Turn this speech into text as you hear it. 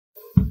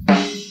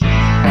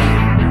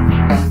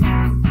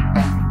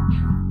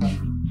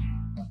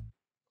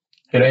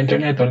Hello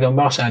Internet, welcome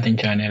back sa ating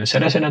channel. Sa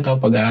lesson na ito,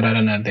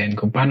 pag-aaralan natin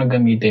kung paano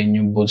gamitin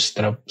yung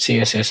Bootstrap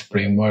CSS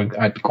framework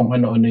at kung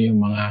ano-ano yung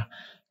mga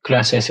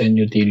classes and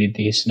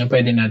utilities na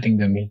pwede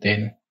nating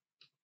gamitin.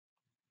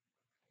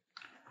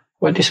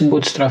 What is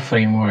Bootstrap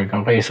framework?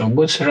 Okay, so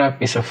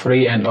Bootstrap is a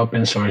free and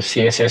open source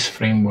CSS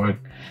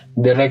framework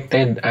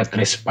directed at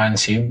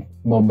responsive,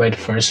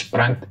 mobile-first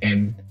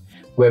front-end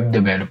web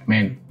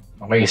development.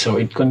 Okay, so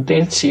it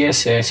contains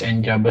CSS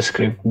and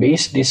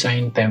JavaScript-based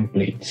design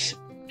templates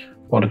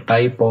for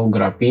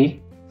typography,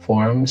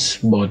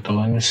 forms,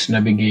 buttons,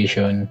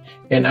 navigation,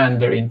 and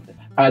other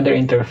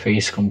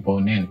interface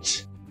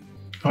components.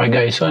 Okay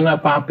guys, so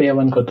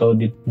napapayawan ko to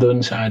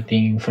doon sa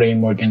ating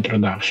framework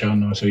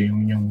introduction. No? So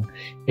yung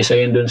isa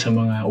yun doon sa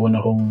mga una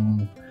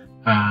kong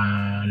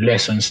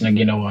lessons na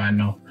ginawa.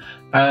 No?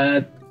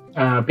 At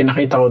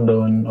pinakita ko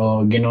doon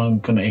o ginawa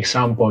ko na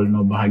example,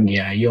 no,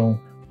 bahagya, yung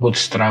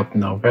Bootstrap.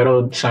 No?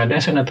 Pero sa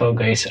lesson na to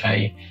guys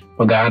ay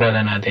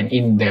pag-aaralan natin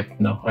in-depth,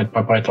 no? At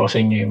papakita ko sa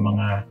inyo yung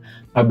mga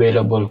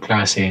available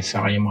classes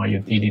saka yung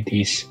mga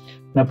utilities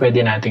na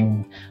pwede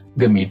nating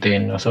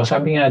gamitin, no? So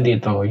sabi nga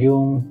dito,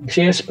 yung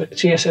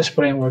CSS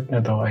framework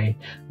na to ay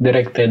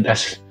directed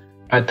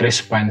at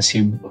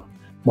responsive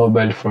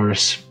mobile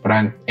first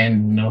front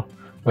end, no,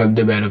 web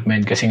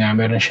development, kasi nga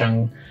meron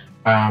siyang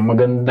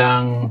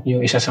magandang,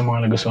 yung isa sa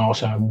mga nagustuhan ko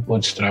sa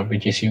Bootstrap,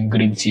 which is yung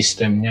grid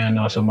system niya,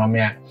 no? So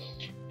mamaya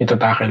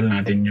itatakil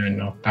natin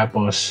yun, no?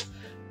 Tapos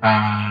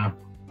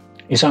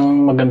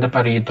isang maganda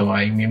pa rito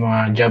ay may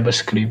mga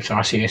JavaScript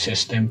sa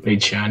CSS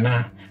template siya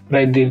na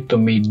ready to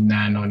made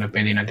na, no, na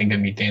pwede natin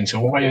gamitin.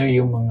 So kung kayo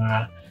yung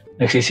mga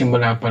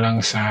nagsisimula pa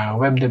lang sa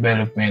web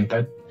development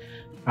at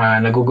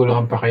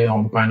naguguluhan pa kayo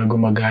kung paano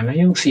gumagana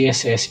yung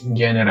CSS in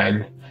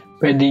general,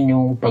 pwede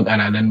nyong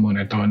pag-aralan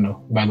muna to,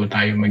 no, bago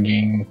tayo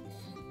maging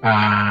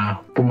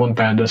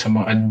pumunta doon sa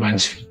mga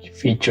advanced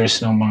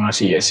features ng mga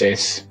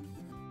CSS.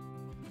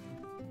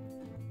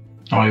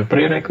 Okay,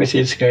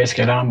 prerequisites guys,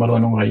 kailangan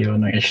marunong kayo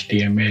ng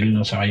HTML,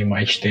 no, sa yung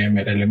mga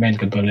HTML element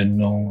katulad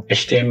ng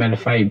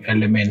HTML5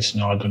 elements,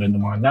 no, katulad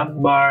ng mga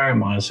navbar,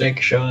 mga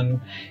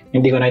section.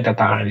 Hindi ko na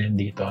itatakal yun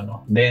dito,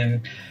 no.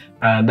 Then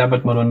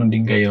dapat marunong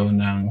din kayo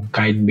ng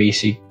kahit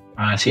basic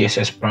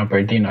CSS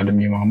property, no. Alam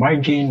niyo yung mga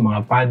margin,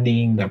 mga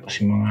padding, tapos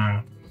yung mga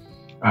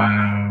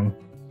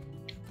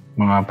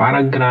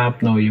paragraph,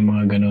 no, yung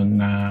mga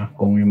ganun na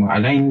kung yung mga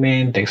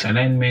alignment, text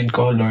alignment,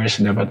 colors,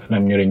 dapat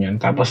alam nyo rin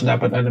yun. Tapos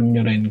dapat alam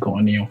nyo rin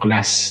kung ano yung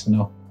class,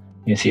 no,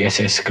 yung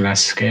CSS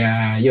class.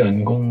 Kaya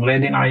yun, kung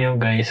ready na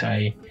kayo guys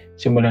ay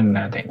simulan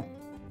natin.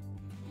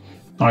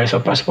 Okay,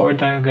 so fast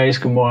forward tayo guys,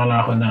 kumuha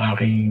na ako ng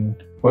aking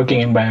working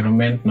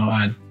environment, no,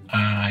 at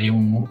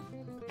yung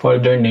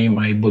folder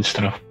name ay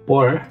Bootstrap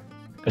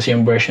 4 kasi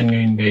yung version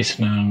ngayon guys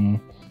ng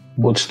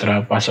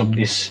Bootstrap as of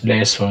this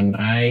lesson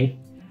ay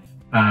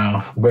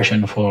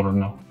version 4,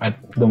 no? At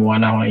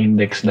gumawa na ako ng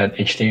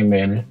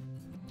index.html.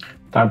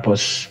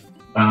 Tapos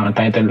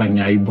title lang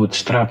niya ay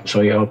Bootstrap.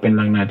 So i-open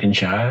lang natin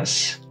siya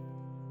as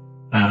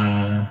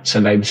sa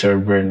live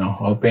server, no?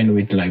 Open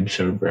with live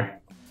server.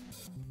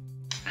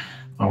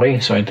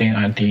 Okay, so ito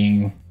yung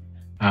ating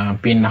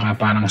pinaka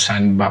parang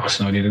sandbox,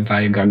 no? Dito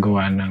tayo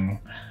gagawa ng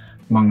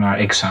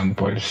mga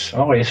examples.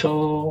 Okay, so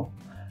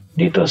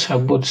dito sa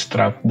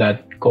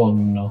bootstrap.com,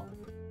 no?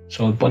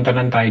 So punta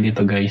lang tayo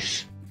dito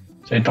guys.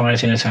 So ito nga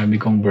sinasabi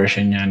kong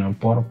version niya, no,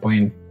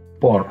 4.4.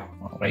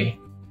 Okay.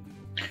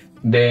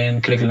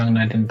 Then click lang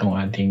natin tong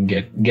ating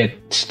get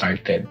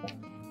started.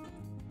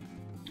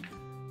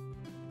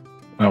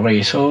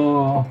 Okay, so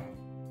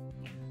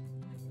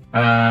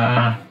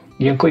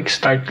yung quick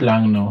start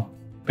lang, no,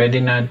 pwede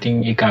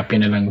nating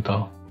i-copy na lang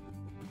to.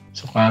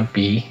 So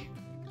copy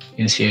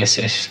yung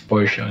CSS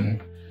portion.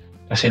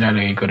 Tapos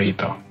ilalagay ko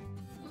rito.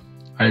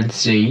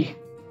 Alt-Z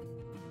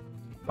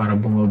para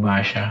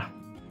bumaba siya.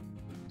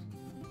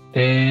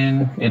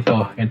 Then,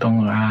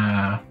 itong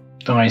nga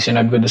yung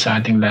sinabi ko doon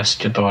sa ating last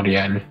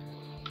tutorial,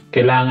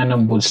 kailangan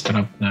ng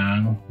bootstrap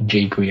ng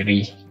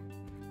jQuery.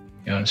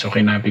 Yun, so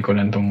kinapi ko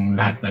lang itong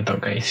lahat na to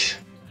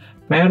guys.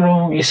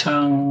 Merong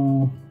isang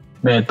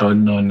method,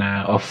 no,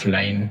 na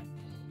offline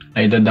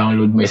na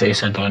ida-download mo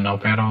isa-isa to, no,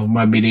 pero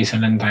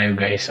mabilisan lang tayo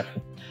guys.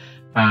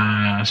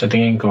 Sa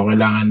tingin ko,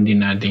 kailangan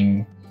din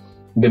nating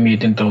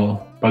gamitin to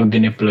pag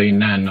dineploy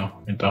na, no,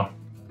 ito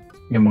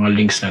yung mga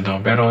links na to.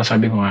 Pero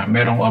sabi ko nga,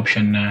 merong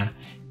option na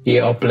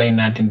i-offline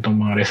natin itong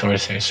mga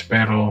resources.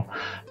 Pero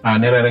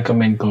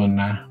nire-recommend ko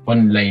na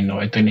online,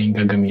 no, ito na yung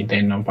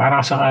gagamitin, no,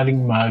 para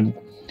sakaling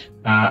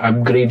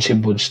mag-upgrade si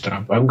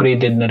Bootstrap.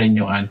 Upgraded na rin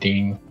yung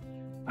ating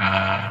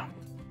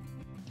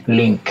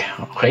link.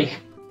 Okay?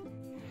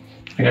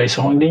 Guys,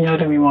 so kung hindi nyo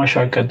alam yung mga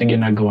shortcut na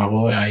ginagawa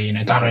ko, ay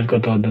natakil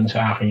ko to dun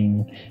sa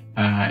aking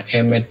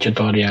Emmet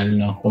tutorial,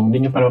 no. Kung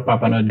hindi nyo pa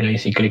mapapanood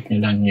guys, i-click nyo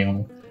lang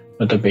yung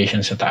notification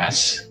sa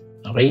taas.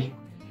 Okay?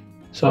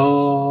 So,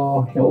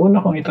 yung una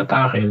kong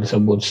itatakil sa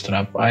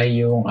Bootstrap ay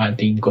yung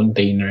ating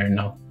container,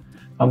 no.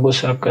 Ang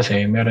Bootstrap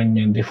kasi meron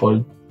niyang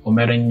default o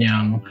meron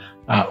niyang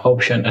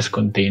option as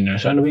container.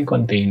 So, ano yung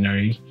container?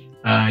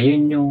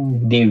 Yun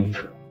yung div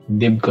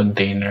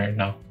container,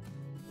 no.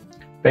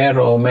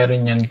 Pero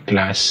meron yan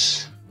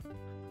class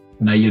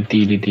na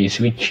utilities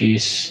which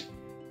is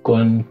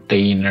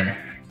container.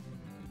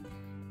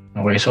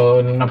 Okay,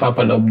 so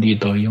napapaloob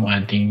dito yung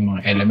ating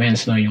mga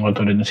elements, no? Yung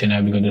katulad ng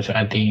sinabi ko doon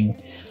sa ating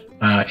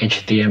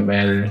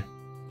HTML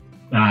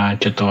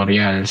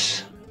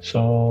tutorials.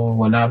 So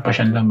wala pa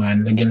siyang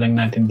laman. Lagyan lang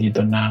natin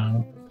dito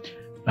ng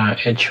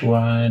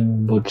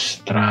H1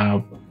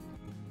 Bootstrap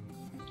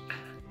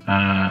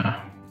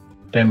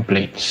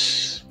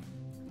templates.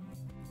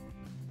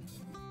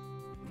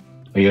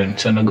 Ayun,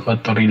 so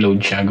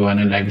nag-auto-reload siya, gawa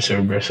ng live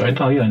server. So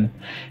ito, yun.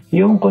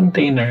 Yung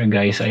container,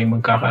 guys, ay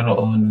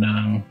magkakaroon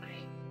ng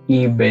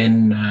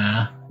even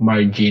na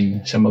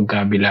margin sa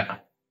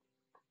magkabila.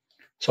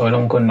 So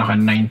alam ko naka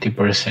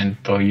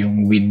 90% to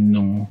yung width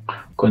ng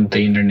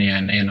container na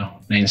yan. Ayun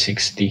o,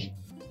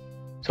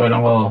 960. So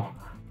alam ko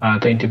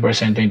 20%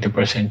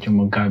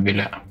 yung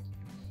magkabila.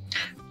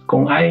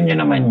 Kung ayaw nyo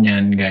naman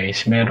yan,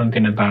 guys, meron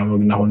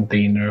tinatawag na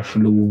container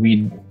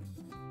fluid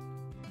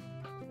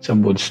sa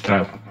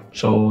Bootstrap.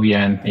 So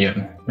yan,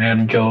 yun.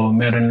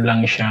 Meron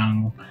lang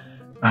siyang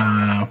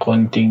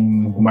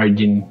konting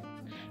margin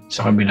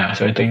sa kabila.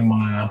 So ito yung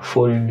mga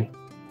full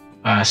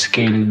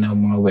scale na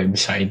mga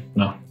website,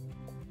 no?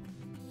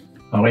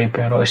 Okay,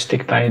 pero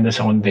stick tayo doon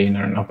sa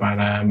container, no?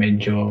 Para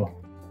medyo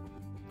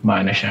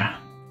maano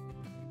siya.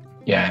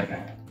 Yan.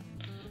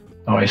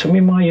 Okay, so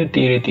may mga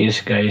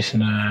utilities, guys,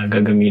 na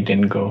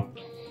gagamitin ko,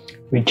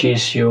 which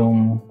is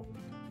yung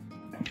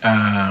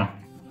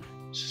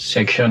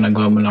section.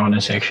 Nagawa mo na ako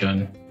ng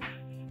section.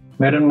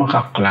 Meron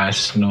mga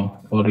class,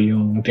 no, or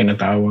yung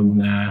tinatawag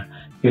na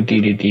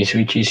utilities,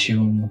 which is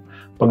yung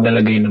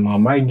paglalagay ng mga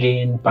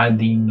margin,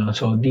 padding, no.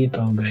 So dito,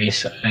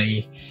 guys,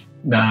 ay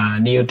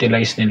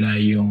ni-utilize nila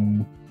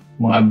yung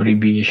mga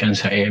abbreviation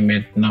sa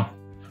emet, no.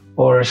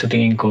 Or sa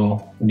tingin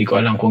ko, hindi ko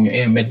alam kung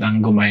yung emet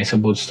ang gumaya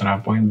sa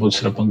Bootstrap o yung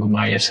Bootstrap ang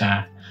gumaya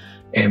sa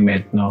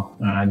emet, no.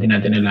 Di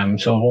natin alam.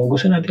 So kung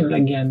gusto natin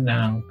lagyan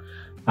ng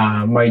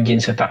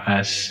margin sa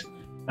taas,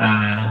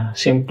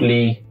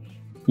 simply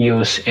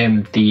use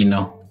MT,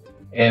 no?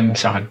 M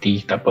saka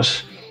T.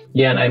 Tapos,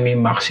 yan ay may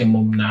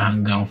maximum na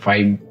hanggang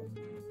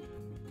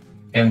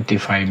 5.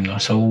 MT5, no?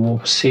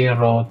 So,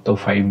 0 to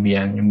 5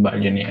 yan, yung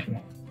value niyan.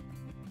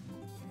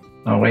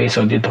 Okay,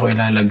 so dito ko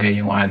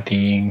ilalagay yung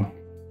ating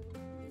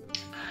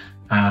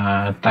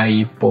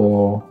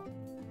typography.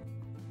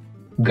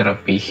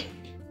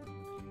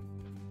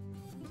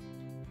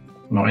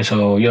 Okay,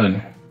 so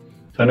yun.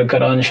 So,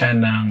 nagkaroon siya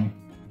ng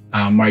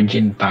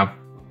margin top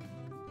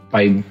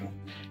 5.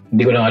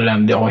 Hindi ko lang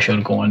alam, hindi ako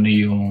sure kung ano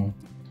yung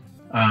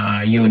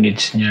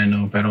units niya,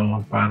 no?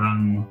 Pero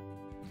parang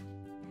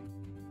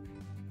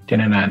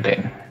tinan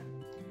natin.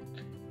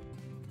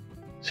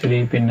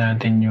 Silipin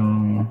natin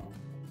yung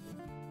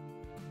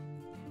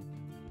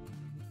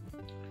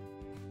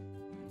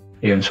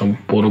yun, so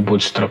puro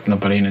Bootstrap na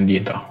pala yun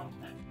nandito.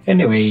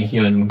 Anyway,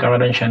 yun,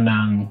 magkakaroon siya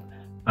ng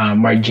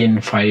margin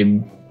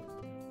 5,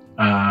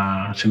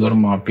 siguro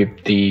mga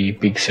 50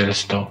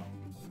 pixels to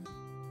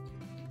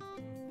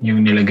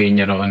yung nilagay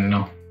niya roon,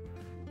 no?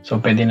 So,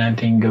 pwede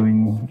natin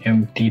gawing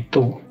MT2.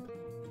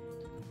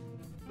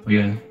 O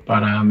yun,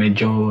 para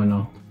medyo,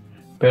 no?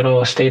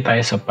 Pero, stay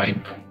tayo sa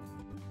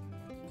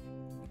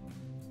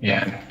 5.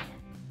 Yan.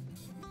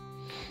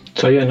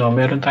 So, yun, no?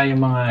 Meron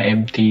tayong mga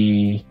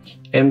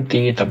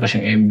MT, tapos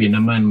yung MB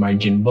naman,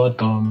 margin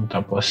bottom,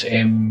 tapos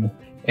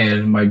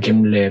ML,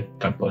 margin left,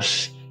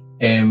 tapos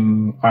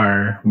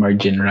MR,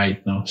 margin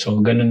right, no? So,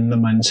 ganun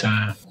naman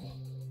sa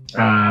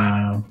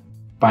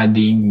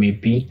padding, may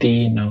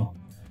PT, no?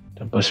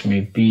 Tapos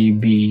may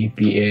PB,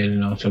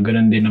 PL, no? So,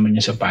 ganun din naman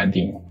yung sa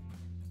padding.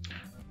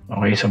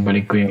 Okay, so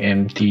balik ko yung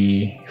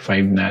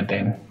MT5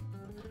 natin.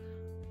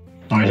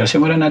 Okay, so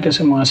simulan natin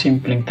sa mga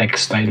simpleng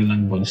text style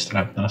ng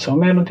Bootstrap, no? So,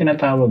 meron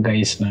tinatawag,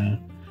 guys,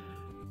 na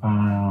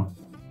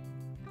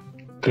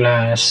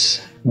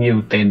class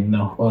muted,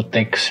 no? O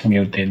text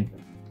muted.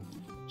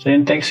 So,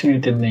 yung text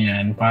muted na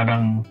yan,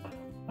 parang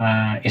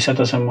isa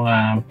to sa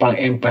mga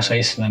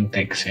pang-emphasize ng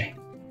text, eh.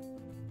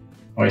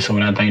 Okay, so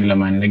wala tayong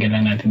laman. Lagyan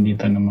lang natin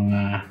dito ng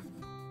mga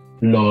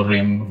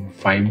lorem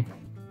 5.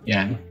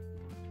 Yan.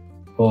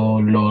 O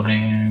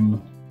lorem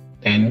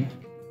 10.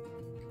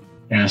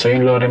 Yan. So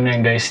yung lorem na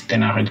yan, guys,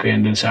 tinakid ko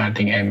yan dun sa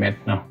ating emet,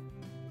 no?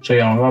 So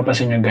yung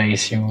mapapansin nyo, guys,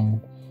 yung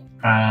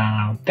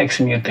text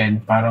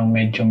muted, parang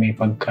medyo may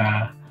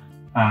pagka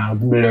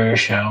blur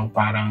siya o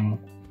parang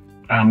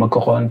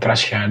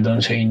magko-contrast siya doon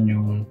sa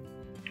inyong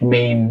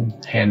main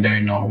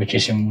header, no? Which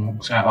is yung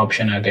sa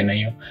option natin na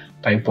yung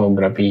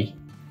typography.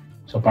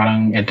 So,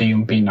 parang ito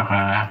yung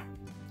pinaka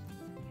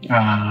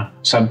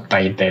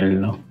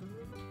subtitle, no?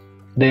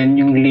 Then,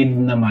 yung lead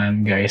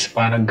naman, guys,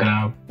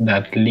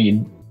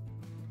 paragraph.lead.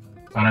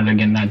 Para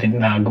lagyan natin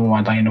na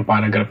gumawa tayo ng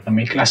paragraph na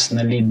may class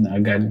na lead na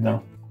agad,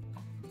 no?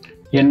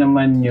 Yan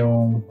naman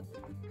yung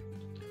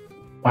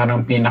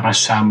parang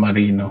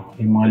pinaka-summary, no?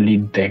 Yung mga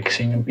lead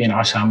text. Yan yung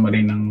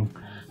pinaka-summary ng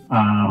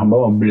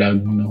halimbawa,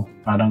 blog, no?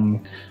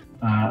 Parang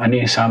ano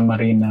yung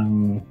summary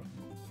ng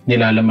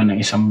nilalaman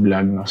ng isang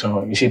blog, no?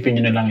 So, isipin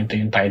nyo na lang ito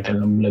yung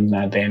title ng blog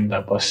natin,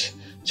 tapos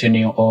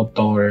sino yung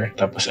author,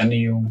 tapos ano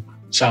yung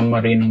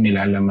summary ng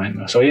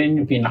nilalaman, no? So, yan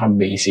yung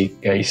pinaka-basic,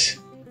 guys.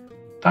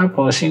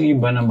 Tapos, yung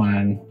iba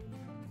naman,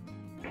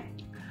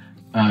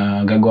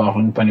 gagawa ko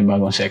ng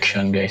panibagong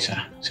section, guys,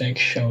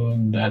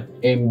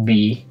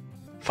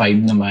 section.mb5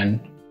 naman.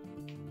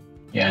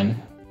 Yan.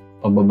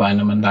 Pababa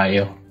naman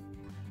tayo.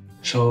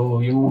 So,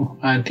 yung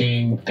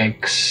ating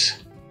text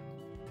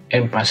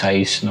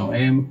emphasize, no?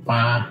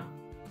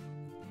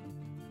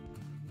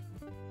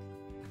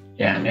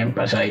 Yan,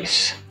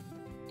 emphasize.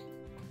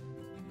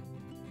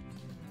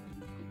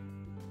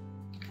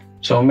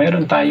 So,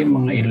 meron tayong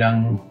mga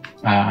ilang,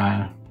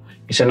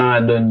 isa na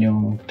nga doon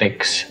yung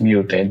text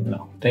muted,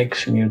 no?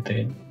 Text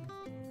muted.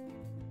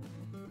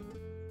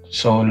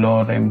 So,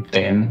 lorem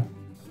 10.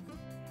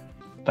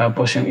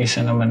 Tapos, yung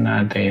isa naman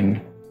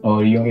natin,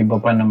 o yung iba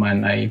pa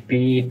naman ay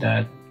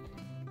p.text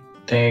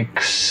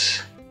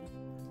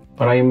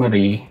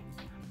primary.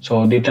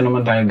 So, dito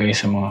naman tayo guys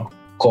sa mga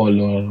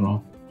color,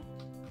 no?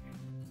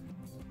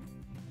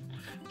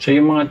 So,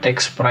 yung mga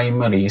text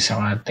primary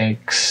saka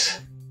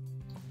text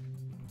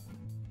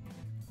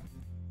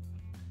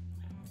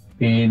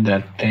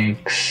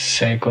p.text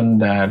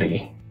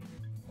secondary.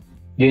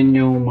 Yun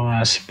yung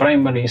mga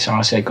primary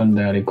saka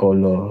secondary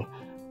color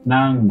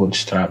ng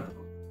Bootstrap.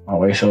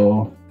 Okay,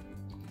 so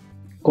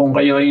kung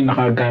kayo ay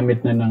nakagamit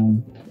na ng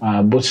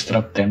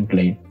Bootstrap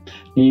template,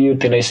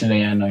 i-utilize nila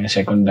yan, no, yung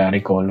secondary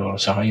color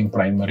saka yung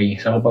primary.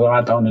 Sa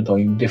pagkakataon na to,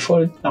 yung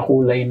default na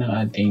kulay ng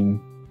ating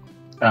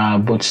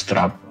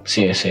Bootstrap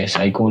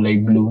CSS ay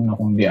kulay blue, na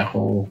kung di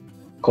ako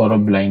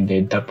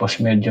colorblinded, tapos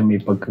medyo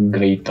may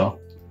pagka-gray to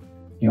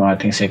yung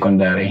ating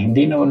secondary.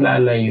 Hindi na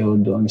lalayo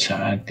doon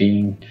sa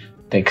ating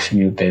text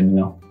muted,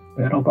 no?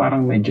 Pero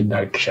parang medyo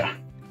dark siya.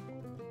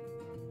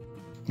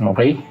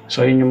 Okay?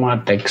 So, yun yung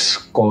mga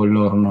text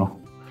color, no?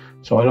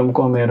 So, alam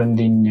ko meron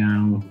din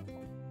yung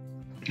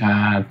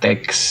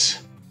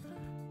text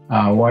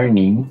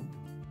warning.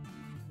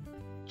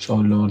 So,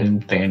 lorem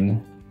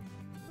 10.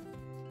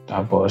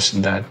 Tapos,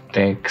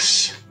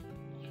 .text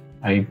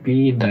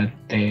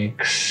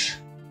ip.text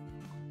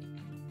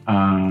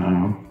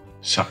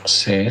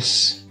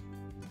success.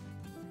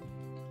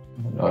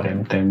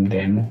 Lorem 10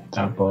 din.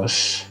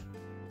 Tapos,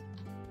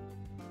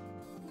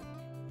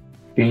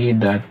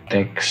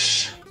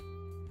 p.text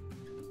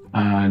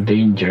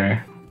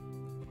danger.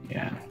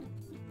 Yan.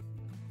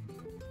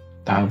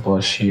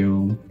 Tapos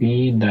yung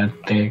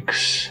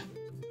p.text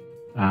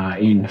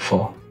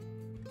info.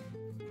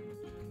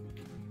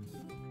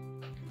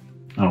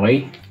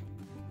 Okay?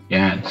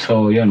 Yan.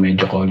 So, yun,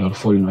 medyo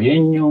colorful, no?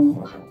 Yan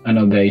yung,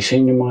 guys,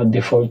 yan yung mga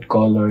default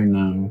color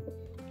ng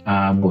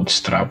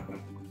Bootstrap.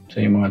 So,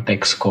 yung mga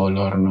text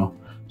color, no?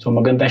 So,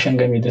 maganda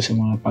siyang gamitin sa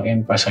mga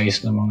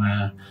pang-emphasize ng mga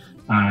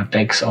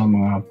text o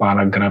mga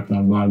paragraph,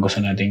 na bago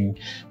sa nating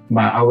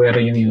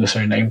ma-aware yung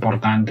user na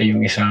importante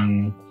yung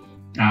isang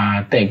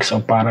text o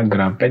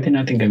paragraph. Pwede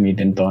natin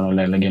gamitin to, no?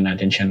 Lalagyan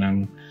natin siya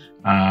ng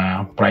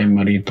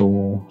primary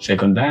to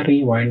secondary,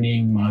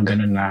 warning, mga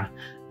ganun na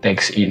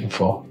text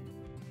info.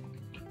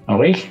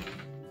 Okay?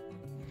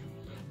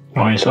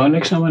 Okay, so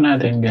next naman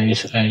natin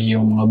guys ay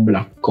yung mga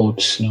block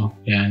quotes, no?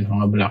 Yan,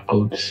 mga block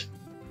quotes.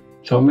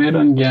 So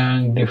meron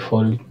diyang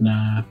default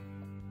na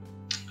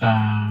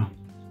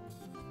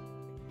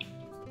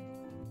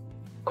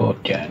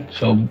quote yan.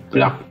 So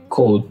block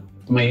quote,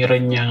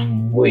 mayroon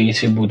niyang way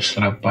si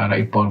Bootstrap para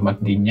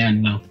i-format din yan,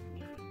 no?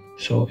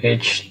 So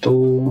h2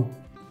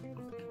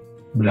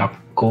 block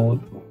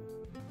quote.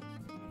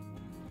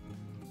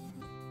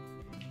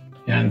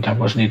 Yan,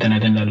 tapos dito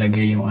natin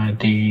lalagay yung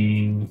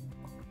ating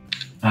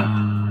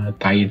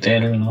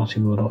title, no?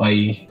 Siguro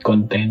ay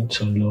content.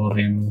 So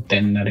lorem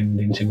 10 na rin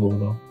din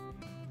siguro.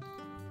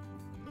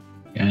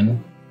 Yan.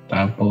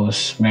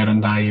 Tapos meron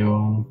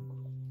tayong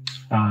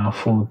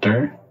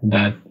footer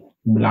that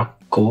block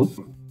quote.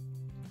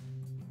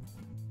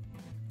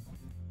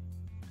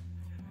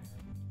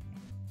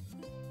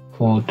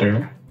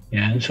 Footer.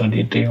 Yan. So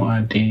dito yung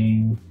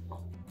ating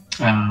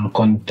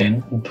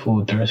content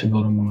footer,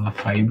 siguro mga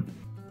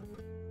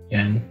 5.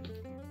 Yan.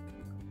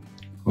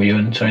 O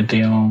yun. So,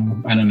 ito yung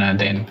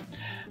natin.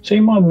 So,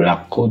 yung mga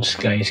block quotes,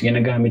 guys,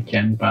 ginagamit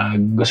yan pag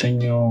gusto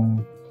nyo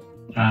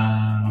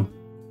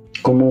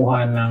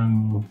kumuha ng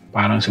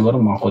parang siguro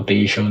mga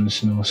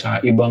quotations, no, sa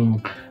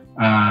ibang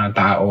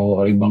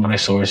tao o ibang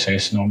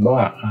resources, no.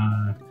 Bawa,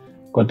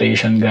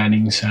 quotation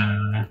galing sa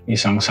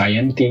isang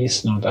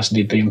scientist, no, tapos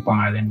dito yung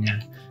pangalan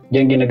niya.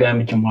 Diyan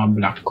ginagamit yung mga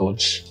block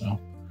quotes, no.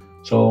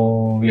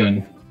 So,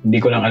 yun. Hindi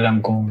ko lang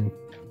alam kung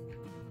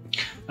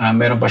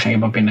meron pa siyang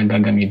ibang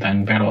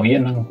pinagagamitan, pero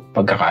yan ang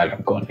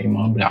pagkakaalam ko, yung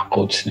mga block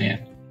quotes na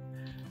yan.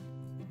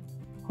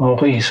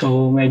 Okay,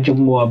 so medyo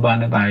bumaba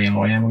na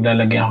tayo, kaya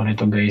maglalagay ako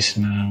nito guys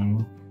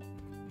ng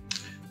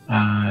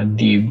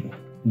div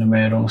na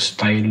merong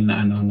style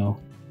na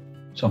no.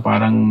 So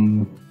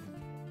parang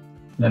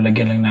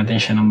lalagyan lang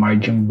natin siya ng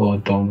margin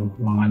bottom,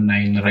 mga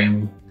 9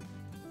 rem.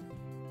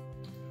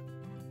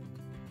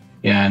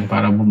 Yan,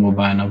 para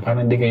bumaba na,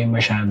 para hindi kayo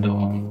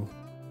masyadong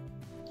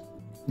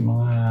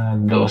Mga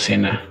 12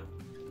 na.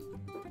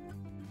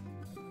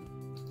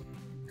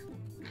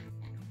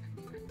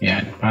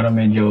 Yan, para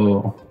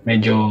medyo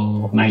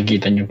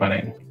nakikita nyo pa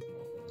rin.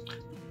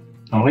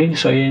 Okay,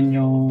 so yan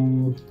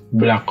yung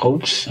black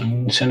codes.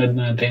 Ang sunod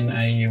natin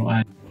ay yung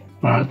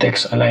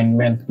text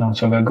alignment. No?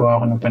 So gagawa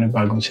ako ng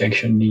panibagong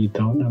section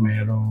dito na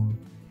mayroong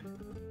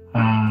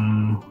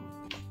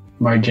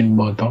margin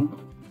bottom.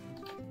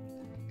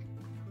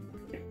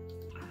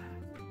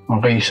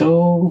 Okay,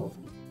 so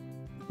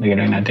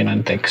lagyan lang natin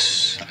ang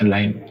text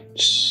align.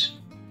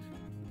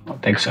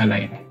 Text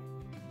align.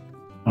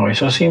 Okay,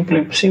 so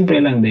simple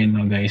lang din,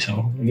 no, guys.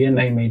 So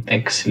yan ay may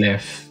text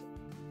left.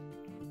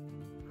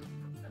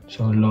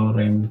 So,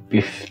 lorem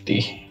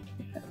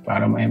 50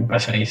 para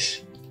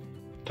ma-emphasize.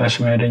 Tapos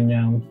meron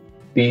niyang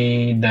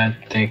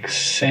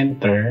p.text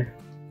center.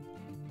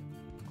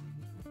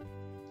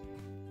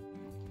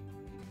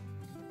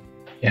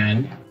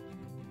 Yan.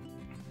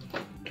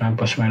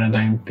 Tapos meron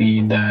tayong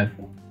p.text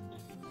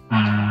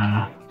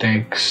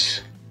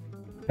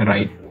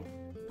right.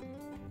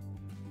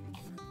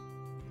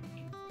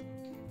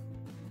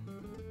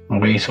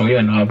 Okay, so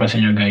yun.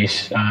 Nakapansin nyo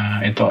guys,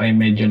 ito ay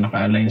medyo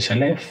naka-align sa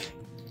left.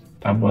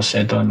 Tapos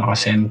ito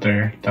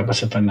naka-center,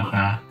 tapos ito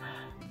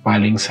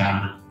naka-paling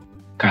sa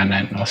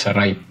kanan o sa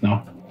right,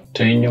 no?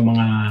 So yun yung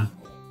mga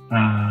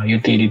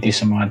utilities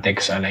sa mga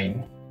text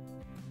align.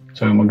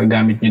 So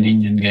magagamit nyo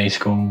din yun guys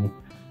kung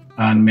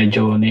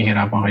medyo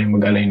nahihirapan kayong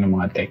mag-align ng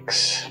mga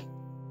text.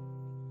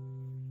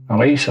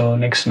 Okay, so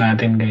next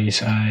natin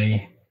guys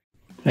ay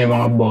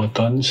mga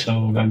buttons.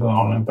 So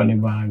gagawa ko ng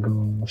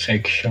panibagong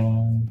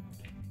section,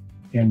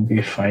 yung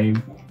B5.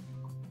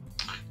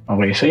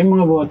 Okay, so yung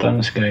mga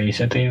buttons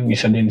guys, ito yung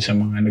isa din sa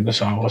mga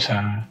nagustuhan ko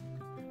sa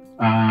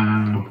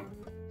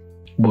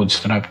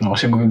Bootstrap, no?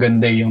 Kasi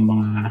magaganda yung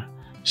mga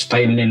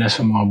style nila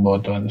sa mga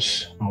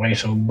buttons. Okay,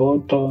 so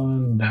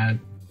button.btn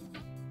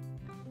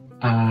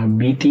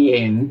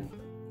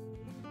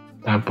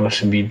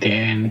tapos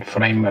btn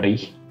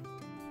primary.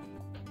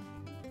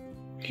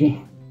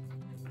 Okay,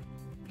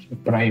 so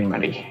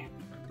primary.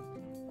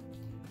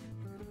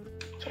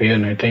 So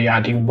yun, ito yung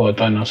ating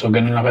button, no? So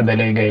ganun lang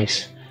kadali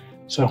guys.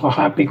 So,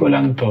 kakopy ko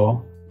lang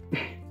to.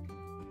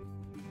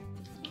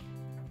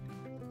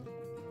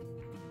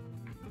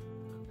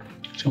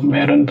 So,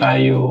 meron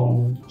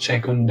tayong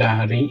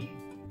secondary.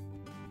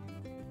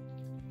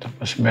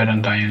 Tapos,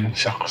 meron tayong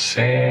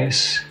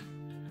success.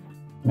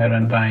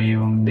 Meron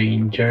tayong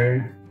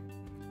danger.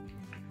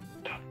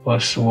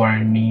 Tapos,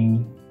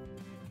 warning.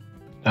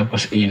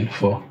 Tapos,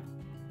 info.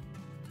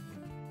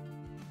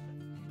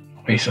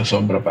 Okay, so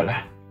sobra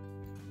pala.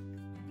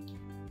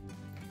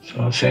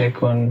 So,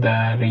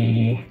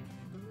 secondary,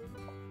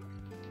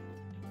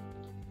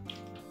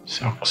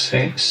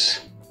 success,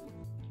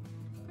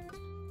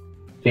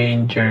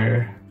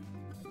 danger,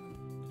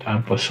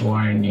 tapos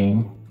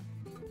warning,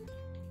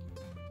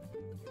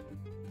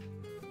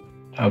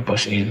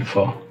 tapos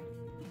info.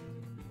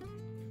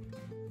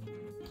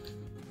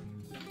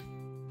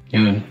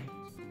 Yun.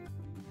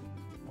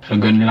 So,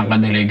 ganun lang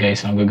kadali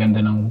guys. Ang gaganda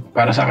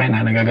para sa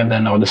akin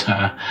nagaganda na ako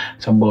sa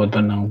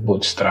button ng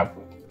Bootstrap.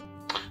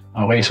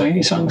 Okay, so yung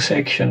isang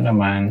section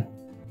naman,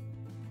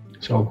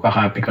 so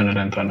kakopy ko na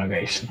lang ito na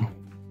guys. No?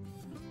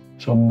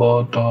 So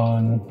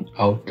button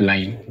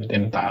outline na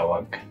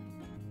tinatawag.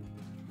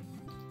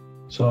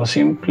 So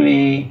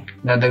simply,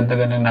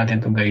 dadagdagan na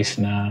natin to guys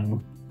ng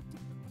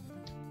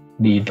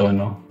dito,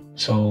 no?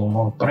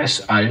 So press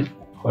Alt,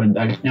 hold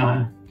Alt nyo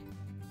ha.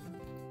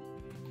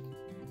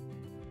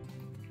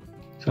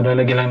 So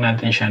lalagyan lang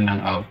natin siya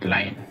ng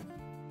outline.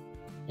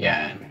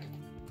 Yan.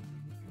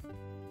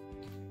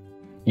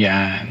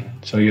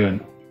 Yan. So, yun.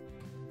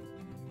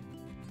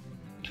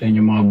 So, yun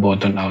yung mga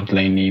button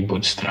outline ni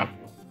Bootstrap.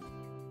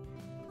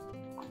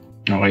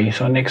 Okay.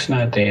 So, next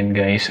natin,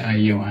 guys,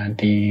 ay yung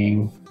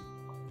ating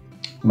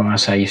mga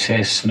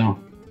sizes, no?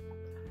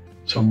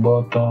 So,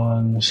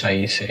 button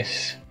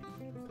sizes.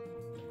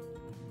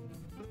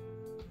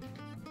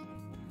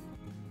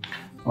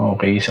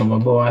 Okay. So,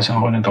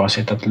 babawasan ko na ito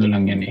kasi 3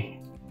 lang yan eh.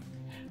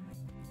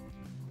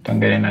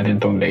 Tanggalin natin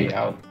itong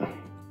layout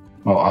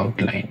o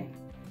outline.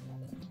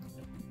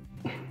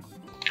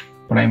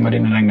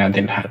 Primary na lang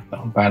natin lahat,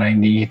 no? Para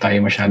hindi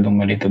tayo masyadong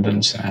malito dun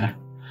sa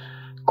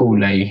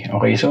kulay.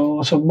 Okay,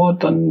 so sa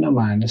button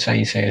naman,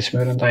 sizes,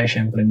 meron tayo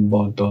syempre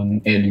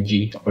button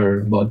LG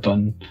or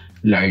button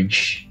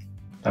large.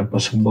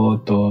 Tapos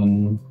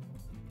button,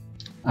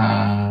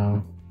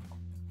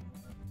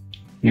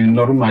 yung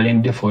normal,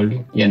 yung default,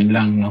 yan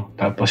lang, no?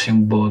 Tapos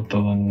yung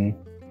button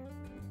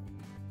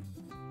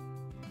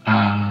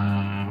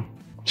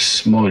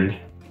small.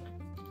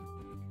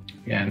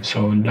 Yan,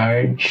 so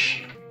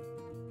large.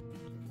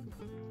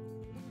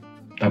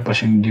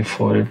 Tapos yung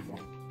default.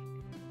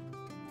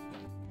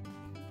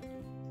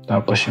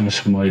 Tapos yung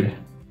small.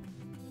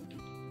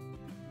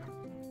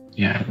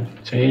 Yan.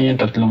 So, yun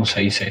yung 3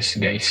 sizes,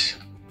 guys.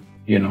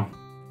 You know.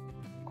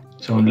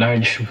 So,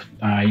 large,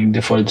 yung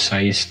default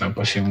size,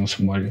 tapos yung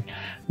small.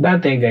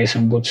 Dati, guys,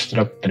 ang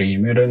Bootstrap 3,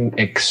 meron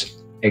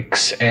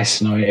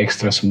XS, no? Yung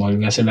extra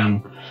small. Kasi lang,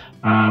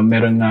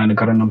 meron na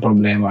nagkaroon ng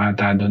problema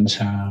ata doon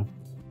sa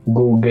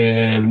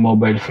Google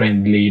mobile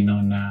friendly,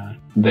 no, na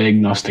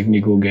diagnostic ni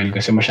Google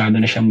kasi masyado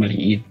na siyang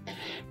maliit.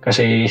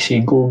 Kasi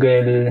si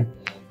Google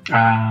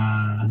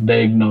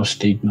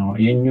diagnostic, no,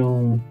 yun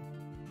yung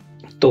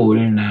tool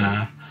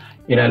na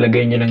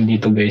ilalagay niyo lang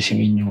dito guys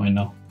yung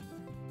inyong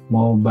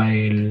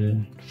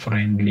mobile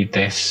friendly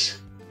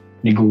test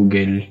ni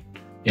Google.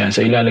 Yan,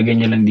 so ilalagay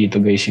niyo lang dito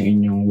guys yung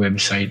inyong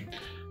website.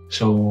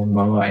 So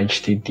bawa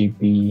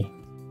https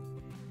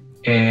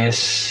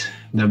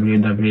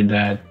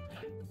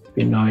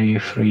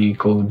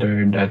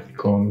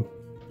www.PinoyFreeCoder.com.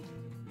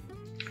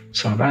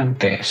 So run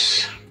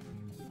test.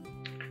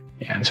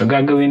 Yan, so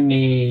gagawin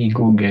ni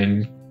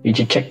Google,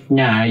 i-check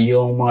niya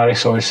yung mga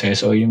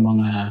resources o yung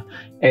mga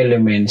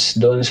elements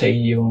doon sa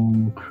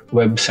iyong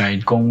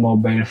website kung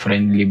mobile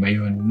friendly ba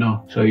yun,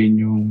 no? So yun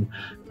yung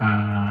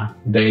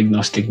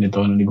diagnostic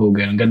nito ni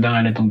Google. Ang ganda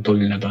nga nitong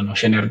tool na to, no?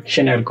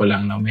 Share ko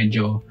lang, no?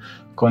 Medyo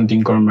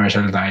konting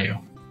commercial tayo.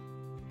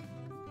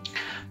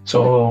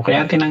 So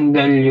kaya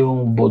tinanggal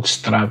yung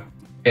Bootstrap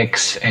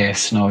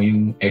XS, no,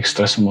 yung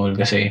extra small,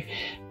 kasi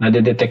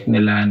nade-detect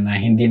nila na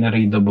hindi na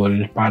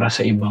readable para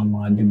sa ibang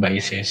mga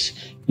devices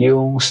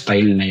yung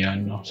style na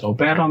yan, no. So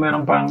pero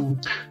meron pang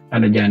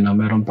diyan, no,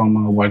 meron pang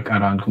mga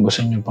workaround kung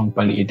gusto niyo pang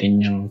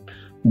paliitin yung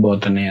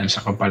button na yan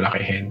sa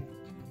kapalakihin.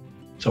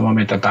 So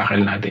mamaya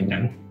tatakil natin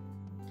yan.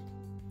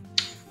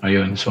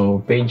 Ayun,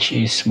 so page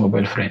is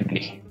mobile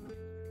friendly.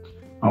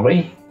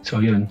 Okay,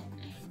 so yun,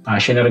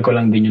 share ko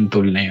lang din yung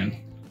tool na yun.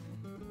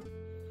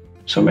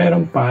 So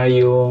meron pa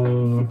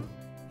yung,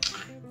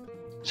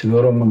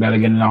 siguro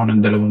maglalagyan na ako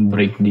ng 2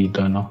 break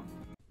dito, no?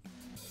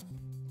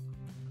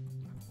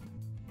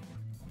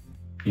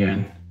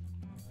 Yan.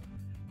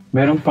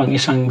 Meron pang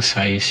isang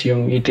size,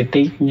 yung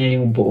iti-take niya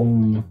yung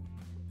buong,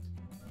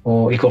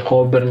 o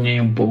i-cover niya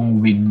yung buong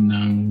width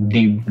ng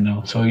div,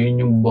 no? So yun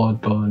yung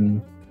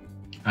button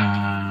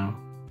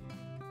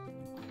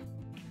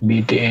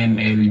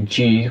BTN LG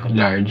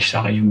large,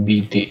 saka yung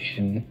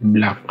BTN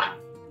black.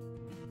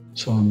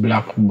 So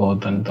black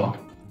button to.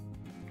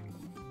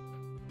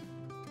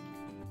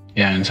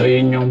 Yan, so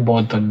yun yung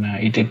button na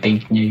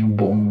iti-take niya yung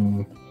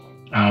buong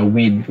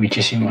width, which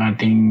is yung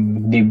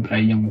ating div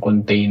ay yung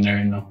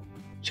container, no.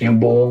 So yung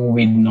buong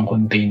width ng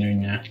container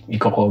niya,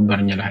 i-cover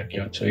niya lahat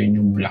yun. So yun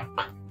yung black.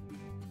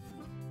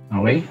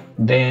 Okay,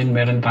 then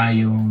meron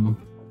tayong,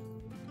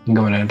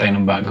 gawa na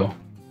tayo ng bago.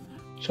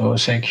 So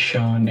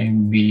section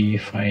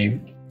MB5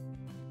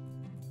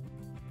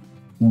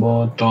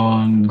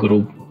 button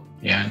group.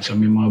 Yan, so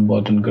may mga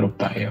button group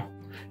tayo.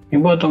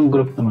 Yung button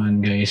group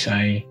naman guys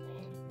ay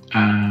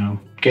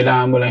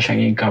kailangan mo lang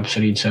siyang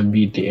encapsulate sa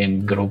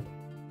BTN group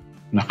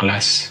na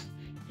class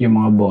yung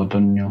mga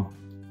button nyo.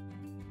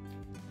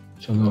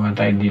 So gawa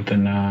tayo dito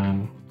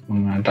ng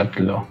mga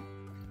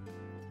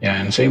 3.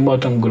 Yan, so yung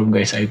button group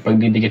guys ay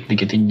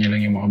pagdidikit-dikitin nyo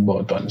lang yung mga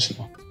buttons,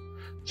 no?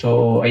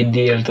 So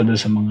ideal to doon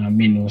sa mga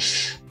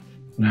menus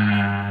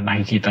na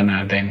nakikita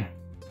natin.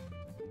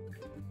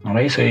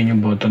 Okay, so yun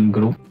yung button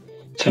group.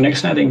 So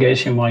next natin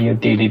guys yung mga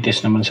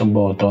utilities naman sa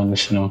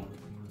buttons, no.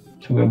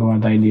 So gagawa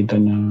tayo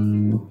dito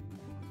ng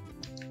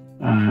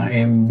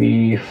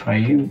MB5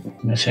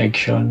 na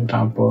section,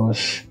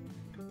 tapos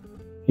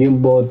yung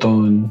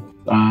button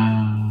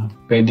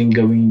pwedeng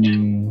gawin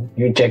yan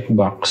yung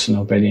checkbox,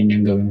 no, pwedeng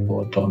niyang gawin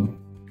button.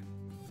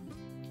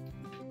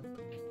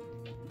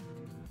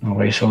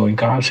 Okay, so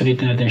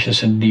i-calculate natin siya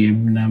sa div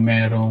na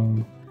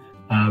merong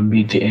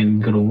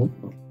BTN group,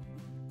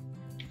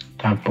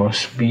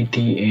 tapos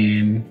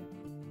BTN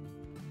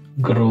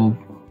group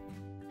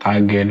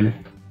toggle,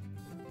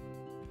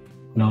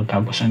 no,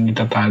 tapos ang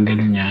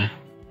itatoggle niya,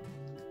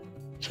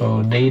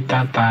 so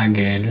data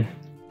toggle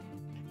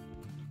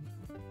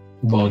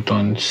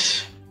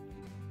buttons.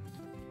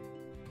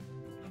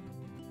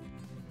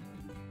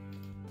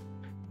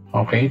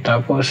 Okay,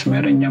 tapos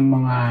meron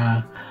yung mga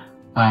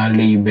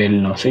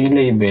label, no. So yung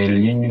label,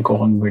 yun yung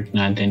co-convert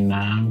natin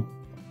ng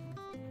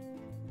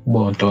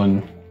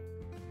button.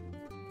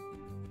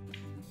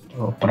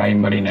 So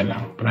primary na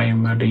lang,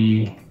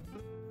 primary.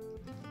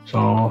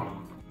 So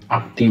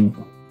active.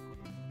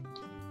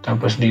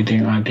 Tapos dito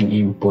yung ating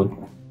input.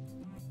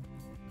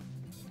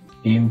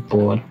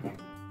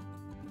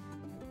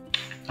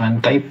 Ang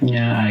type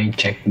niya ay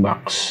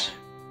checkbox.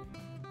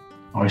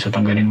 Okay, so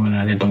tanggalin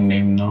muna natin itong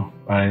name, no,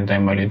 para hindi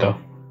tayo malito.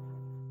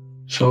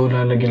 So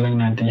lalagyan lang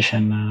natin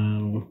siya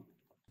ng,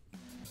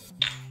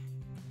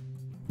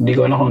 hindi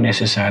ko alam kung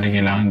necessary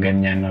kailangan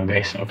ganyan, no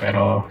guys, no?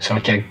 Pero sa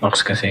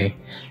checkbox kasi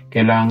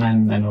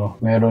kailangan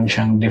meron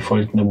siyang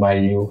default na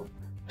value.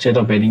 Kasi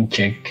ito pwedeng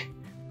check,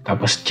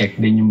 tapos check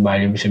din yung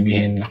value,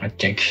 sabihin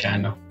naka-check siya,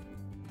 no.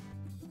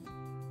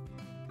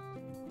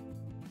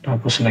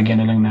 Tapos lagyan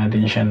na lang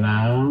natin siya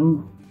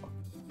ng,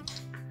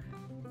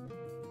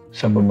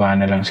 sa baba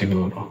na lang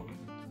siguro,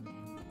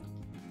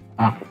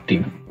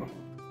 active.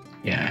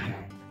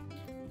 Yan.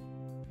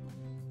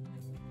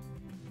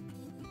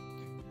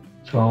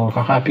 So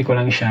kakopy ko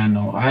lang siya,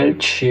 no,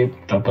 Alt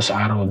Shift tapos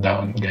arrow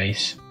down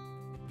guys.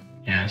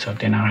 Yan, so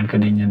tinakan ko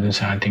din yan dun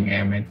sa ating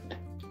emit.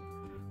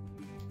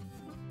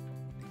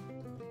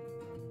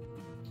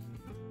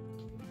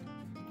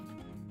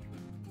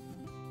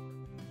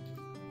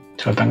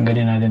 So,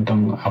 tanggalin natin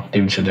tong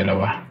active sa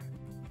dalawa.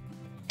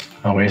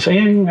 Okay, so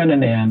yung ano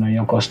na yan,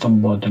 yung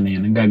custom button na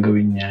yan, ang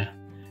gagawin niya,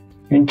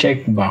 yung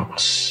checkbox,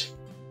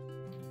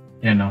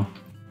 yan o.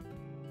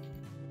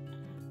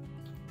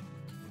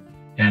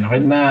 Yan,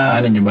 kahit na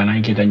ano nyo ba,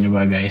 nakikita nyo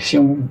ba guys,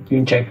 yung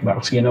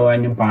checkbox, ginawa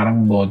nyo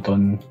parang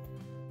button,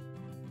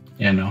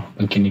 yan o,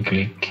 pag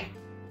kiniklik.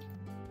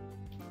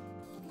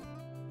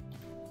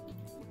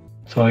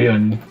 So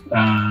yun,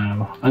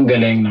 ang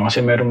galing no,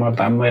 kasi meron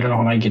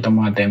ako nakikita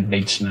mga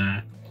templates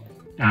na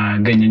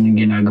ganyan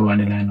yung ginagawa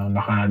nila, no?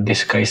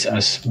 Naka-disguise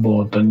as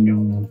button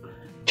yung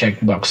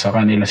checkbox sa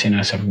kanila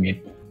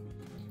sinasubmit.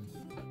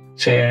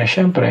 Kasi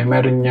syempre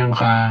meron niyang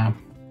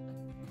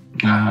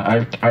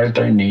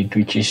alternate,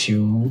 which is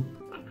yung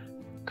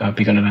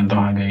copy ko na lang to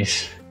ha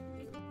guys,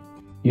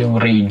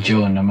 yung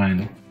radio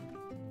naman.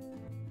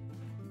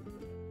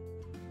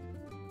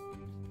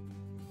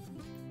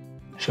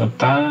 So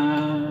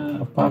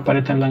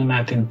papalitan lang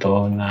natin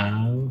to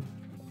ng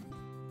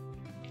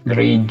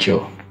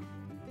radio.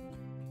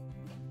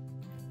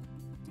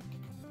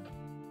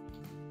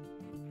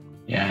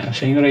 Yan.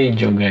 So yung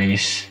radio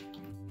guys,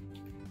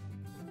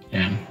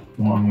 yan,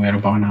 mukhang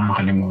meron pa ako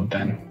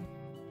nakakalimutan.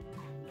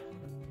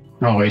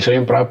 Okay, so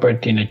yung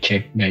property na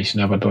check guys,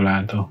 dapat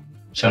wala to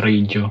sa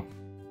radio.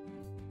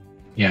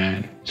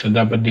 Yan. So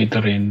dapat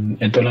dito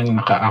rin, ito lang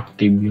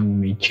naka-active yung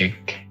may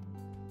check.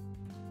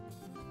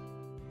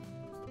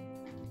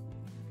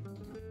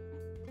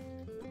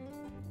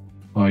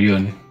 O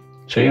yun.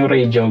 So yung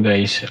radio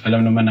guys,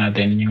 alam naman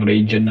natin yung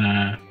radio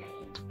na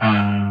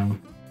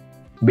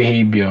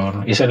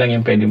behavior, isa lang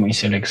yung pwede mo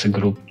i-select sa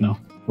group, no?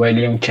 While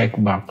yung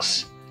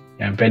checkbox,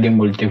 yan, pwede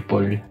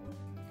multiple.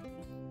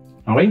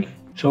 Okay?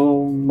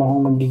 So,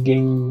 mukhang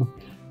magiging,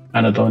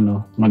 ano to,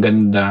 no?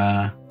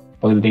 Maganda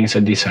pagdating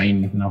sa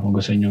design, no? Kung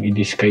gusto nyo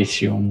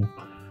i-disguise yung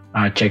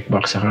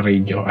checkbox sa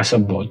radio as a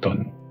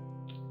button.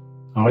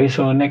 Okay,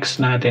 so next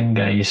natin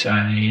guys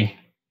ay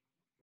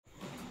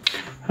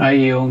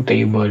yung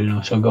table,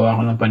 no? So,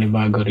 gawa ko ng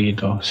panibago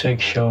rito.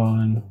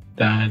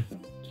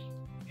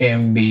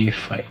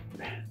 Section.mb5.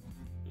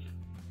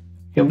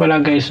 Yung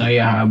pala guys, no,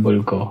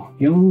 ihahabol ko.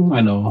 Yung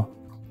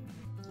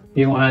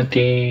yung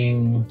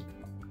ating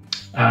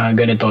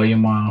ganito,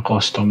 yung mga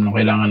custom no,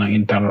 kailangan ng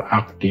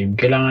interactive.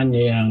 Kailangan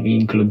niya yung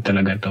i-include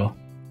talaga to.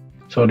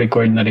 So,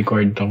 record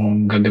to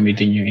kung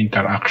gagamitin yung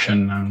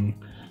interaction ng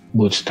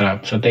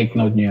Bootstrap. So, take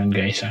note nyo yun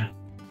guys ha.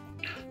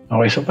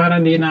 Okay, so para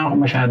hindi na ako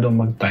masyadong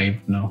mag-type,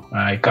 no,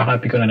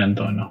 kakopy ko na lang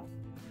to, no.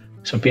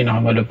 So,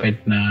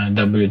 pinakamalupit na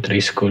W3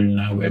 School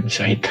na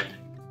website.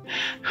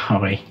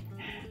 Okay.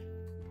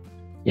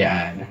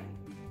 Yan.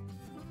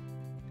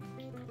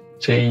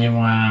 So, yun yung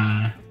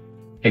mga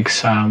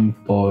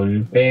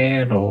example.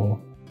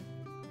 Pero,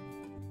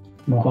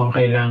 mukhang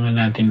kailangan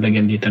natin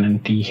lagyan dito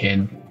ng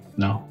T-head,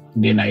 no?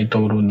 Hindi na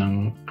ituro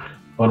ng,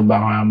 or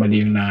baka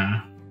mali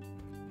na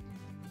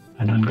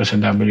anuhan ko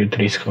sa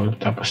W3 School.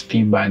 Tapos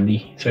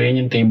T-body. So,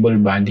 yun yung table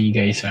body,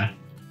 guys, ha?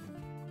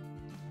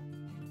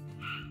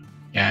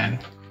 Yan.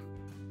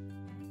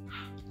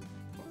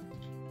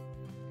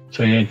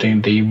 So, ito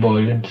yung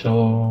table.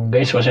 So,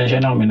 guys, pasensya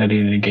na kung may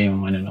narinig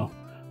kayong mga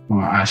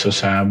aso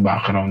sa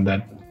background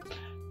that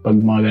pag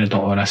mga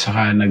ganitong oras,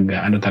 saka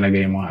talaga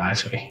yung mga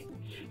aso eh.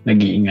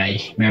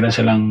 Nag-iingay. Meron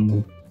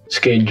silang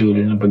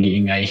schedule ng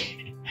pag-iingay.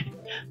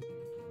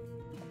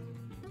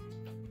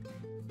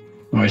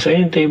 Okay, so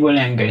yung table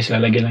na yan, guys,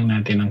 lalagyan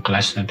lang natin ng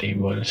class na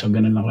table. So,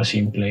 ganun lang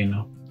kasimple,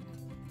 no?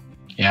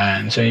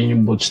 Yan. So, yun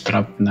yung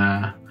Bootstrap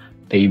na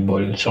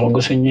table. So, kung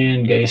gusto nyo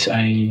yan, guys,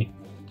 ay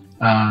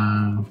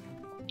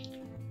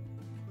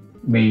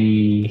may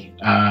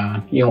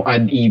yung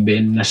add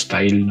even na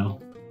style, no?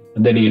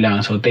 Madali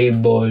lang. So,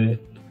 table,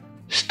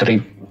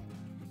 strip.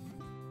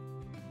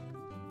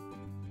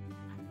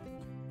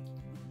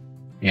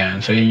 Yan.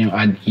 So, yun yung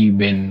add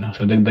even.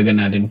 So, dagdagan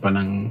natin pa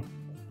ng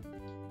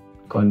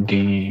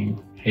konting,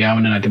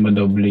 hayaan na natin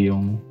madoble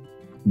yung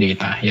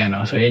data. Yan,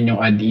 no? So, yan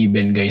yung add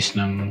even, guys,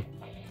 ng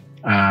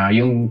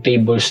yung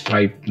table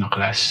stripe na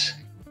class.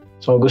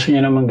 So, gusto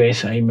niya naman,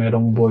 guys, ay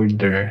merong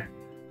border.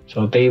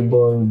 So,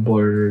 table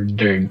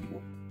bordered.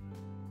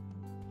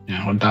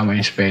 Yan, kung tama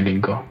yung spelling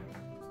ko.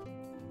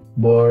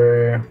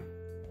 Bordered,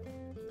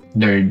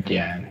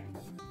 yan.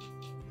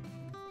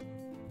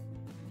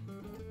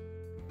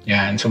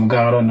 Yan, so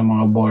magkakaroon ng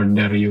mga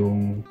border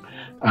yung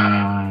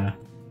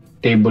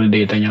table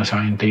data niya sa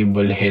aking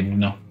table head,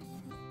 no?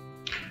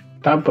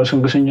 Tapos,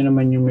 kung gusto niyo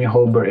naman yung may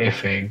hover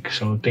effect,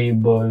 so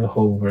table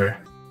hover.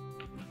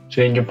 So,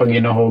 yun yung pag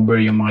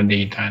ino-hover yung mga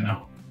data,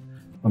 no?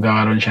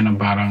 Magkakaroon siya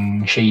ng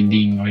parang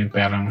shading o yung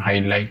parang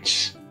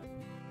highlights.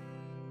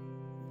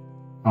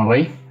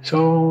 Okay? So,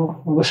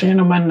 kung gusto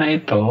niyo naman na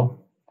ito,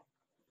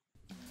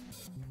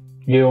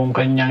 yung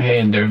kanyang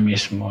header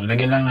mismo,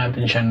 lagyan lang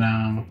natin siya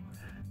ng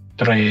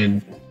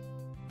thread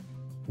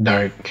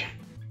dark.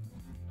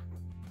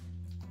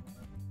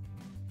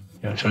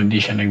 Yun, so, hindi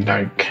siya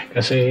nag-dark.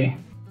 Kasi,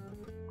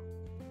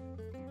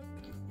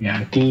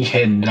 yan,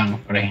 T-head lang,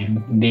 pre.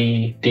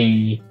 Hindi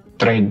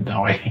T-thread,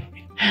 okay?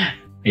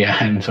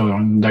 Yan, so,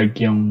 dark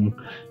yung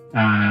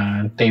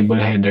table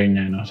header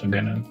niya, no? So,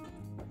 ganun.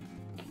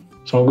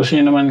 So, gusto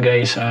niyo naman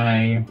guys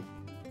ay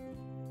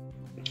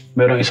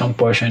merong isang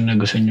portion na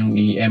gusto nyong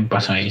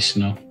i-emphasize,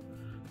 no?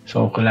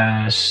 So,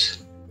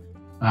 class,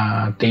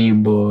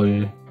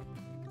 table,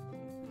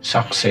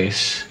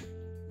 success.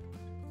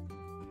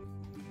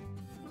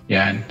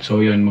 Yan.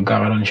 So, yun,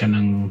 magkakaroon siya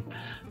ng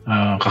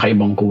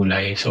kakaibang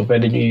kulay. So,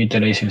 pwede nyo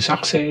i-utilize yung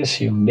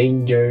success, yung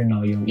danger,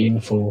 no? Yung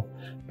info.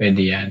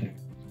 Pwede yan.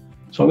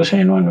 So, gusto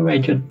nyo naman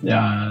medyo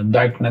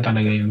dark na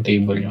talaga yung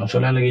table nyo. So,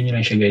 lalagyan nyo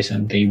lang siya guys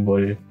ng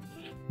table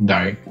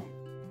dark.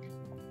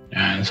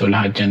 Yan. So,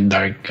 lahat yan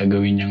dark.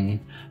 Gagawin niyang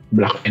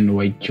black and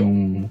white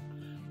yung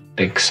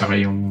text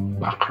saka yung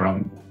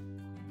background.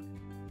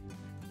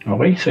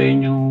 Okay, so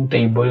yun yung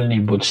table ni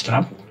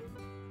Bootstrap.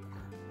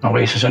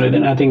 Okay, so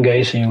sunodin natin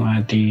guys yung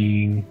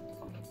ating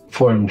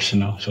forms,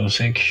 no? So,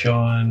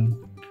 section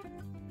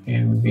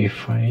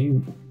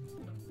MV5.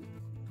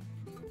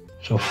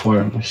 So,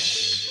 forms.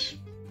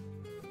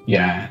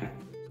 Yan.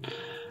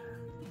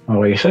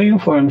 Okay, so yung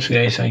forms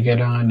guys ay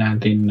kailangan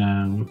natin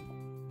ng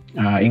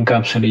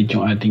encapsulate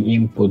yung ating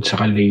input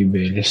sa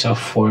label sa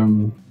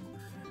form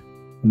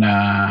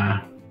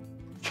na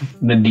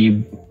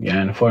div,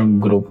 yan, form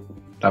group,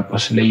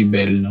 tapos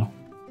label, no?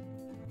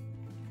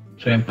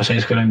 So,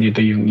 emphasize ko lang dito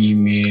yung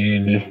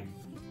email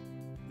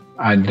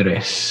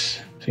address.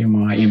 So,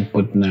 yung mga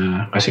input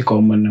na, kasi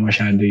common na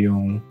masyado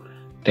yung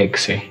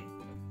text eh.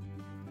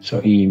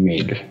 So,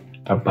 email.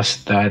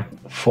 Tapos, that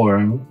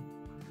form.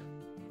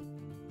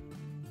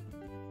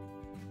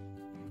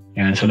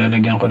 Yan. So,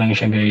 lalagyan ko lang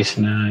siya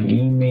guys ng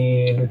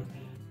email.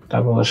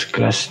 Tapos,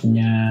 class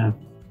niya,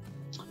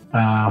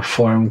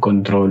 form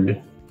control.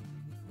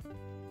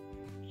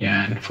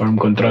 Yan. Form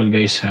control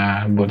guys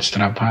sa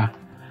Bootstrap ha.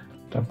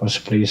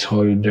 Tapos,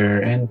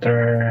 placeholder,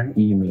 enter,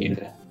 email.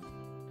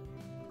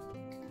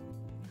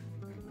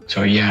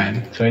 So,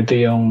 yan. So, ito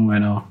yung,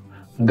 ang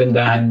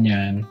gandahan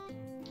yan.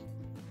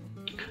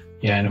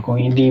 Yan. Kung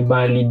hindi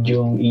valid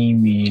yung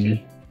email,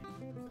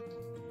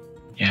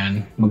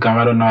 yan,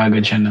 magkakaroon na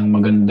agad siya ng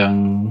magandang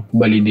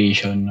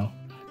validation, no?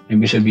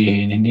 Ibig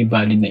sabihin, hindi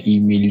valid na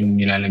email yung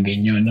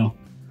nilalagay nyo, no?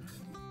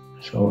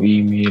 So,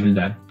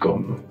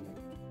 email.com.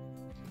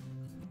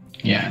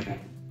 Yan.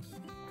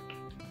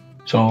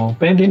 So,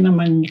 pwede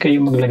naman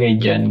kayo maglagay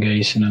dyan,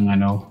 guys, ng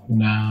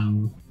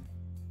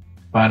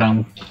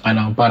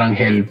parang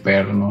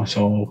helper, no?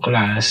 So,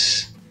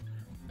 class.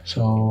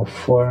 So,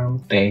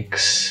 form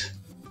text.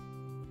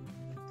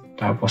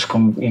 Tapos,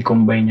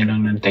 i-combine nyo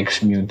lang ng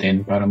text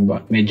mutant para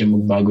medyo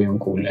magbago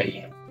yung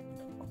kulay.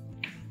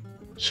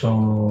 So,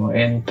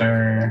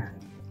 enter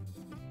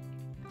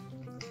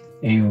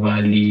a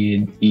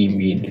valid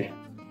email.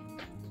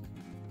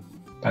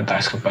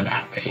 Tataas ko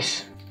pala,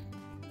 guys.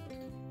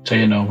 So,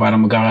 para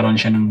magkakaroon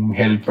siya ng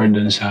helper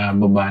dun sa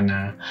baba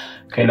na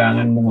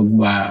kailangan mo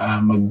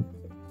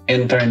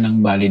mag-enter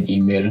ng valid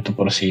email to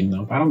proceed,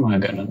 no? Parang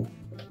mga ganun.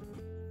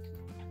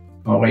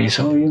 Okay,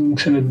 so yung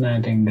sunod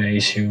natin,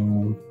 guys,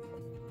 yung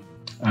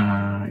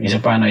isa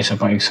pang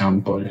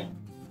example.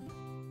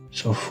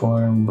 So,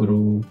 form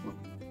group.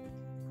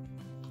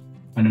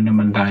 Ano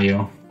naman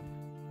tayo?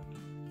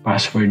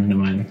 Password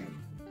naman.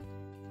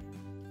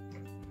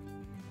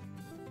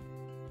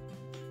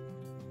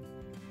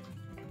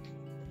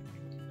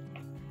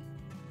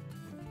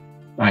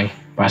 Ay,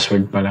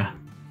 password pala.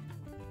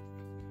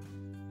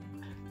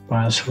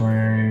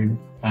 Password.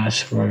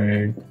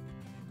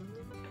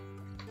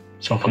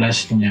 So,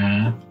 class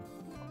niya,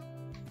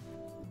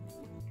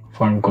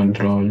 form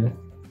control,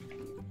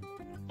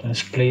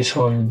 tapos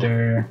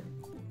placeholder,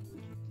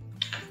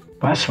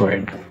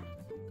 password.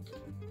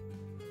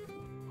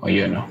 O,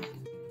 yun, o.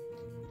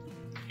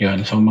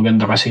 Yun. So,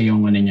 maganda kasi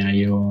yung niya,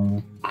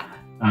 yung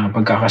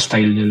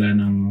pagkaka-style nila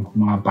ng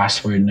mga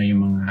password na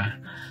yung mga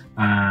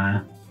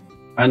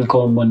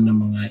uncommon na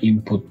mga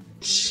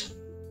inputs.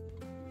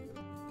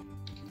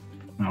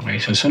 Okay,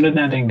 so sunod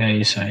natin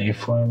guys ay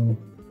form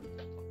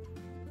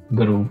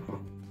group.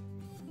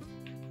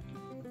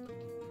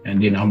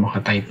 Hindi na ako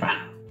makatype pa.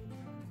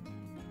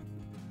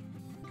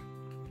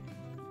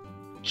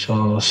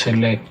 So,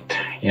 select.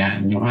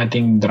 Yan, yung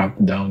ating drop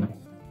down.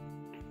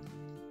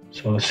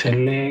 So,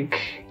 select.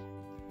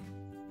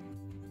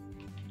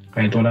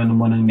 Kahit wala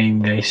naman ng name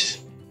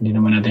guys, hindi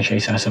naman natin siya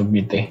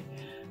isasubmit eh.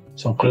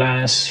 So,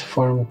 class,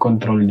 form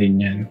control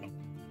din yan.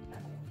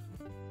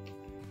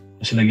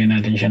 Tapos lagyan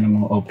natin siya ng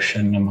mga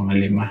option ng mga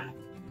 5.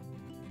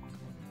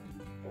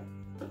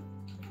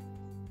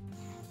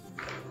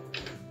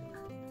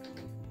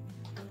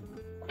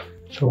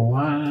 So,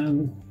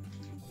 1,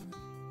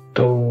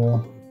 2,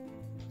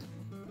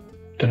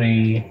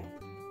 3,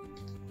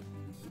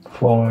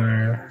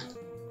 4,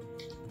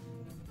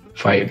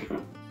 5.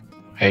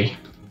 Okay?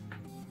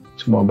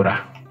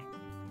 Sumobra.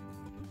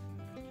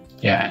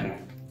 Yan.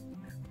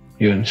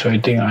 Yun. So,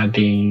 ito yung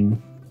ating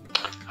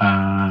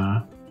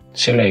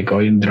select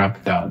o yung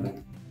drop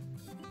down.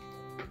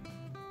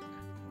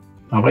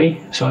 Okay?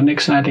 So,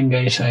 next natin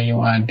guys ay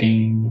yung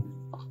ating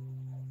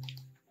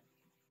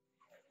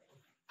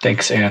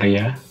text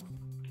area.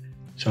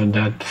 So,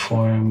 that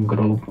form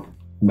group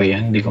Ba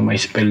yan? Hindi ko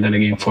ma-spell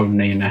talaga yung form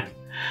na yun,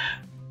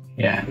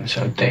 Yan.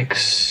 So,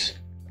 text.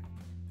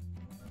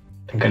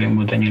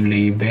 Kalimutan yung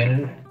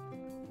label.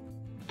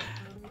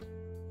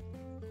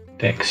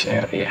 Text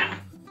area.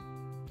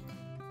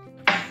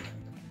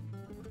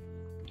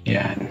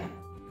 Yan.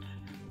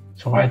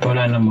 So, kahit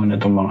wala na muna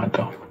itong mga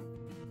to.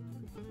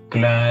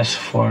 Class,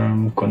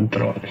 form,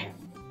 control.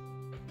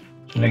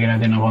 So, lagyan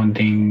natin ng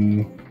konting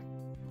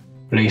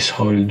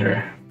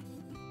placeholder.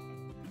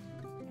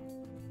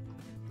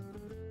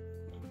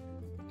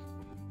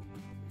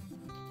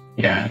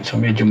 Yan.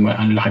 So, medyo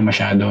ang laki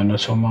masyado, no?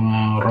 So,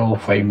 mga row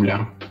 5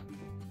 lang.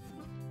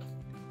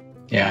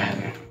 Yan.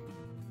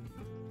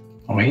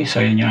 Okay.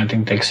 So, yun yung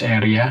ating text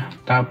area.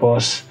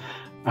 Tapos,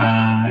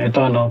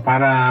 ito, no?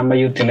 Para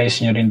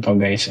ma-utilize nyo rin to,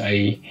 guys,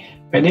 ay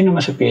pwede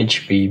naman sa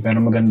PHP, pero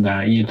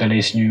maganda,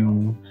 i-utilize nyo yung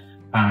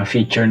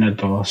feature na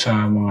to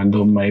sa mga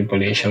DOM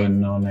manipulation,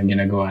 no, na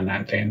ginagawa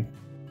natin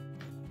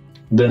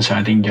doon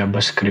sa ating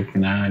JavaScript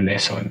na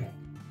lesson.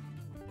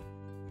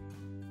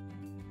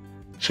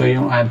 So,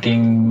 yung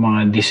ating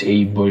mga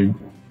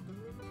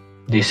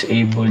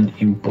disabled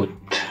input.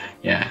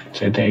 Yan.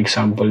 So, ito yung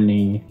example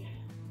ni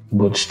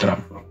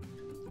Bootstrap.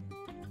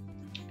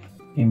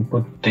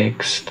 Input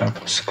text,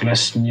 tapos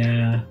class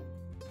niya,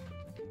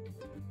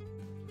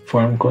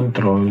 form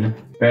control,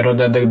 pero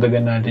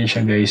dadagdagan natin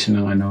siya, guys,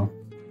 ng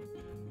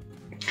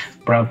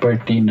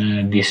property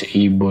na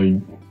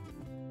disabled.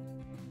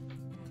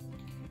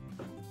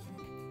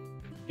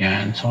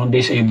 Yan. So, kung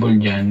disabled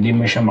yan, hindi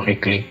mo siya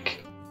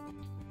makiklik.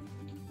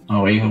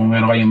 Okay, kung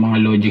meron kayong mga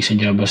logic sa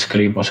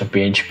JavaScript o sa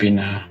PHP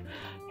na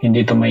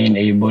hindi ito may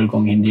enable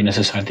kung hindi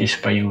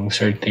nasasatisfy yung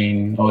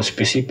certain o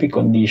specific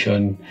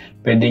condition,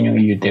 pwede nyo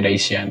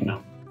i-utilize yan, no?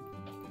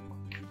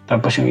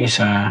 Tapos yung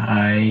isa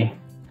ay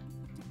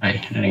ano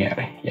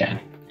nangyari?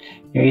 Yan.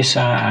 Yung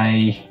isa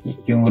ay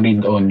yung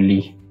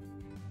read-only.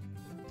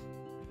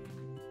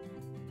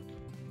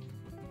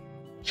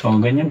 So,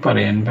 ganyan pa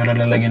rin, pero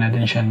lalagyan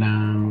natin siya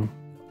ng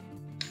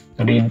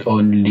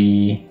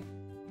read-only.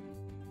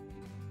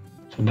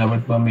 So,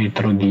 dapat ba may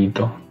true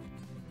dito?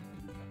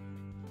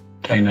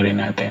 Try na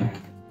rin natin.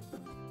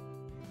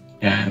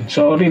 Yan.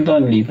 So,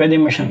 read-only, pwede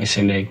mo siyang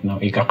i-select, no?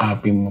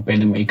 Ika-copy mo.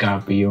 Pwede mo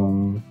i-copy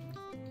yung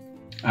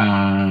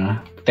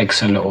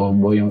text sa loob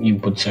o yung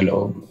input sa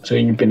loob. So,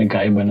 yun yung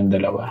pinagkaiba ng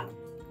dalawa.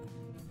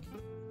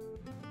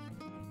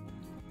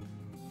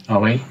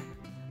 Okay?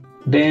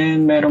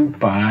 Then, meron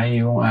pa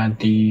yung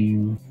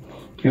ating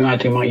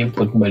mga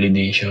input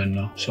validation,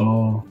 no? So,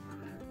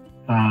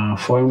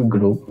 form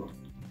group,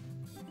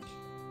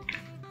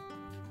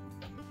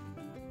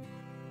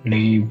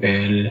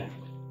 label,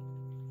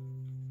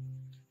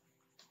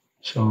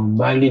 so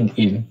valid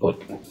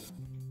input.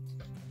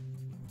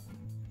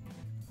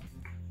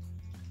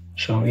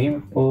 So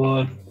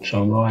input,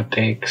 so mga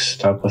text,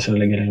 tapos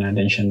lalagyan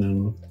natin siya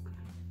ng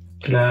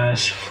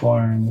class,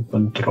 form,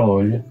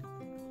 control.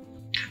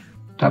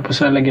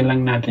 Tapos lalagyan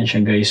lang natin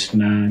siya, guys,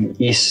 ng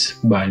is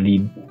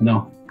valid,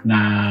 no,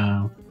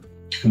 na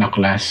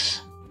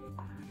class.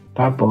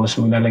 Tapos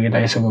maglalagay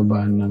tayo sa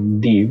baba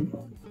ng div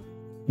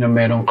na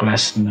merong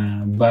class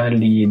na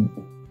valid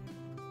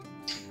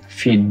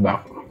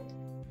feedback.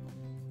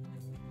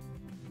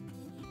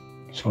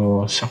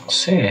 So,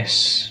 success.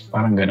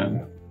 Parang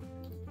ganun.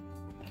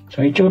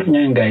 So, itsura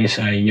niya,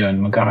 guys, ay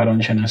yun. Magkakaroon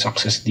siya ng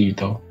success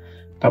dito.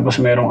 Tapos,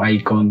 merong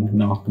icon,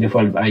 no?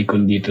 Default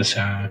icon dito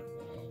sa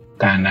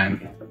kanan.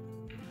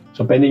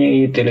 So, pwede nyo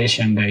i-utilize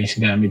yan, guys,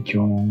 gamit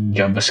yung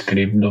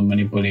JavaScript DOM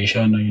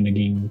manipulation, no? Yung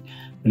naging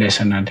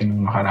lesson natin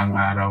ng nakaraang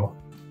araw.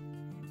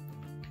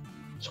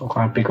 So,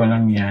 copy ko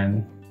lang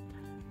yan.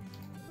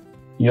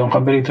 Yung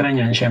kabaligtaran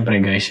niyan,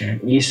 syempre, guys,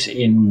 is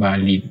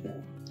invalid.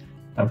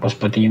 Tapos,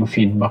 pati yung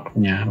feedback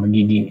niya,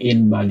 magiging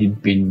invalid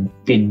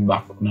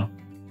feedback, no?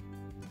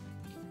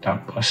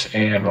 Tapos,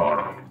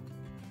 error.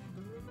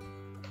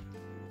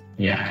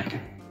 Yan.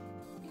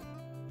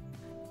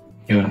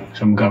 Yun.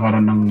 So,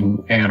 magkakaroon ng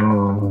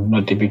error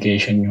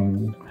notification yung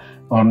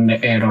or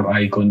error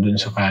icon dun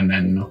sa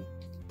kanan, no?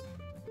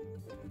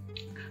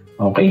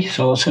 Okay.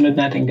 So, sunod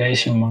natin,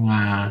 guys, yung mga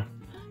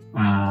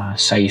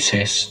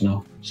sizes,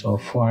 no? So,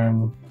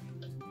 form,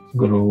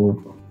 group.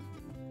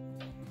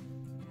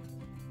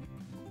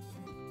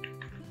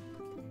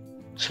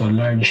 So,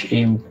 large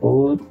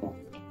input.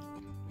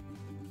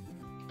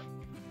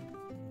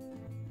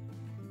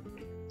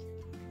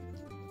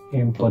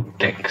 Input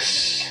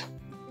text.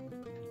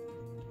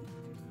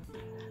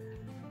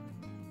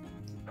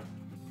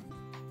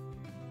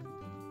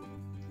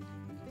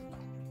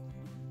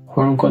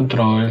 Form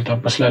control,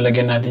 tapos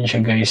lalagyan natin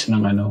siya, guys,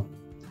 ng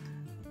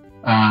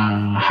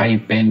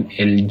hyphen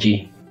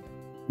LG,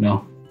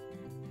 no?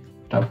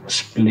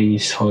 Tapos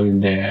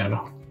placeholder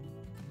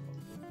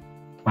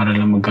para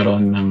lang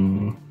magkaroon ng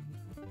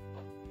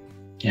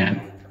yan,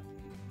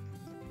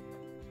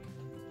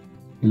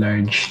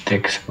 large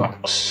text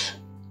box.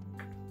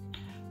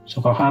 So,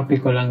 kakopy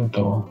ko lang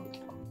to.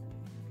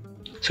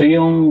 So,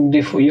 yung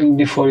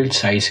default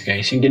size,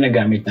 guys, yung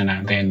ginagamit na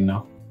natin,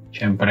 no?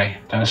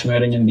 Siyempre. Tapos,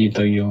 meron yan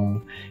dito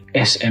yung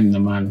SM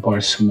naman for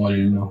small,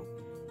 no?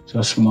 So,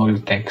 small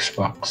text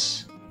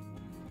box.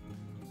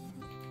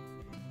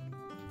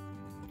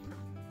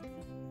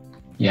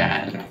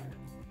 Yan.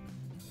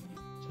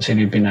 So,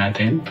 silipin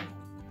natin.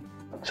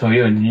 So,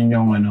 yun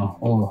yung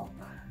ano.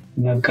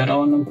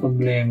 Nagkaroon ng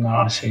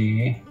problema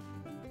kasi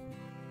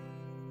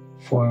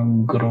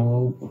form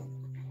group.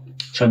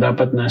 So,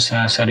 dapat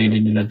nasa sarili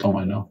nila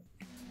tong ano.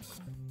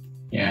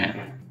 Yan.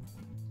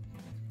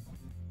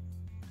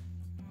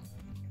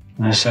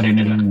 Nasa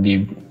sarili nilang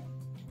div.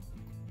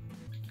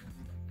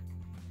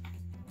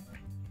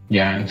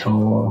 Yan. So,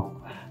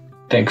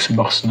 text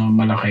box na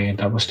malaki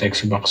tapos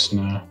text box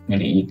na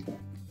maliit.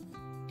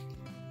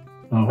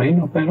 Okay,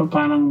 no? Pero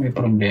parang may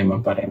problema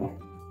pa rin.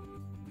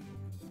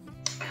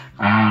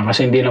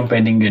 Kasi hindi lang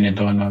pwedeng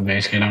ganito, no,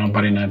 guys. Kailangan pa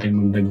rin natin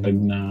magdagdag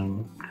ng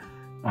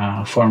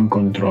form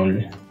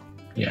control.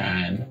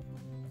 Yan.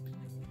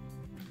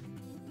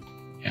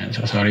 Yan.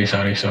 So, sorry.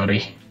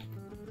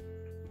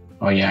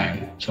 Yan.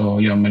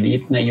 So, yung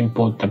maliit na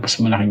input tapos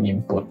malaking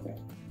input.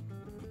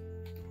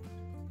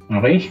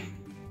 Okay?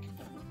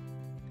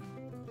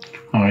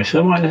 Okay.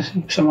 So,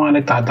 sa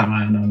mga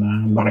nagtataka, no,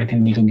 na bakit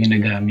hindi ko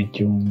ginagamit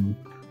yung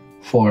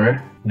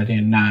for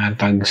na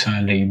tag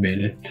sa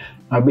label.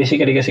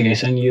 Basically kasi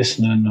guys, ang use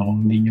nun, no,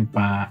 kung hindi nyo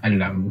pa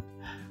alam,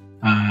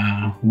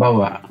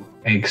 bawa,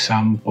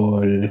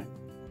 example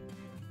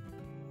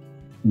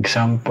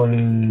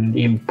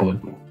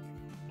input,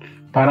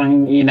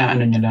 parang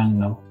inaano nyo lang,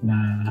 no, na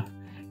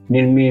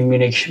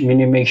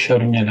mini-make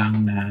sure nyo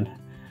lang na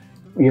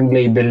yung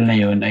label na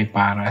yun ay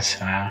para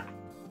sa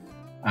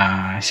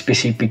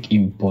specific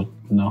input,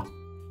 no.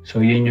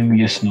 So yun yung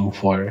use ng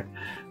for.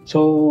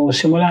 So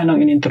simula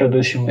nang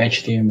inintroduce yung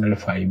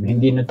HTML5,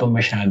 hindi na to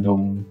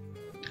masyadong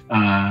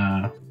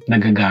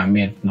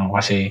nagagamit, no,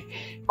 kasi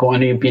kung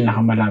ano yung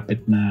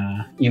pinakamalapit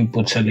na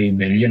input sa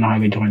label, yun ang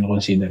agad yung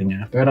consider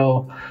niya.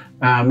 Pero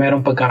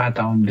merong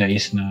pagkakataon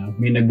guys na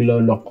may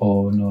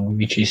nagloloko, no,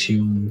 which is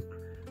yung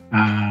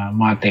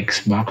mga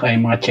text box ay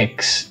mga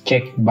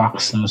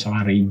checkbox, no,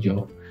 sa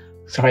radio.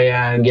 So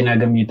kaya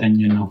ginagamitan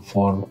nyo ng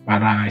for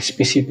para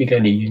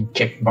specifically yung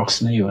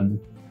checkbox na yun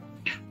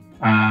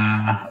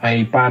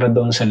ay para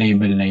doon sa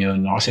label na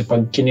yun, no? Kasi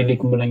pag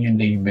kinilik mo lang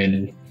yung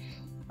label,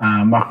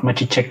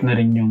 machi-check na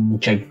rin yung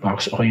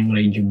checkbox o yung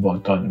radio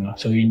button, no?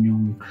 So yun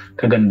yung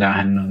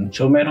kagandahan nun.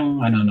 So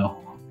merong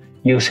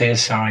uses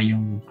sa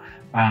yung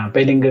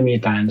pwedeng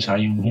gamitan sa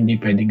yung hindi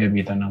pwedeng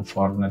gamitan ng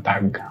for na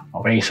tag.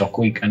 Okay, so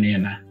quick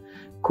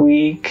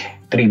quick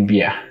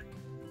trivia.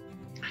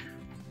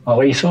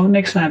 Okay, so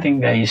next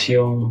natin guys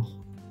yung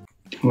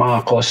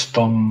mga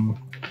custom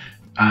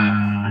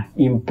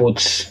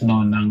inputs,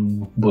 no,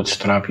 ng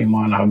Bootstrap, yung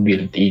mga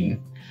naka-built-in.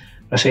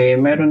 Kasi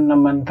meron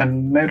namang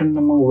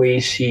way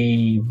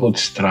si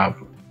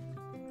Bootstrap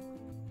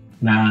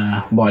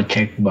na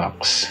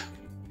checkbox.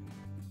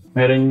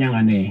 Meron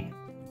niyang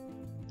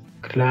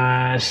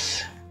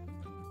class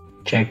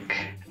check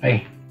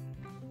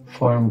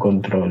form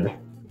control.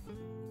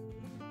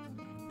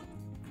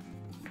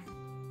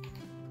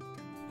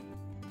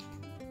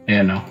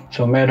 Ayan, no.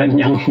 So meron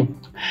niyang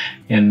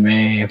yan,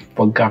 may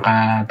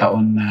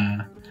pagkakataon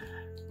na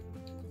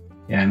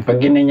yan,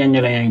 pag ginanyan nyo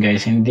lang yan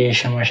guys, hindi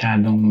siya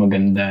masyadong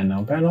maganda,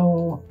 no? Pero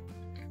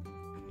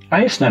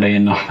ayos na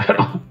rin, no?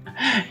 Pero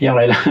yung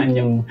kailangan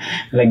yung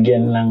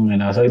lagyan lang,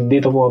 so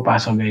dito po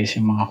papasok guys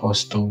yung mga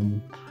custom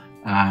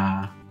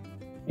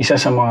isa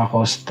sa mga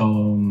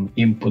custom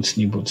inputs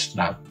ni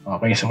Bootstrap.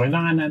 Okay, so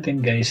kailangan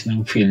natin guys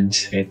ng field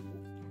set.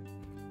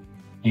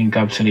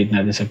 Encapsulate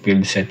natin sa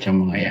field set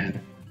yung mga yan.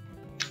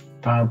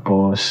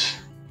 Tapos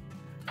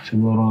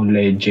siguro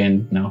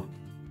legend, no?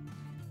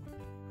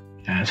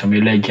 So may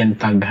legend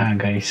tag ha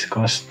guys,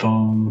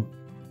 custom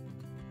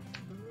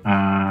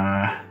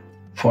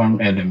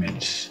form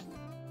elements.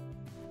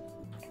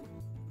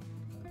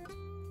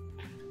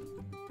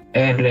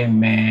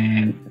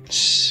 Elements,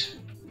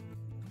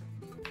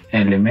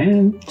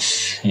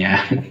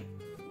 yan.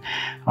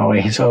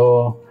 Okay,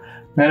 so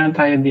meron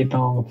tayo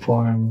ditong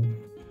form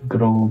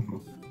group.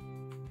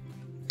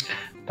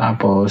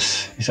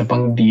 Tapos isa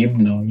pang div,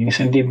 no? Yung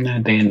isang div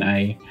natin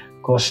ay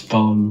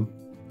custom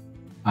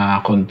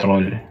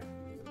control.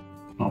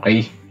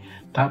 Okay?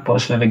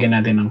 Tapos lalagyan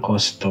natin ng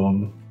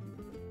custom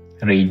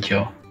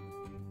radio.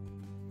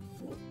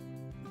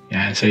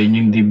 Yan, so yun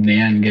yung div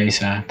na yan guys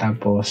ha.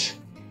 Tapos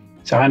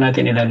saka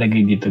natin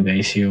ilalagay dito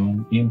guys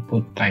yung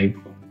input type,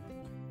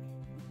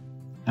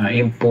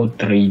 input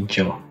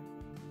radio.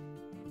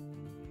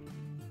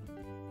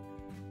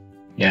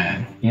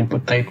 Yan,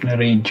 input type na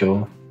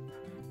radio.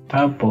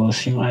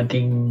 Tapos yung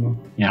ating,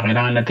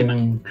 kailangan natin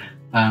ng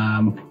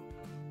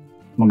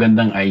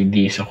magandang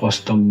ID sa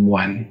custom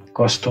 1,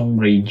 custom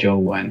radio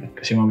 1,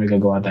 kasi mamaya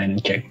gagawa tayo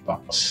ng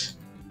checkbox.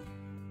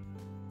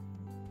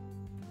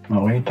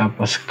 Okay,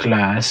 tapos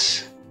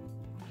class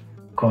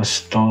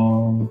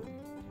custom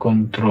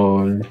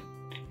control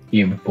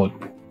input.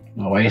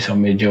 Okay, so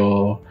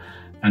medyo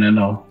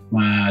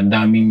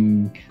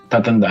madaming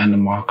tatandaan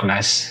ng mga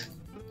class.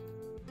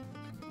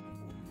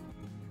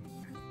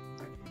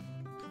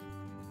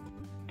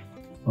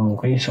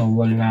 Okay, so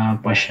wala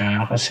pa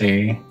siya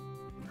kasi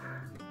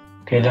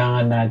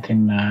kailangan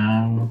natin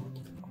ng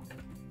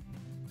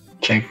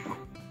check.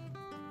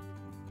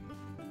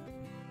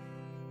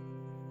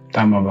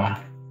 Tama ba?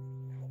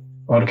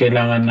 Or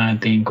kailangan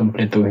natin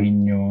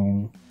kumpletuhin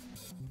yung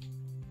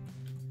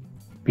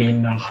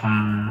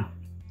pinaka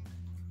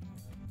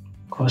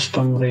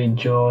custom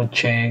radio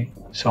check.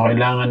 So,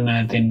 kailangan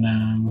natin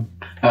ng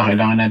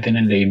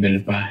label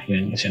pa.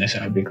 Yun yung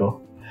sinasabi ko.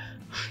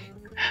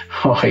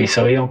 Okay,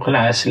 so yung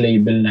class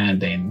label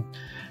natin,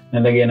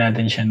 nalagyan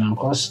natin siya ng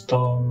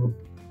custom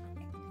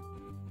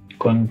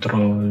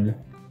control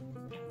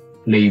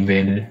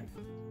label.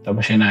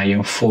 Tapos yun na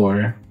yung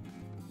for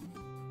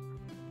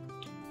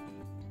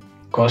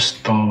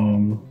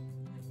custom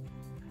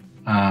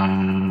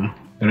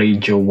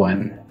radio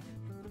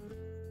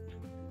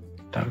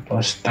 1.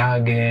 Tapos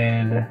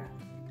toggle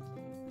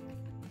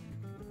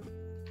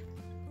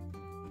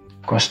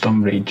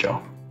custom radio.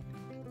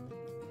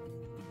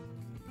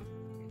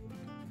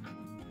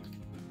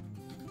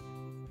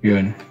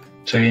 Yun.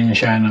 So yun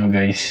siya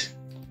guys.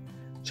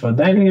 So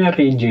dahil nga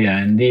radio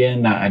yan, hindi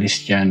yan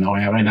naalis dyan. No?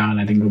 Kaya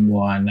kailangan natin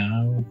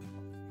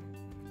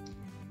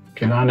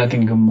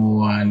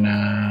gumawa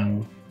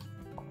ng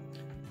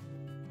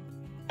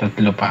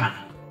tatlo pa.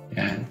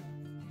 Yan.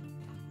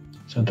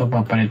 So ito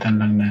papalitan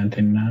lang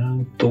natin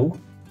ng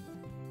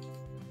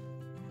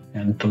 2.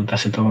 Yan, 2.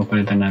 Tapos ito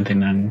papalitan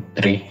natin ng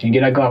 3. Yung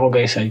ginagawa ko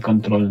guys ay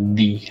Control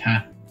D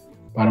ha.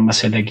 Para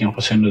ma-select yung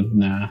kasunod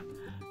na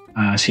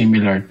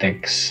similar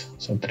text.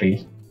 So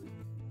 3.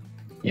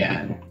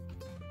 Yan.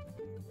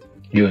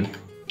 Yun.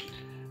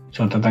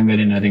 So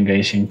tatanggalin natin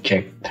guys yung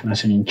check.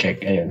 Nasaan yung check?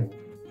 Ayun.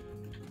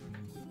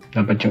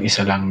 Dapat yung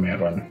isa lang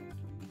meron.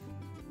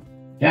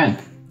 Yan.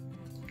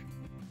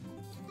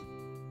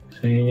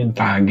 So yun yung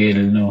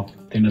toggle, no?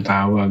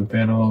 Tinatawag.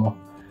 Pero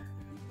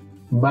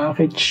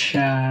bakit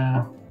siya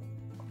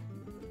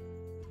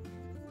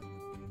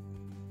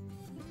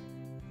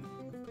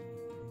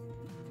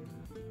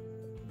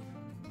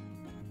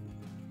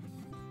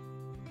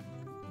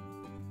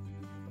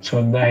so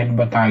dahil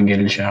ba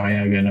toggle siya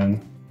kaya ganun?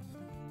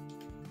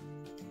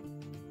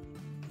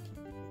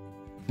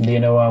 Hindi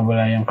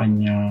nawawala yung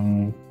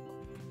kanyang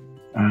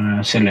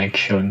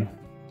selection.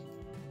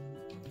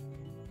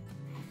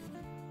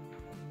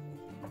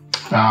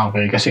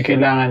 Okay. Kasi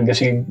kailangan,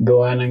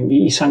 gawa ng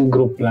isang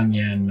group lang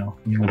yan, no?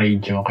 Yung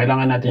radio.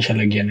 Kailangan natin siya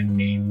lagyan ng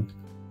name.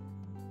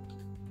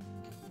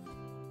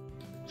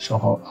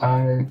 So,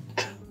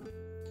 alt.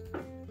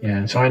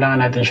 Yan. So,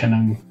 kailangan natin siya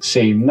ng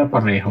same na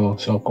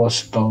pareho. So,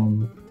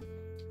 custom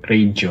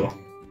radio.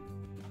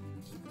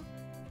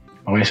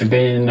 Okay. So,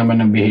 ganyan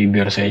naman ang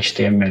behavior sa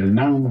HTML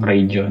ng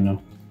radio,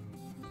 no?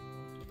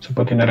 So,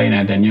 pag tinaray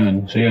natin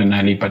yun. So, yun.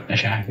 Nalipat na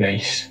siya,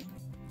 guys.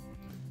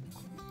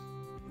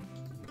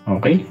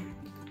 Okay.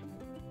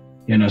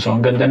 Yun, so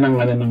ang ganda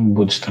ng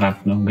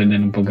Bootstrap, no? Ang ganda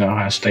ng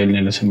pagkaka-style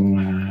nila sa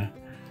mga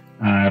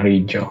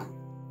radio.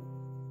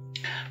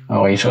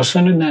 Okay, so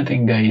sunod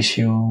natin guys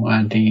yung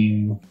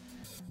ating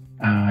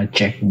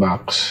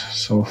checkbox.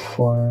 So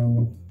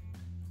form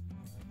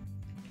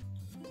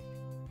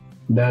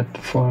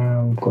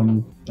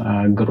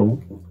group.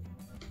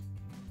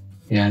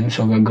 Yan,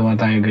 so gagawa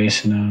tayo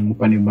guys ng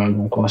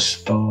panibagong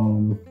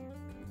custom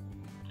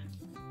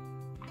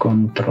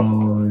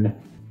control.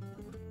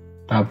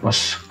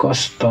 Tapos,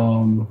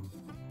 custom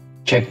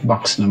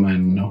checkbox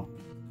naman, no?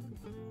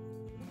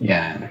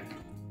 Yan.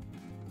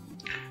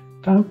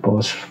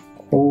 Tapos,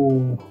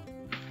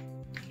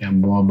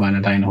 yan, bumaba na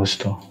tayo ng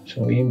husto.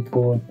 So,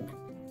 input,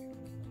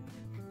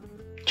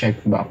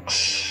 checkbox.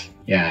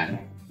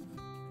 Yan.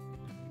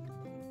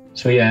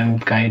 So, yan,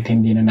 kahit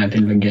hindi na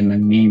natin lagyan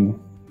ng name.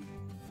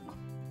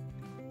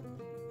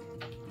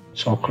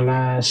 So,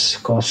 class,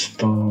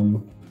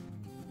 custom,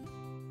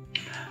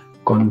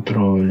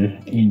 control,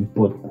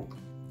 input.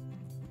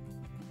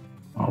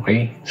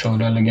 Okay, so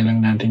lalagyan lang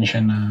natin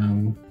siya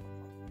ng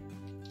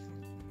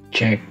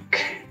check.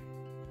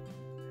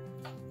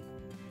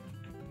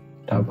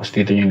 Tapos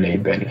dito yung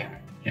label.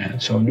 Yan.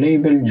 So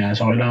label niya,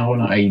 so kailangan ko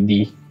ng ID.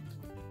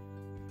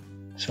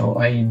 So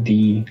ID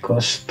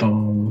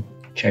custom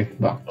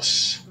checkbox.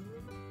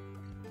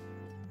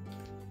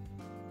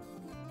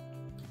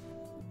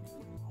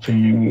 So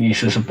yun yung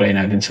isusupply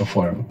natin sa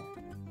form.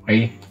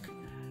 Okay?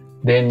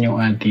 Then yung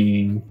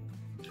ating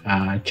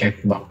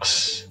checkbox.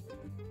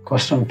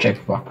 Custom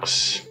checkbox.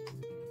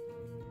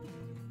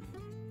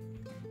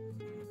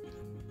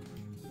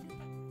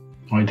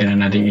 Okay, tignan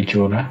natin yung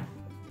itsura.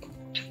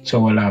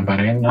 So, wala pa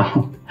rin,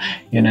 no?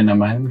 Yun na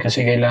naman.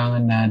 Kasi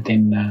kailangan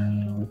natin na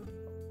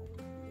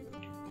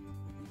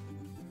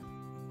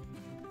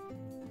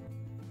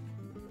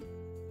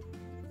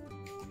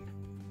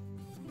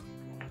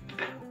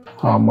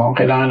mukhang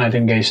kailangan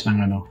natin guys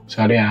ng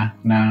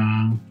ng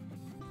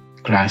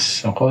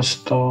class. So,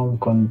 custom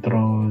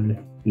control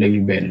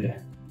label.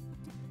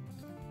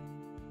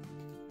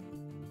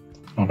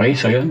 Okay,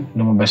 so yun,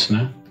 lumabas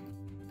na.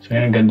 So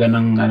yun, ang ganda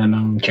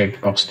ng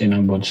checkbox din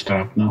ng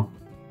Bootstrap, no?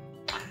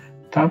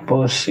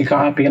 Tapos,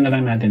 ika-copy na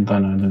lang natin to,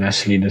 no?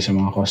 Lastly, sa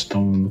mga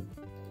custom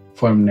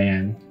form na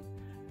yan.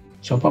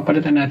 So,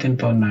 papalitan natin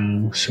to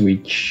ng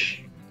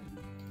switch.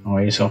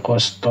 Okay, so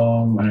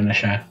custom, ano na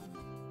siya?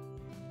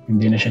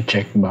 Hindi na siya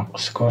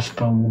checkbox.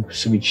 Custom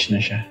switch na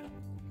siya.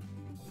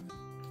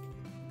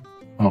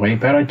 Okay,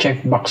 pero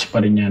checkbox pa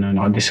rin yan. No?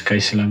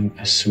 Naka-disguise lang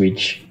as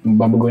switch.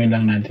 Babaguhin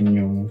lang natin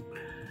yung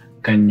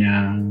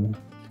kanyang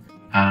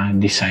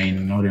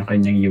design, no? Yung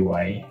kanyang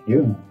UI.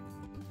 Yun.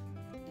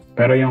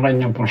 Pero yung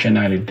kanyang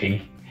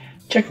functionality,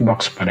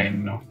 checkbox pa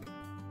rin, no?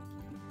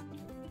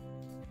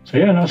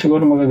 So yun, no?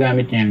 Siguro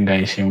magagamit niya yan,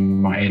 guys,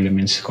 yung mga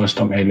elements,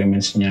 custom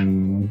elements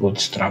niyang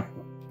Bootstrap.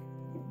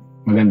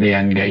 Maganda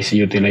yan, guys.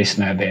 I-utilize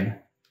natin.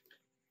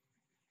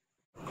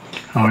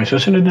 Okay, so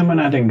sunod naman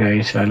natin,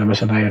 guys.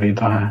 Lalabas na tayo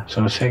rito, ha.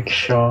 So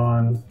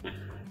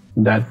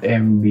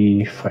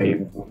section.mb5.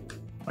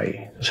 Okay.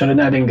 So sunod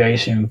natin,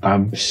 guys, yung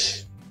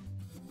tabs.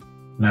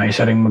 Na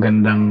isa ring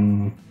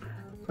magandang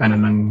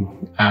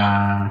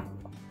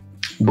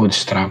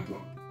Bootstrap.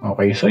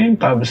 Okay, so yung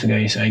tabs,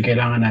 guys, ay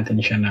kailangan natin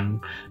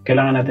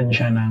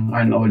siya ng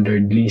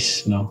unordered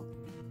list, no?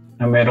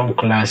 Na merong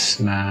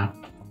class na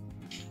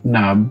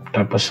nab,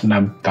 tapos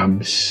nab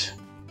tabs.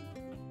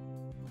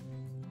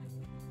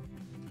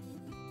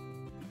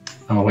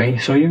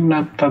 Okay, so yung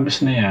nab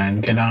tabs na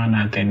yan, kailangan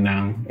natin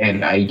ng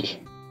li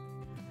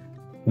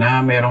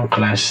na merong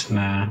class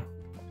na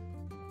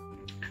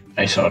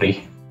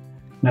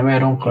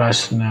merong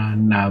class na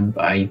nab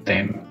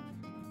item.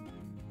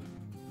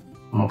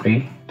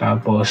 Okay,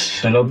 tapos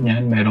sa loob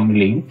niyan merong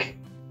link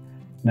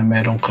na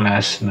merong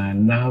class na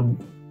nab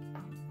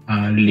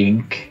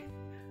link.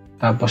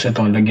 Tapos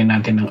ito, lagyan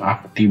natin ng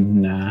active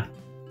na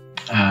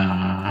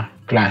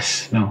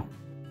class, no?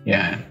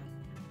 Yan.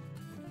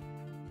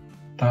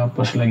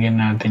 Tapos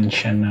lagyan natin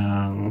siya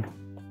ng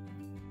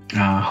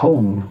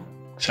home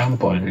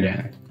sample,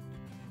 yan.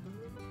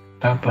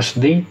 Tapos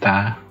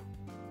data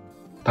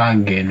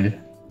toggle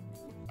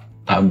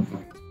tab.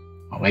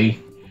 Okay?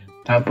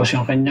 Tapos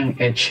yung kanyang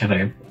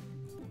href,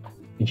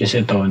 which is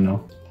ito,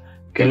 no?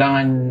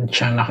 Kailangan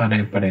siya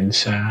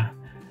naka-reference sa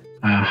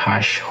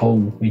hash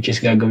home, which is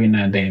gagawin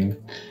natin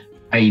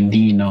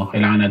ID, no?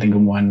 Kailangan natin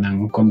gumawa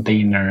ng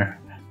container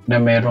na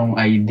merong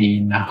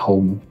ID na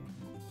home.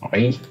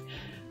 Okay?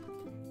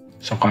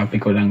 So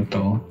copy ko lang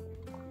to.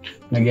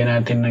 Lagyan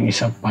natin ng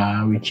isa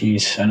pa, which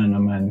is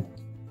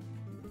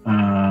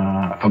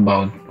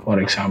about, for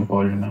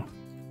example, no?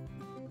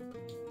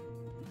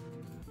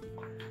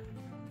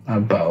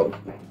 About.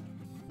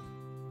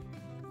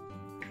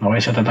 Okay,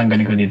 so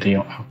tatanggalin ko dito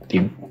yung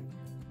active.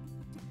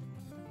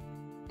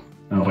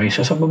 Okay,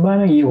 so sa baba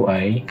ng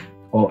UI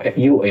o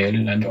UL,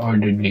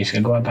 unordered list,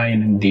 gagawa tayo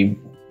ng div.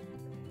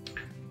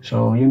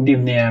 So yung div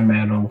niya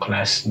merong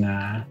class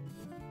na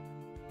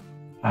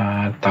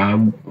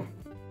tab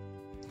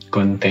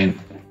content.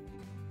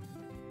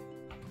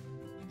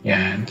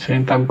 Yan. So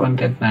yung tab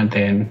content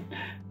natin,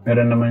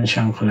 meron naman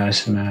siyang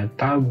class na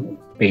tab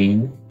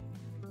pane.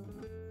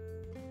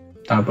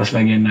 Tapos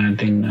lagyan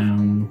natin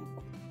ng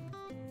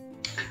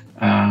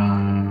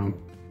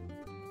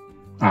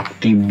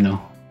active,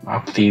 no?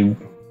 Active.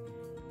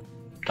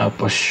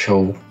 Tapos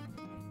show.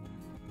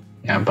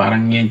 Yan,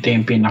 parang yun ito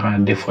yung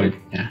pinaka-default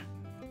niya.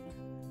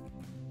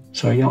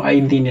 So yung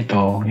ID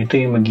nito, ito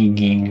yung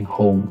magiging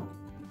home.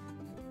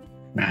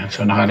 Yan,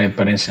 so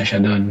naka-reference na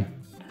siya doon.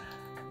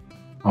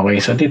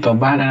 Okay, so dito,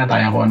 bahala na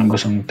tayo kung anong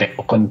gustong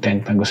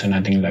content na gusto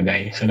nating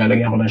lagay. So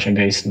lalagyan ko lang siya,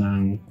 guys,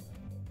 ng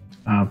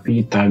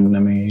p-tag na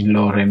may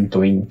lorem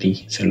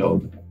 20 sa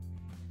loob.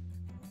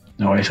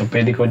 Okay, so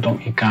pwede ko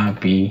itong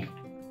i-copy.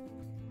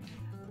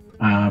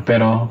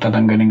 Pero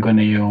tatanggalin ko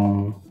na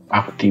yung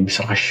active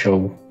sa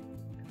show.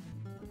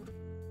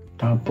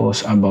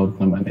 Tapos about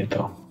naman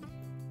ito.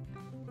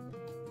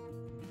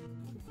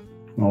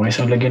 Okay,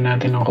 so lagyan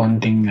natin ng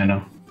konting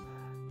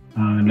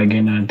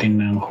lagyan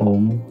natin ng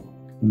home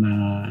na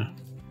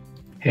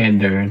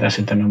header. Tapos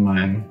ito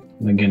naman,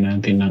 lagyan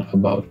natin ng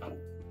about.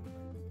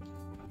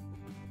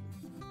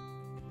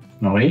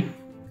 Okay?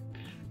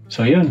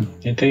 So yun,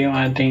 ito yung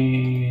ating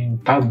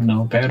tab,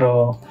 no?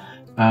 Pero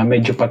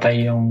medyo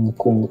patay yung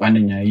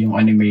yung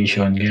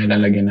animation, kaya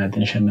lalagyan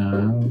natin siya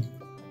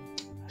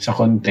sa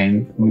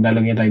content.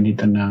 Maglalagay tayo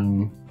dito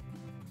ng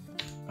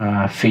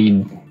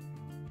fade.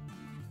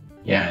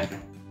 Yan.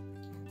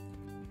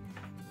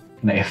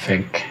 Na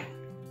effect.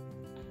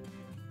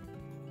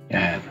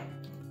 Yan.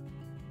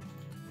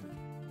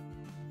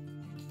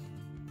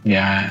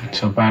 Yan.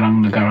 So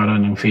parang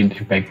nagkakaroon ng fade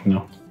effect,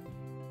 no?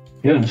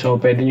 Yun. So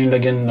pwede nyo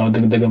lagyan, no?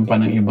 Dagdagan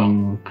pa ng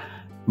ibang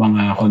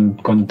mga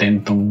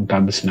content tong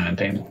tabs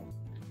natin.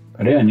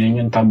 Pero yan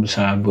yung tab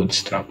sa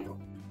Bootstrap.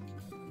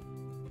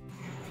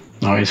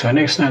 Okay, so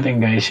next natin,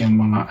 guys,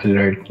 yung mga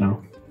alert, no?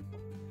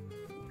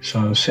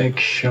 So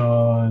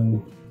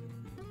section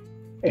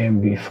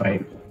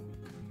MB5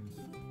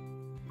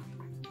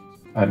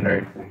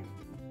 alert.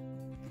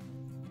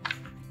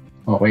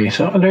 Okay,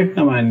 so alert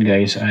naman,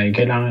 guys, ay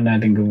kailangan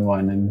natin gumawa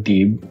ng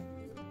div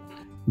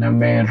na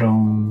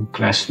merong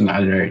class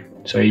na alert.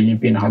 So yun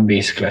yung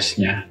pinaka-base class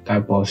niya.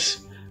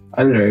 Tapos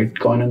alert,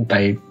 kung anong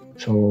type,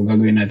 so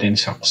gagawin natin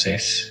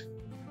success.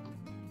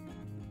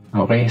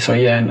 Okay, so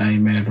yan ay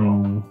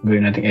merong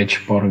gawin natin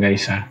h4,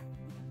 guys, ha.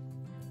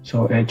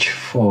 So,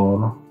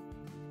 H4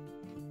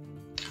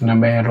 na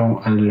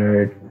mayroong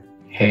alert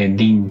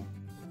heading.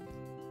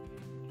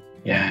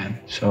 Yan.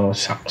 So,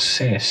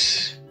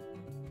 success.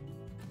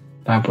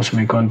 Tapos,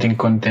 may konting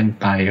content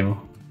tayo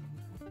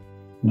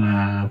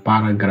na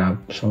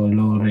paragraph. So,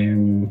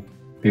 lorem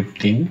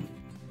 15.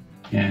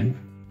 Yan.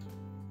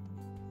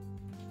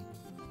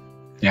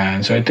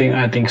 Yan. So, ito yung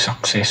ating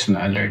success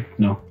na alert,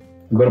 no?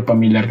 Siguro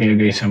familiar kayo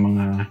guys sa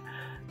mga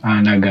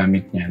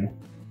nagamit niyan.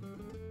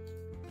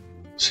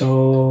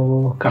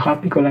 So,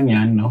 kakopy ko lang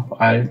yan, no?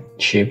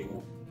 Alt-Shift.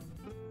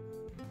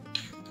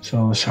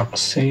 So,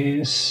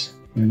 success.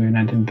 Gagawin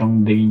natin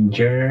tong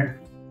danger.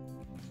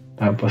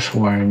 Tapos,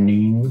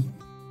 warning.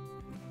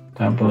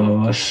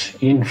 Tapos,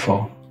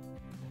 info.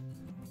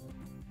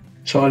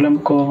 So,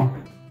 alam ko,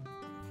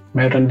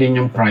 meron din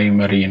yung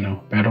primary,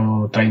 no?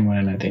 Pero, try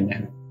muna natin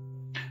yan.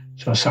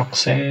 So,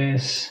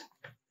 success,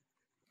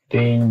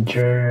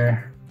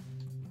 danger,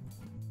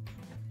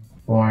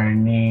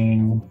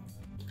 warning,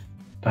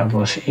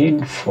 tapos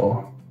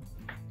info.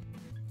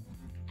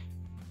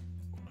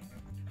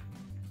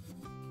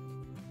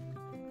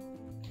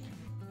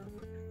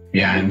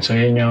 Yan. So,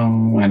 yun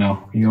yung,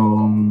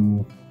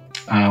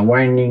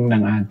 warning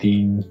ng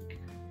ating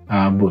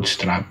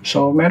Bootstrap.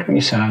 So, meron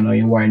isa,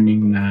 yung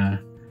warning na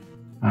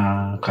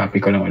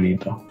copy ko lang ulit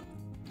ito.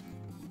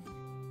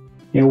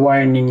 Yung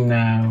warning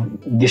na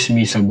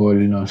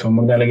dismissible, no? So,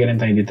 maglalagay rin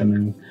tayo dito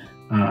ng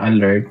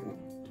alert.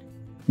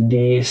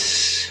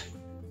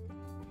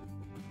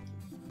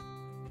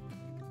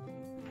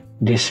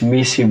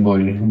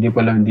 Dismissible. Hindi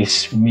pala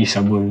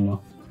dismissible,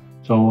 no?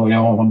 So,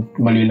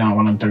 mali lang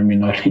ako ng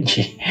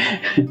terminology.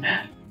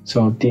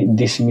 So,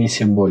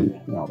 dismissible.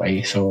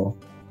 Okay, so,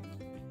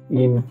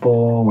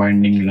 info,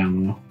 warning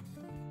lang, no?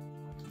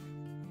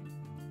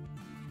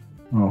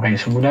 Okay,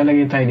 so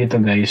maglalagay tayo dito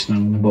guys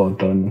ng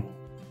button.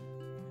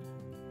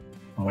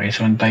 Okay,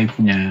 so ang type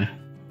niya,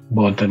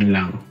 button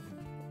lang.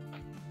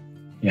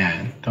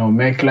 Yan. So,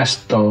 may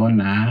class to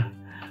na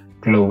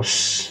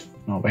close.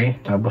 Okay,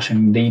 tapos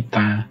yung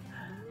data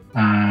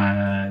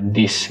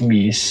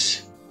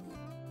dismiss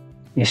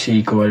is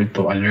equal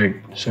to alert.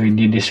 So,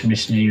 hindi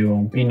dismiss niya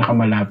yung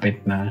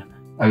pinakamalapit na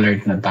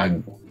alert na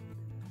tag.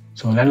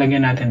 So,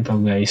 lalagyan natin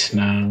to guys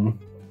ng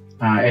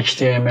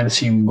HTML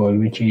symbol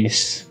which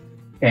is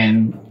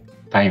n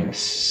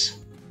times.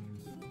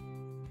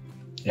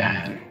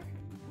 Yan.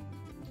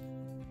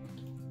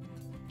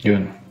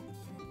 Yun.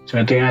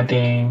 So, ito yung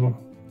ating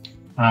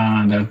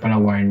dahil pala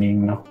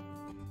warning, no?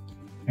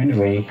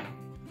 Anyway,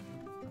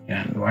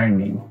 yan,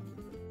 warning.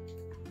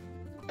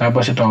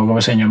 Tapos ito,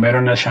 babasahin nyo,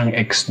 meron na siyang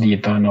X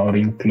dito, no? Or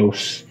yung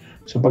close.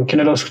 So, pag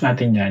kinalose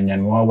natin yan,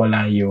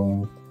 mawawala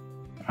yung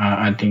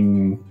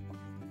ating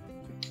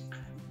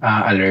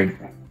alert.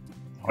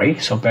 Okay?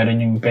 So, pwede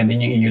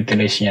nyo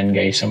i-utilize yan,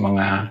 guys, sa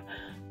mga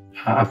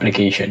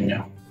application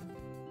nyo.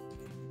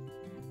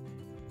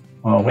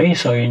 Okay,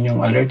 so yun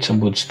yung alert sa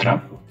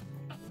Bootstrap.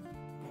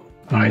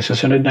 Okay, so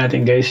sunod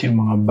natin guys yung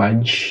mga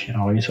badge.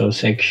 Okay, so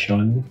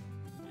section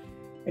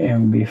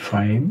MB5.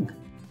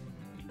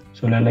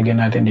 So lalagyan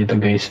natin dito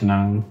guys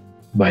ng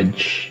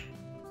badge.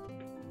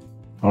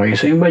 Okay,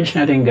 so yung badge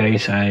natin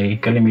guys ay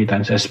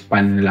kalimitan sa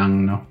span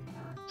lang, no?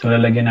 So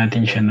lalagyan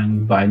natin siya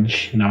ng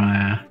badge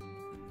na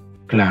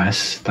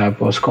class.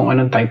 Tapos kung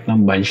anong type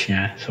ng badge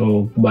niya.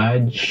 So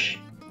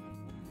badge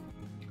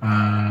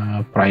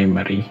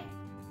primary.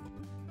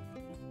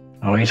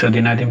 Okay, so di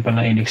natin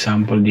pala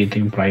in-example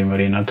dito yung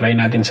primary. Now, try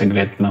natin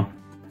saglit, no?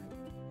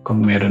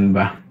 Kung meron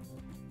ba.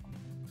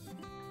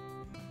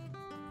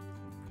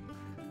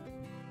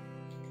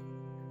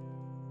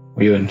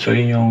 Yun, so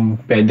yun yung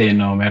pwede,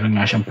 no? Meron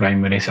nga siyang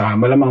primary. Saka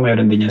malamang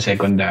meron din yung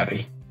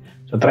secondary.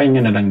 So, try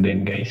nyo na lang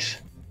din,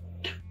 guys.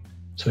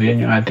 So,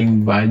 yun yung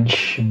ating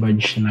badge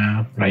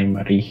na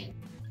primary.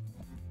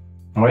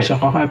 Okay,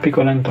 so kakopy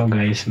ko lang to,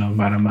 guys, no?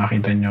 Para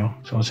makita nyo.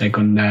 So,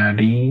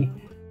 secondary,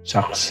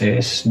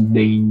 success,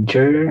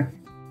 danger,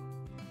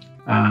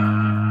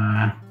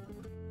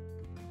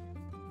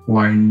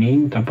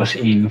 warning, tapos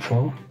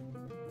info.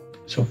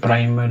 So,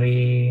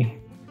 primary,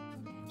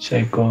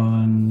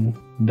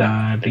 secondary,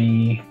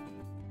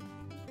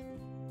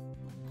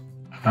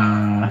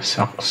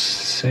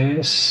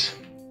 success,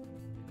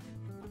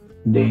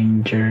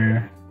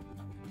 danger,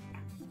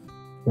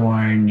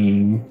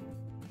 warning,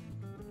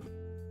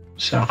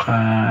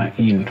 saka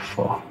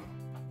info.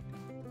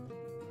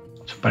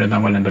 So,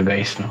 palitan ko lang to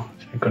guys, no?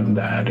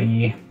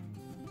 Secondary,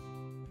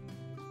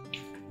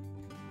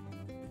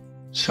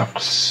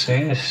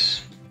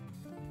 success,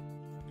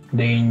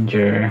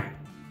 danger,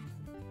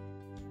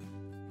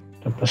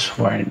 tapos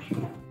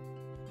warning,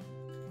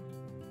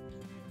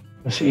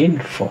 tapos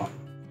info.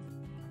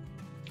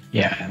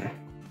 Yan.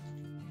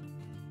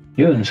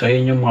 Yun. So,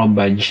 yun yung mga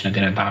badge na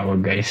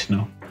tinatawag guys,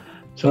 no?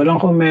 So, alam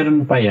ko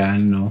meron pa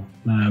yan, no?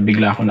 Na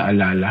bigla ko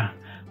naalala.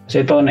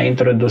 Kasi ito,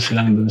 na-introduce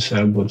lang dun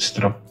sa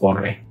Bootstrap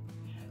 4, eh.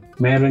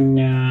 Meron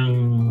niyang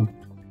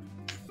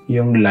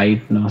yung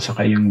light, no?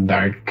 Saka yung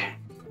dark.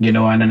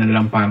 Ginawa na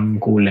lang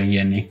parang kulay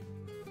yan, eh.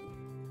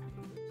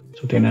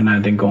 So, tingnan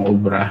natin kung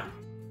ubra.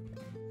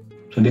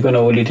 So, di ko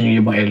na ulitin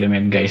yung ibang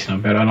element guys. No?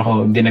 Pero ano ko,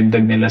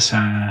 dinagdag nila sa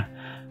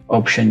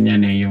option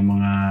niyan yung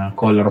mga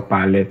color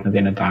palette na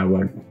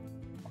tinatawag.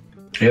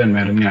 Ayun,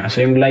 meron nga.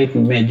 So, yung light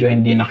medyo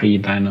hindi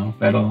nakita, no?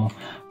 Pero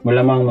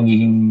malamang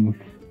magiging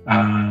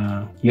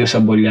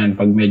usable yan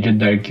pag medyo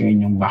dark yung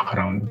inyong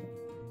background.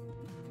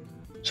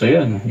 So,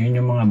 yun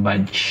yung mga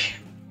badge.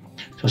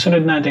 So,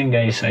 sunod natin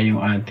guys ay yung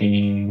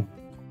ating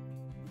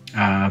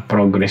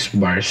progress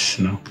bars,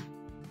 no?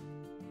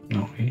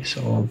 Okay,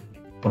 so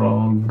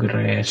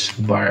progress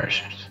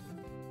bars.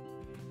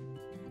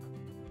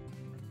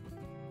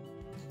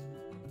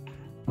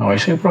 Okay,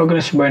 so yung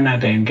progress bar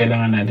natin,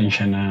 kailangan natin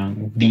siya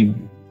ng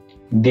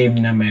div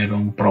na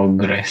merong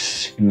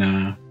progress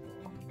na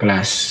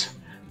class.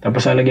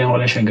 Tapos lalagyan ko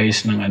lang siya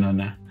guys ng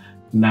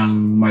ng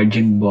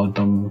margin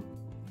bottom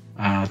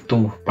 2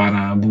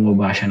 para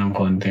bumaba siya ng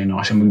konti, no?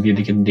 Kasi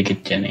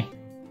magdidikit-dikit yan eh.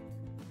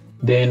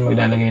 Then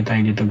maglalagay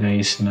tayo dito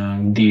guys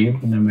ng div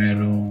na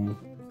merong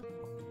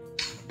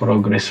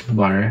progress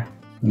bar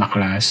na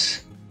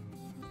class.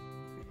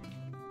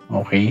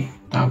 Okay,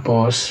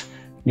 tapos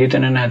dito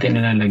na natin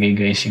ilalagay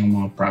guys yung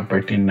mga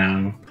property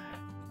ng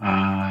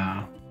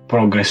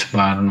progress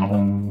bar, no?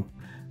 Kung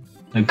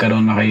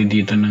nagkaroon na kayo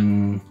dito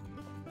ng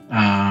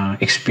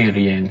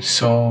experience.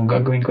 So,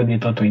 gagawin ko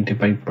dito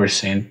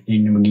 25%.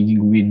 Yun yung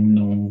magiging width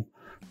ng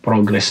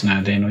progress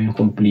natin, no? Yung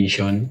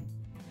completion.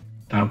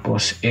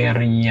 Tapos,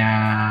 area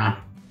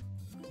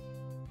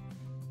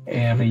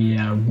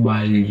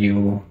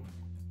value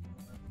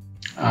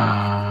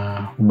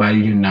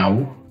value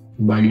now.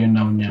 Value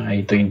now niya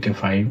ay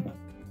 25.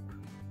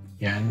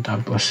 Yan.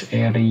 Tapos,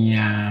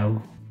 area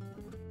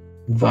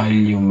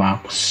value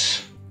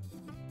max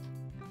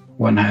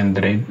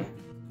 100.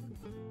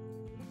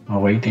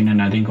 Okay, tingnan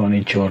natin kung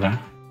ano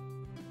itsura.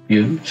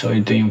 Yun. So,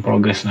 ito yung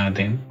progress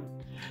natin.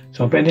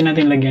 So, pwede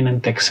natin lagyan ng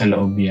text sa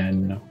loob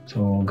yan, no?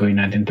 So, gawin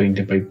natin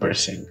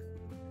 25%.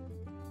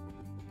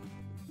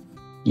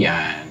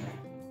 Yan.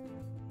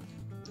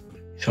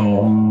 So,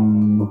 kung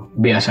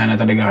biyasa na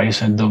talaga kayo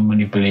sa DOM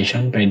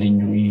manipulation, pwede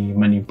nyo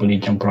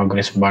i-manipulate yung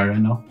progress bar,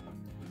 no?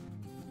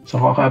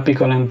 So, kakopy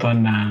ko lang to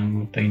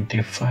ng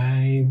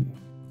 25.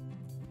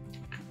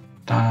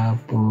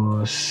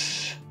 Tapos,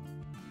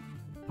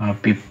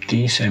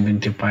 50,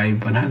 75,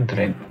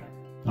 100.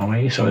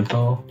 Okay, so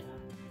ito,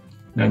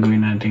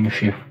 gagawin natin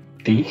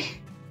 50.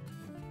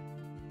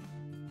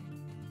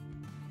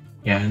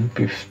 Yan,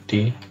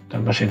 50.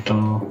 Tapos ito,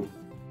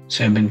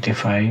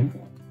 75.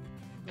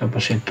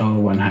 Tapos ito,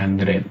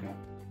 100.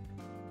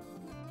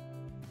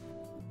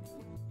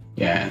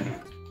 Yan.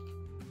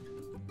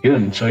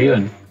 Yun, so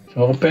yun.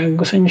 So, kung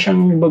gusto niyo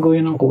siyang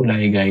baguhin ng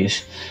kulay,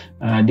 guys,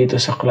 dito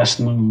sa class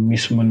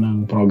mismo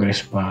ng progress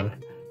bar,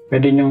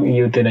 pwede nyo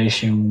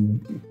i-utilize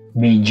yung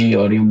BG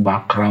or yung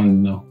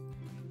background, no?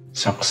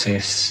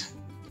 Success.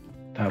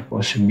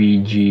 Tapos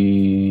BG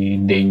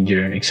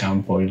danger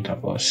example.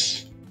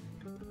 Tapos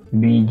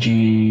BG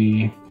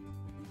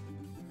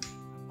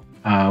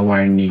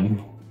warning.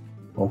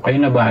 Okay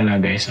na bahala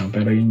guys, no?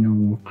 Pero yun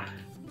yung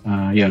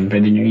yun,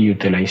 pwede nyo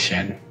i-utilize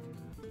yan.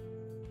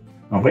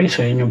 Okay, so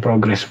yun yung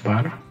progress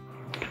bar.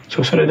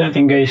 So sunod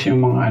natin guys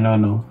yung mga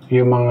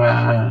yung mga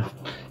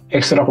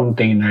extra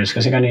containers,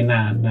 kasi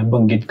kanina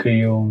nabanggit ko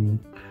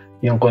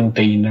yung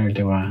container,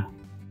 di ba?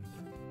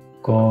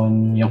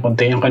 Yung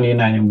container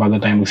kanina, yung bago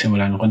tayo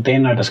magsimula ng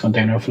container, tapos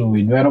container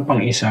fluid, meron pang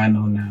isa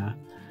na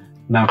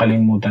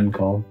nakalimutan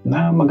ko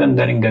na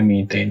maganda rin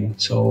gamitin.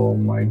 So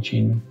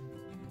margin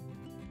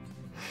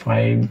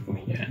 5,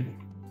 yan.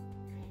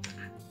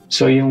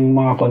 So yung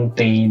mga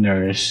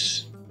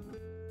containers,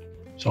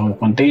 so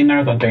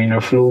container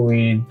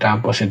fluid,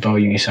 tapos ito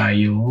yung isa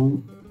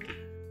yung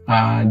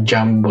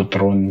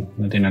Jumbotron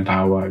na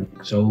tinatawag.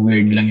 So,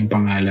 weird lang yung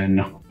pangalan,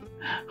 no?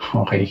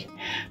 Okay.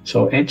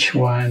 So,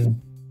 H1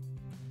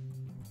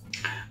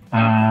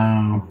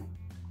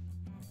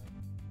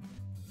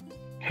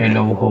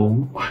 Hello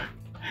Home.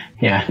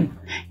 Yan.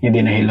 Hindi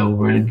na Hello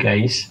World,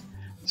 guys.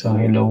 So,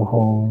 Hello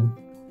Home.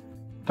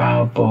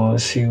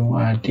 Tapos, yung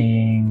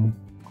ating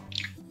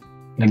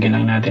lagyan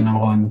lang natin ng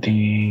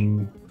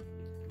konting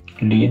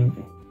lead.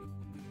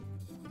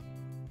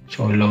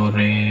 So,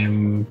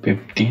 lorem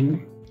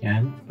 15.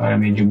 Yan, para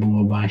medyo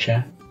bumaba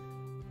siya.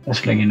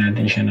 Tapos lagyan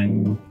natin siya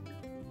ng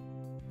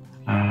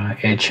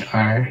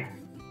HR.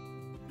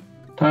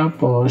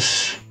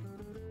 Tapos,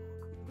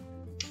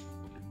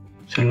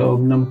 sa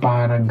loob ng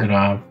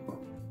paragraph,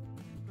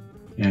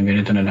 yan,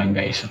 ganito na lang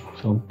guys.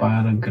 So,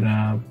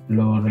 paragraph,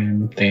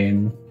 lorem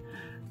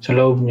 10. Sa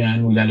loob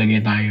niyan,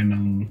 maglalagay tayo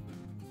ng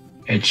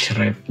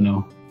href,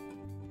 no?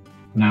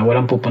 Na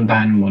walang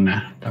pupuntahan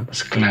muna.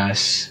 Tapos,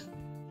 class,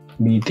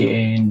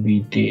 BTN,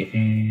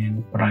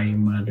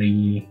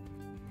 primary,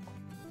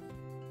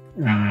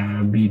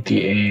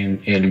 BTN,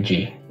 LG.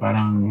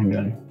 Parang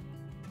yun.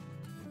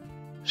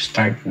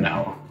 Start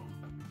now.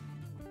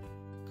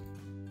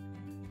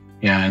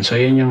 Yan. So,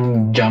 yun yung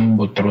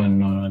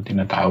Jumbotron, no,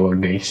 tinatawag,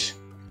 guys.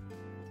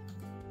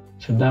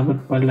 So,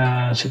 dapat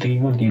pala, sa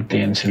tingin ko, dito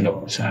yan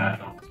sa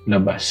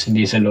labas.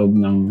 Hindi sa loob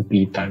ng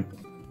p-tag.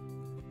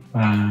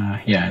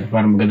 Yan,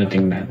 para maganda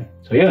tingnan.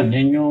 So yan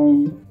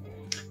yung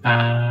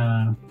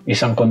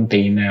isang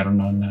container,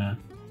 no, na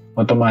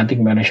automatic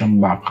meron siyang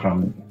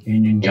background.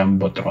 Yun yung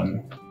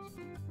Jumbotron.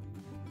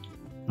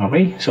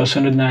 Okay, so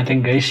sunod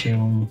natin guys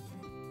yung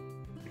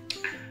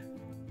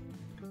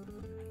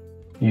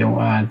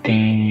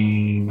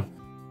ating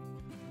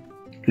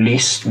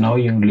list, no,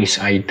 yung list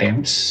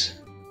items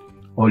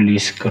o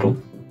list group.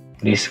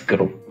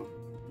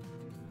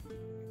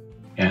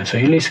 Yan, so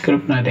yung list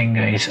group natin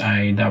guys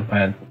ay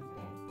dapat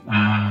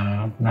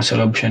nasa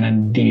loob siya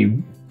ng div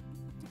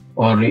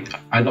or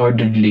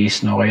unordered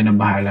list, no, kayo na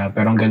bahala,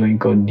 pero ang gagawin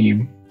ko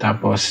div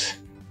tapos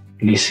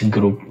list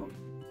group.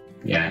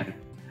 Yan,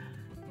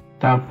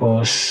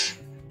 tapos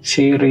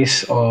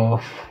series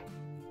of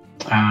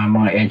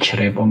mga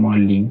href o mga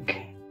link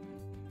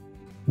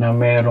na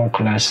merong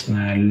class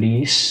na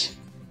list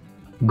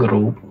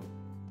group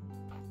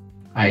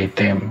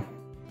item.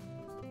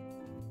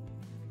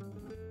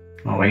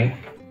 Okay,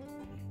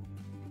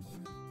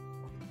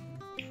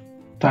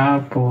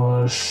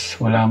 tapos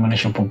wala man na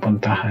siyang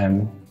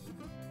pupuntahan.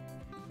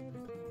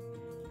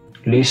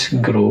 List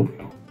group,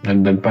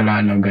 dagdag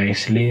pala, no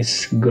guys,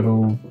 list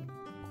group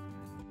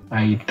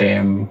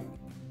item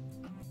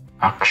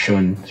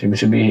action.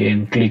 Ibig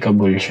sabihin,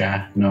 clickable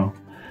siya, no?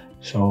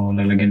 So,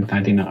 lalagyan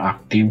natin ng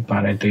active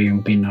para ito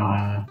yung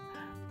pinaka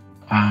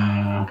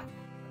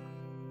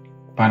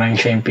parang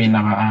siya yung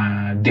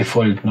pinaka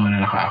default, no,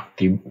 na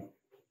naka-active.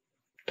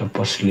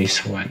 Tapos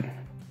list 1.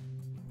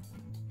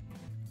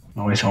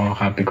 Okay, so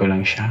copy ko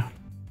lang siya.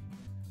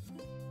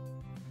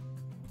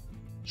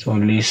 So,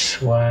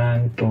 list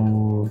 1,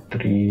 2,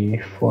 3,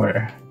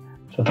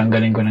 4. So,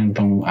 tanggalin ko lang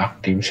itong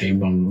active sa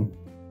ibang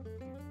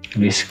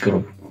list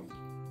group.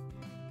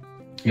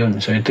 Yun,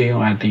 so ito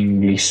yung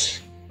ating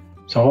list.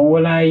 So, kung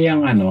wala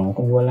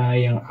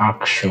yung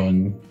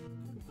action,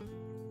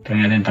 try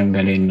natin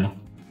tanggalin, no?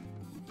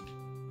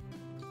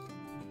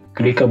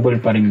 Clickable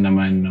pa rin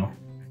naman, no?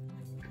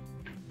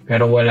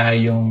 Pero wala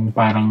yung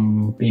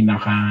parang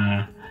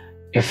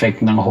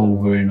pinaka-effect ng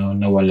hover, no,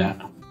 na wala.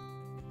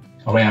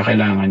 So, kaya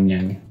kailangan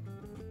yan.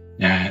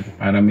 Yan,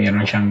 para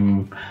mayroon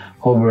siyang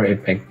hover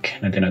effect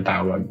na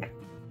tinatawag.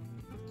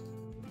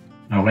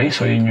 Okay,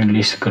 so yun yung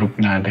list group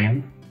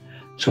natin.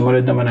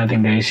 Sumunod naman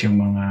natin guys yung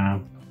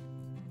mga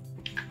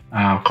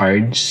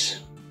cards.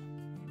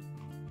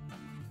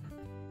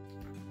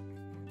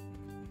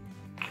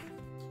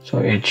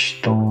 So,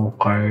 H2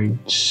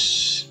 cards.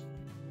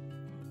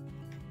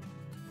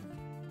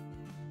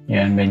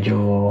 Yan, medyo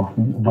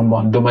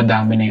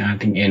dumadami na yung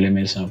ating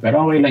elements. No?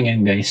 Pero okay lang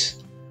yan guys.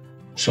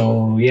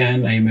 So,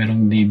 yan ay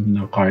merong div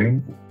na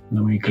card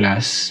na may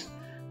class.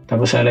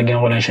 Tapos,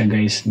 lalagyan ko lang siya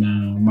guys na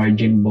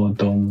margin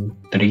bottom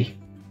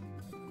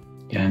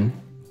 3. Yan.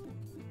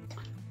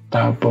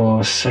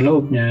 Tapos, sa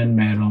loob niyan,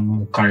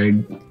 merong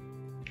card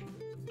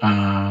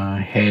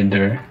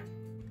header.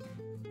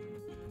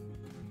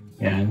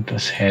 Yan.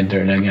 Tapos,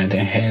 header. Lagyan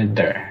natin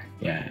header.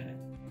 Yan.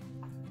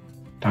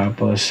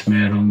 Tapos,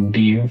 merong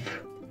div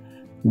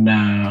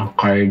na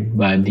card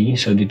body.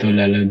 So, dito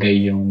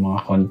lalagay yung mga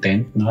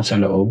content, no, sa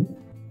loob.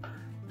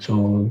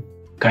 So,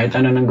 kahit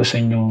ano nang gusto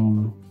nyo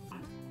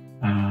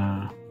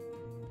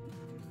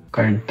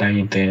card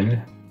title.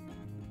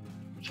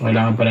 So,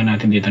 kailangan pala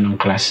natin dito ng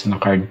class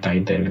na card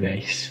title,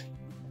 guys.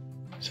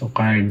 So,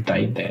 card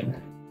title.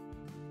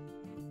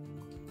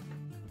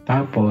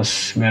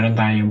 Tapos, meron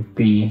tayong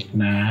P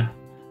na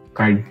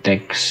card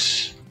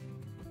text.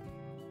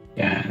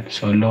 Yan.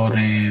 So,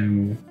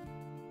 lorem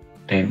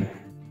 10.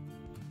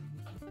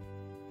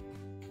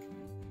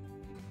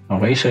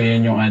 Okay, so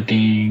yan yung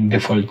ating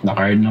default na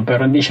card, no?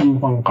 Pero hindi siya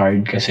mukhang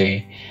card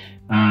kasi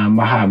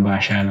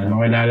mahaba siya, no?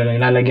 So,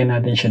 lalagyan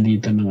natin siya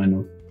dito ng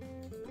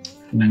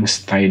ng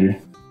style.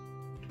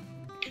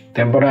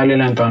 Temporary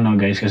lang to, no,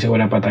 guys, kasi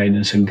wala pa tayo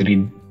dun sa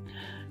grid.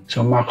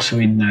 So, max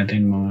width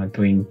natin mga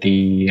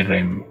 20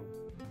 rem.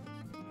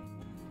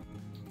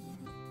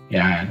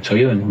 Yan. So,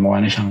 yun.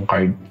 Mukha na siyang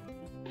card.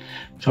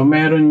 So,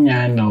 meron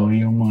niya, no,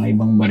 yung mga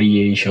ibang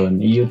variation.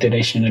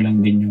 I-utilize nyo na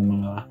lang din yung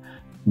mga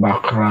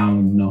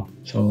background, no.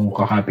 So,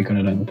 kakopy ko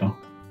na lang ito.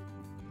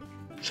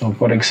 So,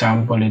 for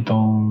example, itong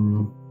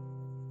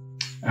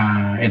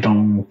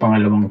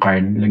pangalawang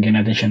card, lagyan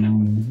natin siya ng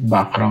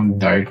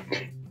background dark,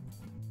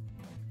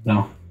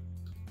 no.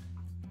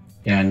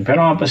 Yan.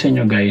 Pero mapasin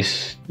nyo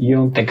guys,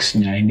 yung text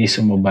niya hindi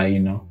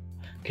sumabay, no.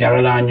 Kaya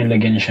kailangan nyo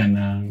lagyan siya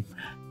ng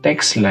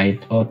text light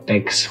o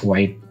text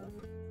white.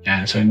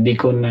 Yan. So, hindi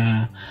ko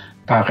na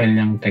tackle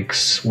yung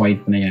text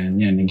white na yan.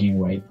 Yan, naging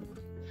white.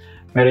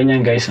 Meron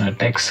yan guys na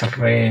text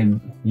red,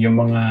 yung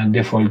mga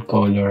default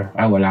color.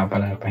 Wala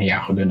pala.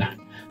 Pahiya ako dun .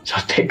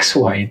 So, text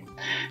white,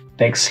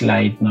 text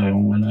light, no,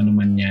 yung ano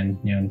man yan.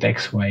 Yung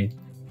text white.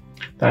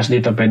 Tapos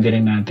dito pwede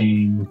rin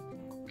nating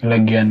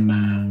lagyan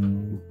ng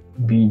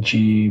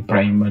BG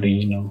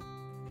primary, no,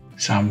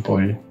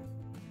 sample.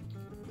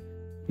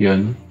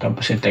 Yun.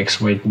 Tapos yung text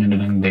white nyo na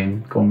lang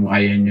din kung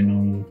ayaw nyo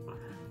nung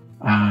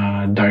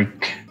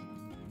dark.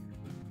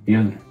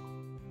 Yun.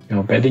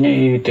 So, pwede nyo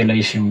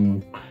i-utilize yung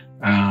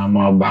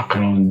mga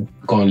background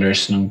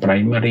colors ng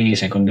primary,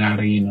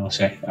 secondary,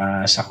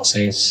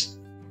 success.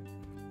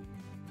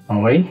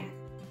 Okay?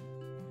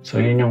 So,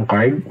 yun yung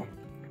card.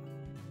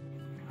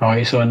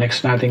 Okay, so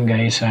next natin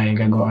guys ay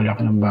gagawa ulit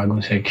ng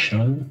bagong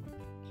section.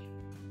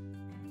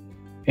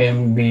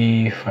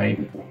 MB5.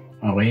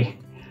 Okay?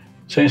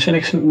 So,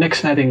 yung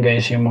next natin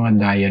guys, yung mga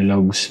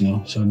dialogues,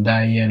 no? So,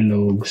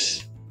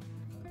 dialogues.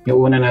 Yung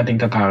una nating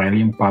tatakil,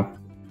 yung pop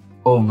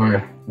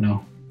over,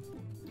 no?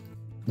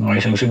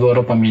 Okay, so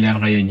siguro pamilyar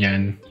kayo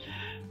dyan.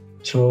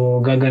 So,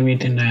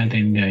 gagamitin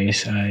natin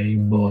guys ay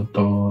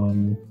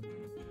button.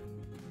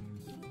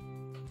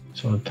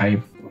 So, type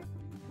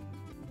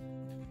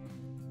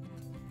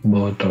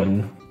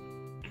button.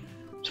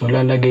 So,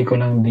 lalagay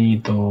ko lang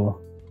dito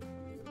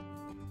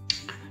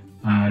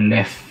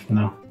left,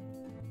 no?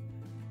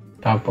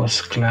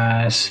 Tapos,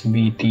 class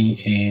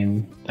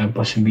btn.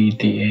 Tapos,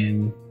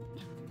 btn.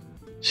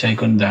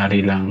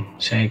 Secondary lang.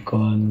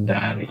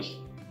 Secondary.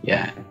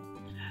 Yan.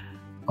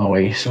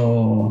 Okay, so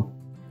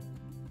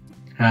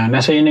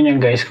nasa inyo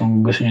yan guys kung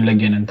gusto nyo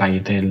lagyan ng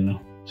title,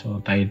 no? So,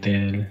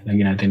 title,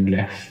 lagyan natin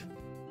left.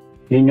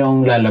 Yun yung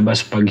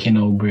lalabas pag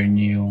hinover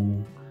nyo yung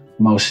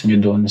mouse nyo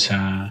doon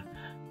sa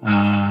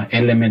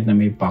element na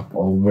may pop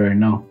over,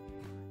 no?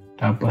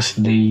 Tapos,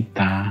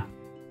 data,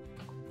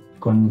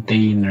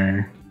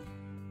 container.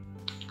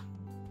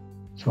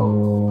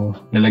 So,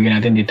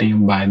 lalagyan natin dito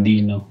yung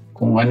body, no?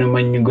 Kung ano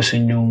man yung gusto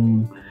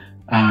nyong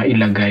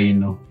ilagay,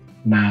 no?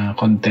 Na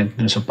content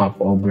dun sa pop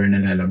over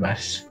na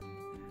lalabas.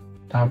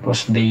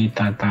 Tapos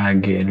data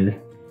toggle.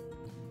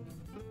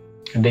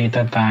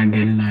 Data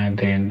toggle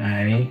natin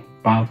ay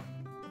pop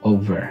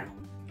over.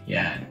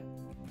 Yan.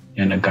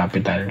 Yan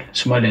nag-capital.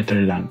 Small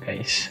letter lang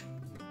guys.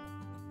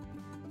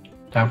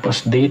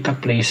 Tapos data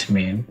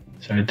placement.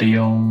 So ito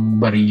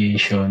yung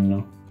variation,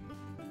 no.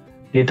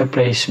 Data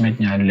placement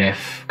niya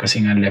left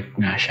kasi nga left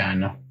nga siya,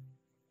 no.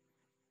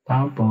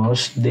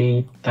 Tapos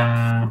data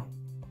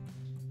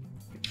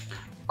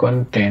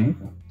content.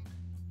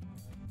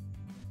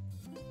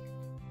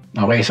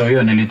 Okay, so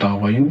yun, nalito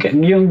ako.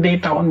 Yung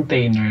data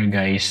container,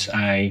 guys,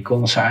 ay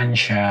kung saan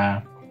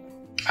siya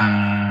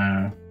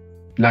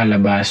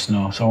lalabas,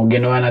 no? So,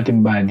 ginawa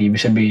natin body,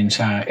 ibig sabihin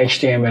sa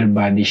HTML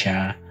body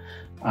siya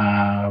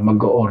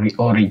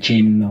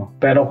mag-origin, no?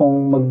 Pero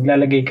kung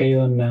maglalagay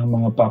kayo ng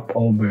mga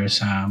popover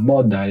sa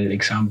modal,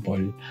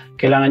 example,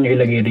 kailangan nyo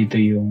ilagay dito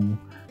yung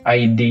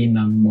ID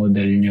ng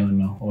model nyo,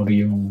 no? Or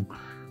yung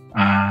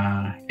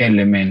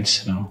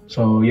elements, no?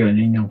 So, yun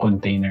yung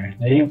container.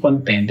 Yung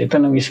content, ito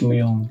na mismo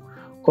yung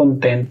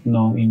content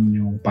ng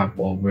inyong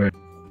popover.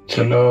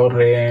 So,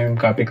 lorem,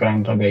 copy ko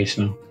lang to guys,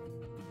 no?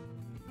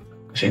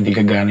 Kasi hindi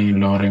kagana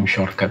yung lorem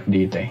shortcut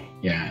dito eh.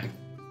 Yan.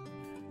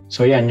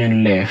 So, yan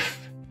yung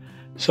left.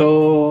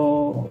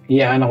 So,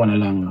 iyaano ko na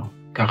lang, no?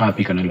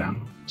 Kakopy ko na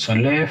lang. So,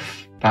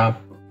 left, top,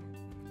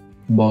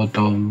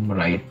 bottom,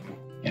 right.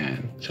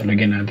 Yan. So,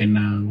 lagyan natin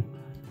ng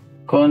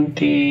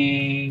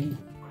konting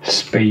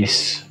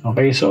space.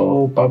 Okay,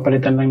 so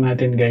papalitan lang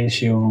natin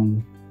guys yung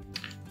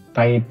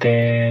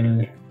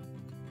title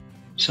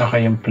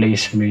saka yung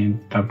placement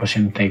tapos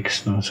yung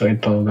text, no. So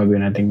ito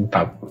gagawin nating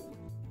top.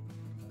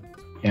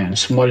 Yan,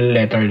 small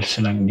letters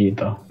lang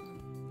dito.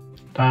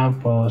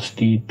 Tapos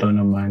dito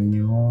naman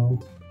yung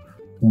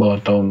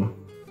bottom.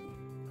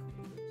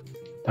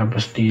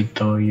 Tapos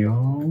dito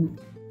yung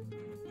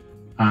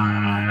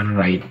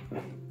right.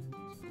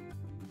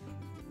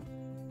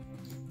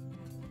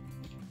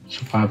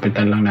 So,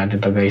 kapitan lang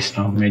natin to guys,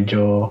 no?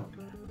 Medyo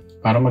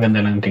para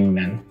maganda lang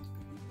tingnan.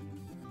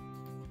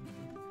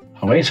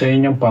 Okay, so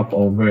yun yung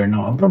popover,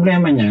 no? Ang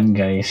problema niyan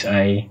guys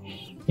ay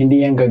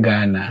hindi yan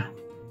gagana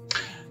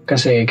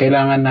kasi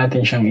kailangan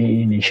natin siyang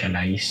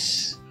i-initialize.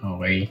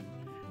 Okay?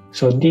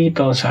 So,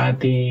 dito sa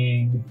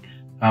ating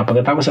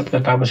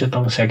pagkatapos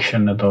itong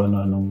section na to,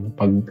 no, nung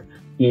pag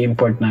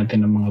i-import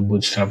natin ng mga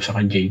Bootstrap sa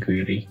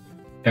jQuery,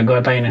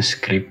 gagawa tayo ng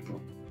script.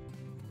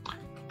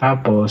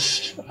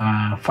 Tapos,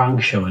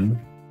 function.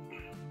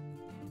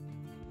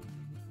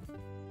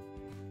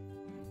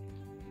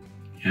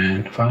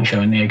 Yan,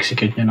 function,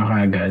 i-execute nyo na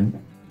kagad.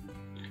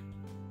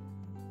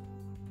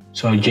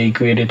 So,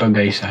 jQuery to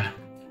guys,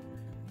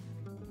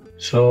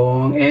 So,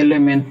 ang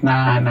element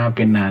na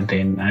hanapin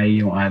natin ay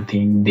yung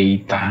ating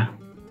data,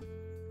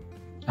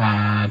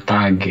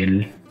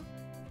 toggle,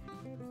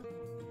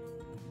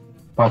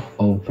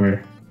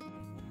 popover.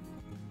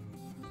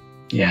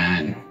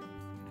 Yan.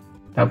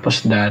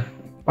 Tapos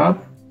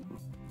pop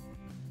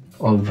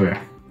over.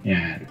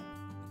 Yan.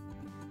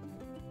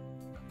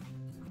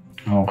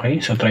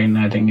 Okay, so try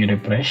natin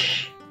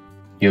i-refresh.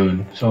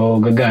 Yun. So,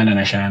 gagana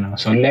na siya, no?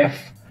 So,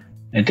 left,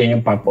 ito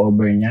yung pop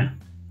over niya.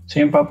 So,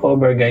 yung pop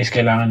over, guys,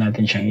 kailangan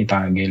natin siyang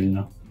i-toggle,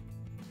 no?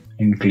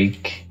 Yung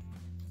click.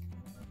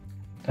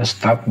 Tapos,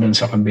 top dun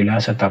sa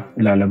kabila, sa top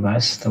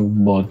lalabas. Tapos,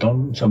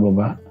 bottom sa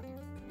baba.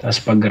 Tapos,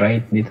 pag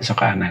right dito sa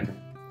kanan.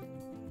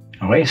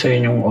 Okay, so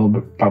yun yung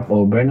pop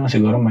over, no?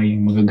 Siguro may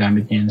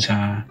magagamit niyan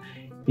sa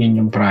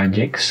inyong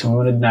projects.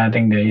 Sumunod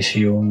natin guys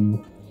yung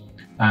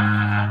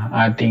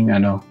ating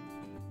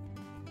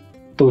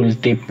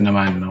tooltip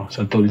naman, no?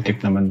 So,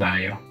 tooltip naman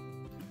tayo.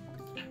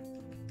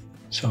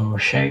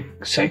 So,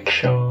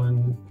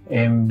 section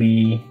MB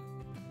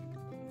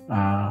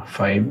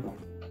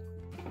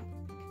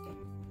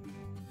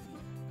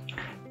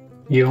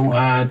 5. Yung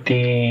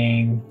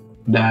ating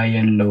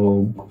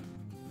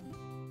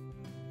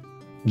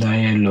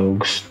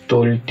dialogues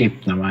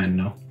tooltip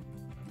naman, no?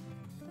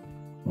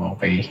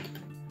 Okay.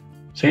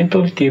 So, yung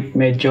tooltip,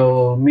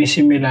 medyo may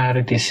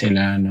similarities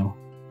sila, no?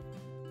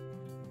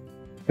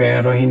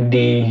 Pero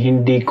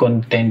hindi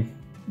content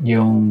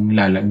yung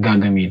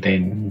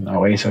gagamitin.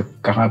 Okay, so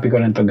kakopy ko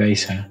lang to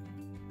guys ha.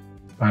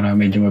 Para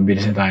medyo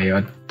mabilis na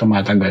tayo at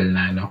tumatagal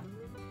na, no?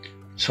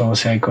 So,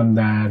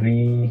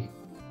 secondary,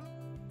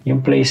 yung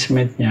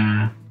placement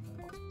niya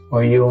o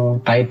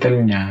yung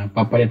title niya,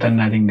 papalitan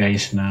natin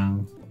guys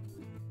ng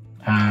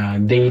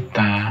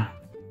data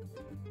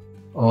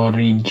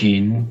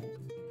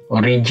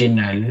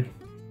original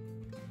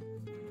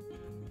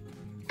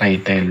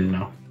title,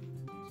 no?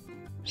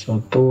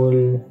 So,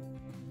 tool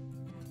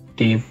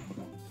tip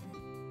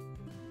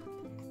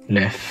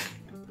left.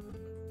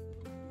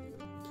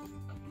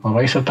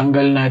 Okay, so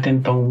tanggal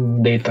natin tong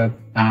data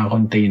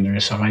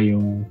container saka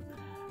yung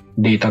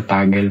data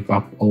toggle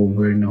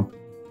popover, no?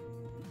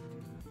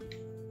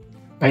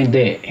 Ay,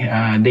 hindi.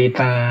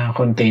 Data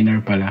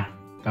container pala.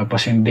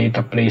 Tapos yung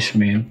data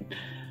placement,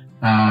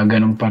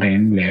 ganun pa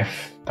rin,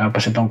 left.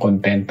 Tapos itong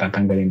content,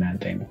 tatanggalin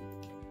natin.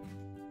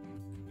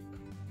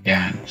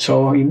 Yan.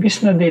 So,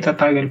 imbis na data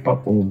toggle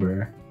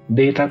popover,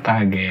 data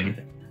toggle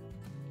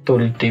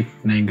tooltip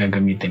na yung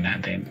gagamitin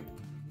natin.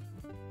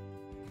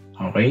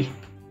 Okay?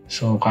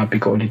 So, copy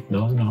ko ulit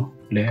doon, no?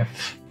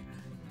 Left,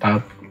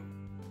 top,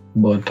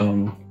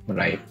 bottom,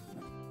 right.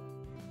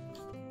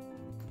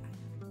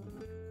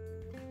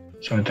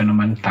 So, ito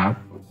naman top.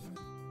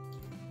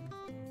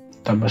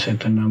 Tapos,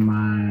 ito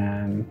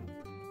naman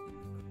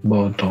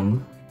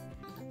bottom.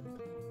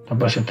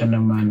 Tapos, ito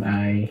naman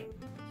ay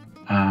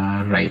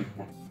right.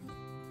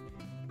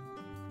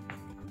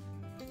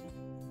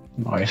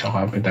 Okay, so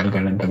capital ko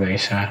lang ito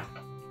guys ha.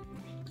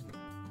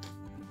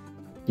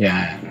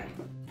 Yan.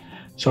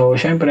 So,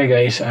 syempre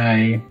guys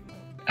ay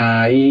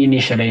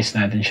i-initialize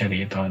natin siya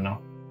rito,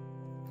 no?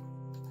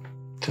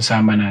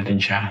 Sasama natin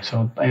siya.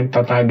 So, ay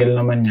tatagel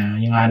naman niya,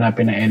 yung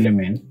hanapin na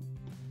element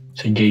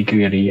sa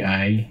jQuery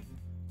ay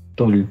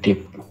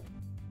tooltip.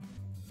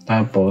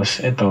 Tapos,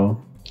 ito,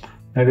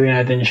 gagawin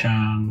natin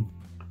siyang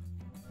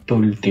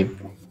tooltip.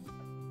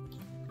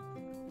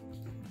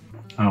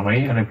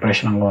 Okay,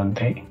 refresh ng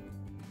konti.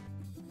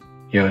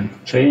 Yun.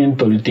 So, yun yung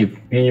tooltip.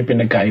 Yun yung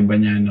pinagkaiba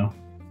niya, no?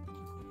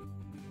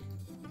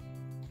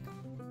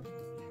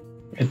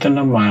 Ito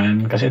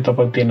naman, kasi ito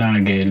pag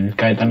tinagel,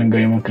 kahit anong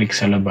gawin mo click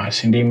sa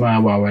labas, hindi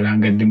mawawala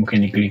hanggang di mo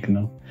kiniklik,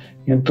 no?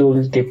 Yung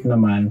tooltip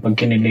naman, pag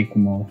kinilik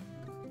mo,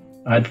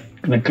 at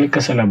nag-click ka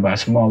sa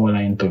labas,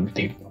 mawawala yung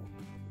tooltip.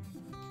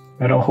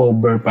 Pero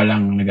hover pa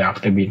lang,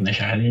 nag-activate na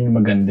siya. Yun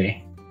yung maganda eh.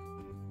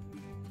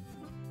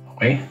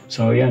 Okay?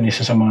 So, yan.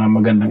 Isa sa mga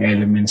magandang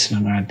elements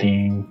ng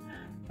ating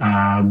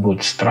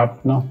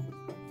Bootstrap, no?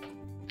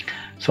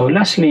 So,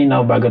 lastly, now,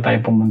 bago tayo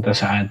pumunta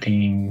sa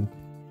ating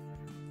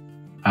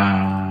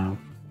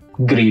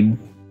grid,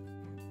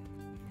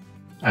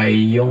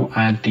 ay yung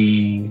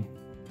ating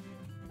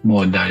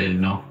modal,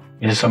 no?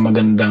 Isa sa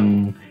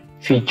magandang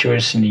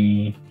features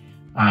ni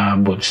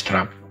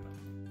Bootstrap.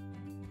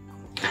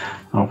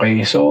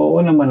 Okay, so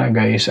una muna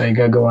guys, ay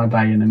gagawa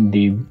tayo ng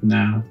div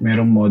na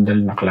merong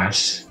modal na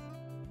class.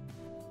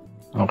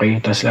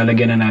 Okay, tapos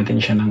lalagyan na natin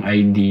siya ng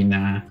ID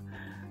na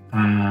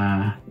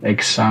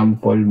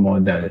example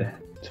model.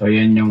 So,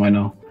 yan yung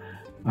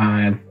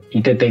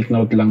ite-take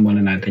note lang muna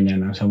natin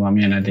yan. No? So,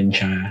 mamaya natin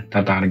siya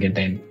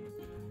tatargetin.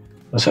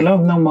 So, sa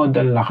loob ng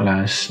model na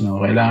class,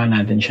 no, kailangan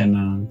natin siya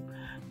ng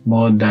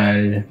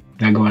model.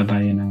 Gagawa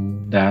tayo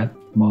ng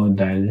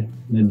model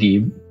na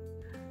div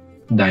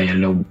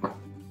dialog.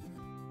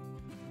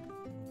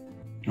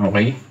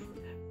 Okay?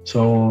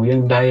 So,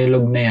 yung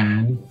dialog na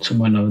yan,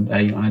 sumunod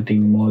ay yung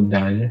ating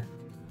model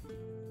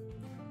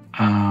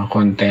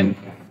content.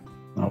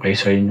 Okay,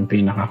 so yun yung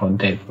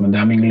pinaka-content.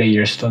 Madaming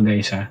layers to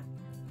guys ha.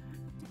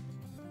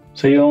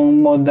 So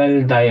yung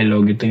modal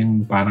dialog, ito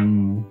yung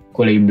parang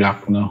kulay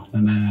black, no? Na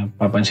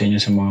napapansin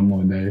nyo sa mga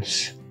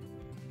models.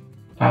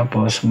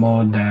 Tapos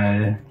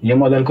modal,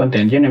 yung modal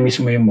content, yun na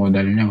mismo yung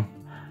modal nyo.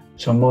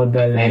 So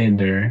modal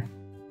header,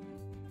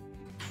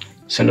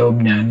 sa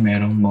loob niyan,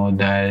 merong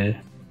modal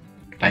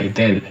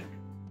title.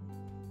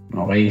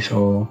 Okay,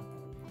 so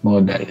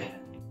modal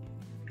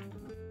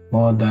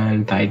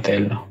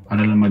title,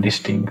 para lang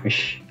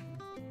ma-distinguish.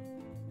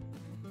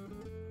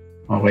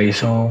 Okay,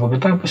 so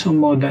pagkatapos ng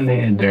modal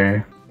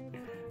header,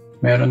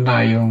 meron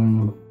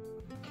tayong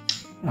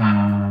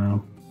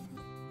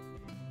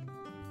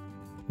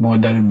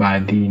modal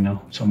body,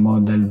 no? So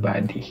modal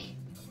body.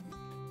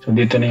 So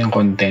dito na yung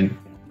content.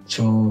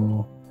 So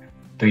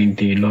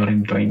 20,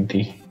 Lauren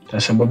 20.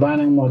 Tapos sa baba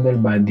ng modal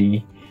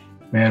body,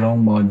 merong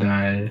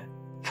modal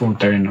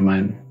footer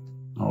naman.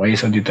 Okay,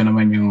 so dito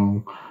naman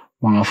yung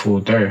mga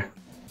footer.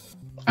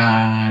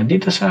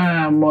 Dito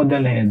sa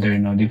modal header,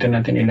 no, dito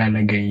natin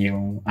ilalagay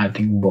yung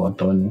ating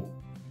button.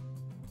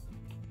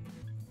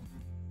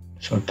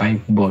 So, type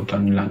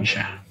button lang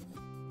siya.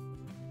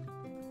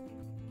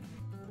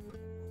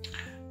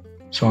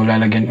 So,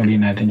 lalagyan uli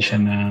natin siya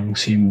ng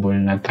symbol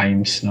na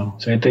times, no.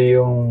 So, ito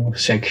yung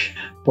section,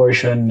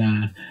 portion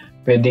na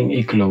pwedeng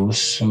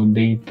i-close. So,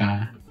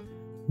 data,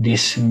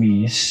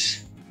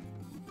 dismiss,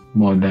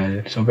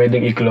 modal. So,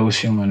 pwedeng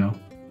i-close yung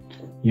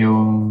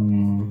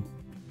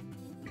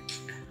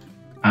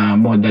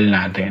modal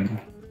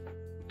natin.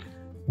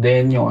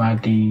 Then, yung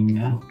ating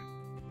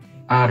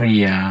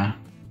area,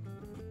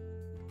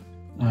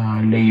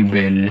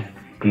 label,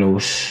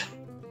 close.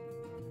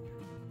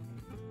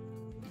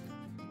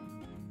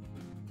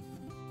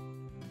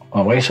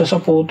 Okay, so sa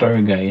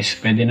footer guys,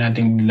 pwede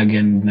nating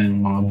lagyan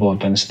ng mga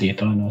buttons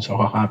dito, no? So,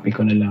 kakopy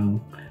ko na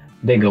lang,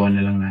 gawan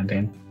na lang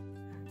natin.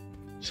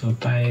 So,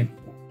 type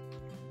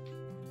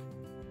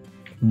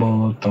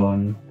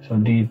button. So,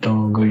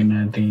 dito, gawin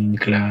natin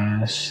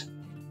class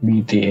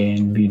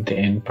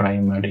btn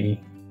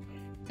primary.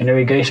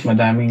 Anyway guys,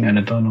 madaming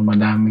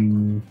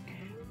madaming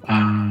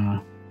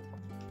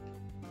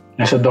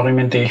nasa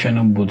documentation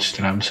ng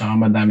Bootstrap, saka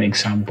madami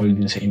example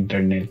din sa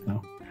internet,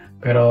 no?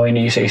 Pero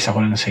iniisa-isa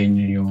ko lang sa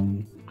inyo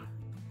yung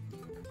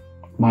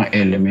mga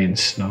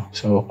elements, no?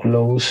 So,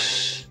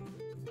 close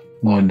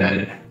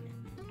modal.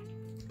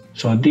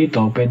 So,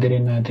 dito, pwede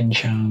rin natin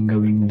siyang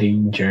gawing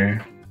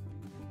danger.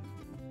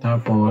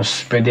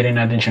 Tapos, pwede rin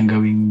natin siyang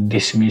gawing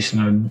dismiss,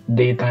 no?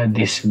 Data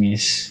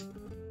dismiss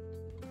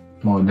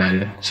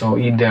modal.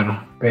 So, either,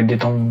 pwede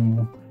tong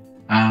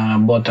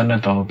button na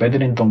to,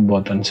 pwede rin tong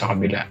button sa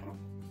kabila.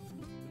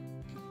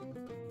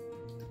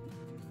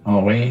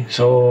 Okay,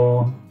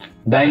 so,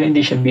 dahil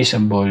hindi siya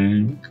visible,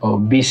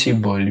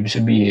 ibig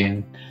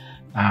sabihin,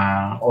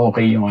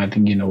 okay yung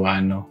ating ginawa,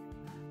 no?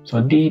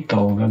 So,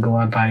 dito,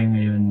 gagawa tayo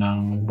ngayon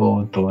ng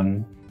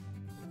button.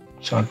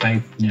 So,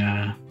 type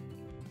niya,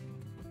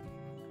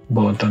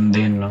 button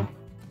din, no?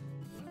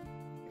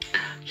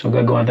 So,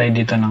 gagawa tayo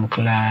dito ng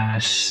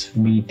class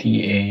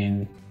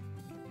btn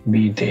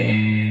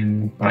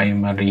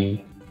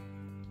primary.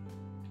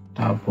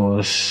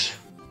 Tapos,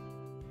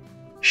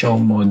 show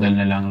modal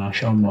na lang, no?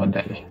 Show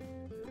modal.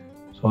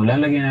 So,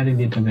 lalagyan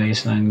natin dito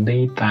guys ng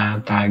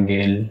data,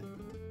 toggle,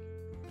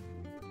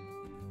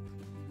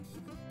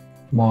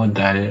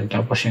 modal,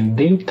 tapos yung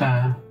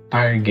data,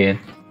 target,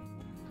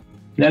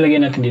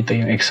 lalagyan natin dito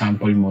yung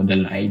example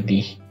modal na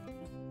ID.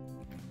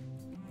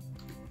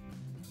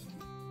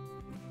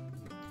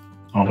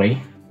 Okay?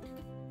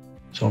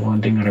 So,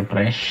 konting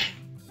refresh.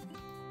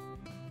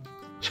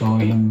 So,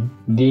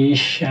 hindi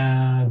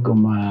siya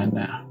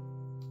gumana.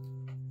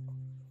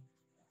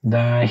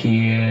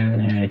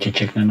 Dahil,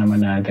 check na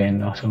naman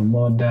natin. No? So,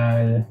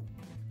 modal,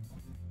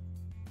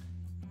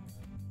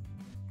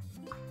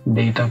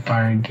 data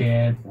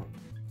target,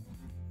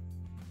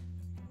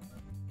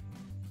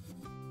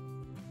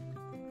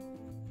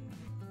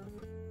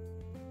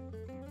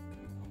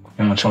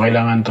 so,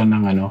 kailangan to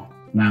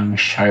ng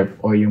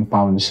sharp o yung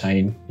pound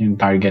sign, yung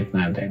target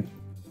natin.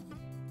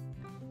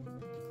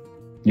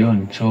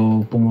 Yun.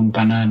 So,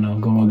 pumunta na, no?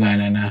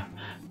 Gumagana na.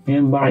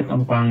 Ngayon, bakit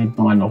ang pangit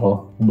ng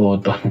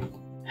button?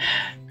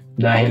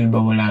 Dahil ba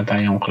wala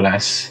tayong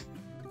class?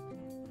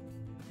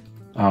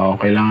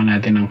 Kailangan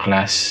natin ng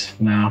class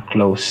na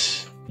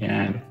close.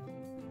 Yan.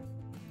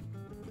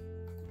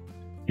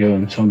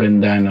 Yun. So,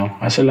 ganda, no?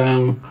 Kaso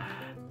lang,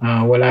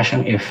 wala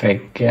siyang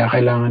effect. Kaya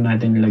kailangan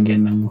natin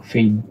lagyan ng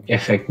fade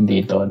effect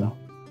dito, no?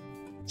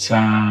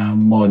 Sa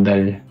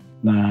modal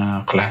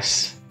na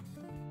class.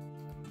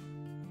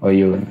 O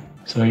yun.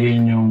 So,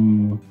 yun yung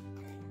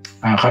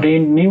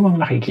karaniwang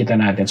nakikita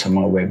natin sa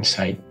mga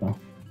website, no?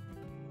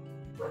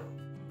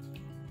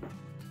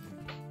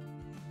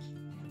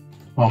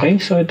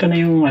 Okay, so ito na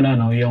yung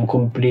yung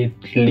complete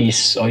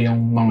list o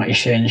yung mga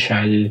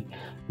essential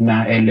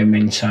na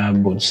element sa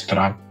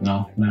Bootstrap,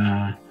 no,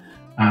 na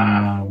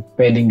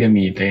pwedeng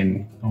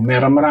gamitin.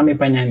 Marami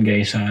pa niyan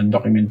guys sa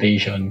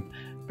documentation.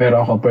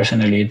 Pero ako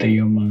personally, ito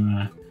yung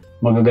mga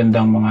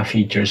magagandang mga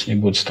features ni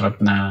Bootstrap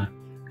na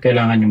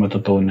kailangan nyo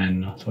matutunan,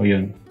 no? So,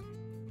 yun.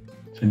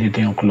 So,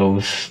 dito yung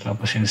close.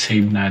 Tapos yung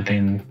save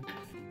natin.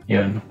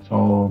 Yun.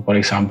 So, for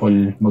example,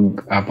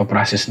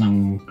 magpa-process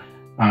ng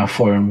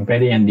form.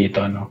 Pwede yan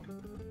dito, no?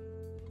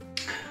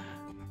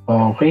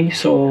 Okay.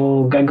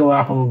 So,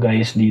 gagawa ko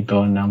guys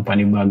dito ng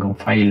panibagong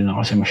file, no?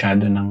 Kasi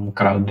masyado ng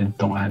crowded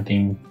tong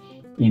ating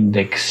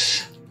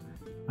index.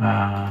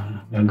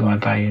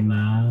 Gagawa tayo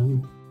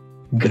ng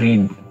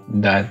grid.html.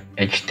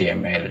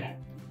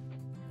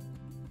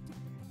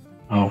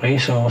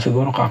 Okay, so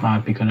siguro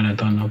kakopy ko na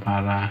ito, no,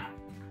 para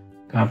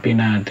copy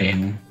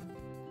natin.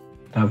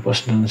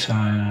 Tapos dun sa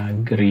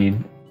grid,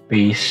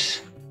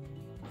 paste.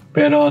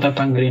 Pero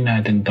tatanggalin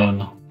natin to,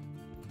 no.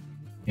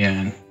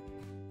 Yan.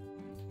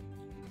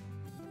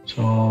 So,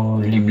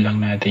 leave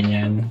lang natin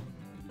yan.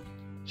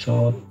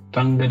 So,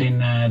 tanggalin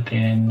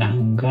natin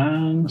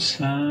hanggang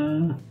sa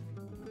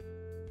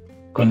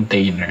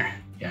container.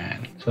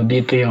 Yan. So,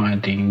 dito yung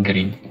ating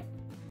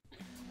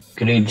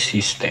grid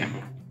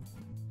system.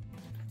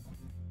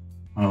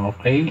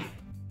 Okay.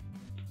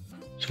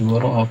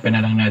 Siguro open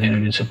na lang natin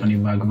ulit sa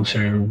panibagong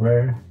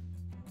server.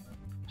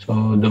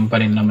 So, doon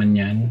pa rin naman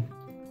yan.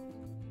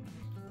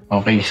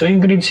 Okay, so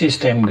yung grid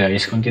system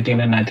guys, kung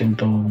titingnan natin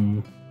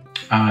tong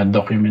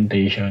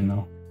documentation,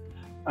 no?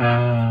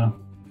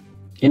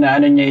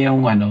 Inaano niya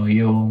yung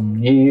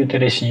yung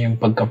i-utilize niya yung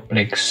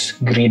pagka-flex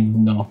grid,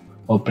 no?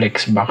 O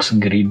flex box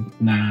grid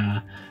na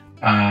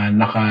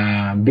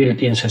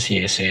naka-built-in sa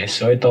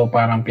CSS. So ito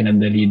parang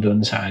pinadali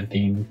doon sa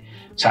atin,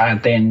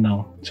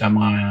 no? Sa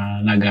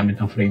mga nagamit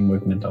ng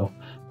framework na to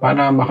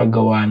para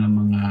makagawa ng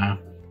mga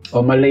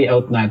o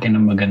ma-layout natin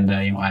ng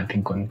maganda yung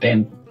ating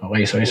content.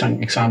 Okay, so isang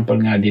example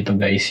nga dito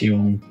guys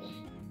yung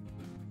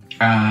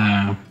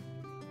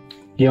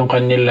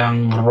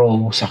kanilang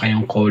row sa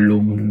kayong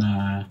column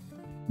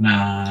na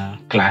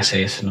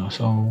classes, no.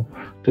 So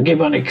to give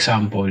an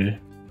example,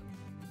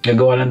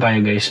 gagawa lang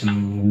tayo guys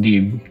ng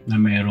div na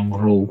mayroong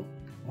row.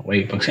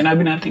 Okay, pag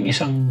sinabi natin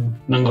isang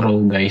ng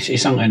row guys,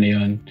 isang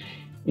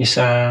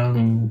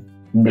isang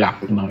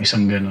block, no,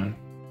 isang ganun.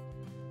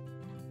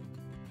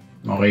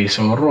 Okay,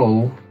 so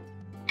row.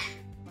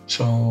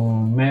 So,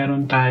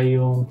 meron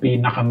tayong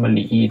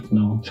pinakamaliit,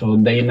 no? So,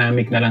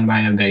 dynamic na lang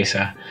tayo, guys,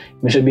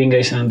 Ibig sabihin,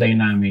 guys, ng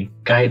dynamic,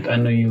 kahit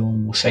ano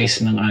yung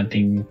size ng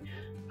ating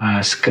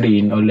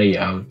screen o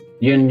layout,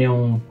 yun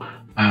yung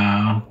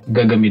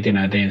gagamitin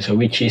natin. So,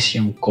 which is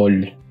yung call.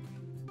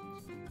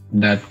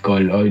 That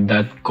call or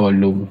that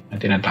column na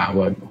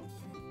tinatawag.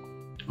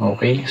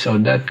 Okay?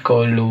 So, that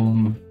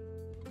column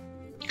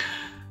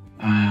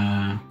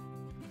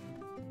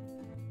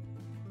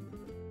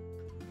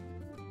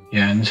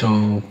yan.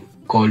 So,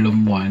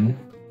 column 1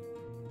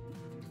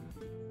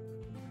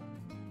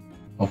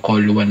 o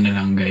call 1 na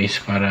lang guys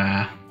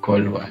para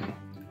call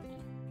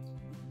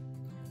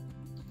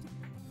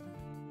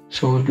 1.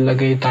 So,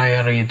 lagay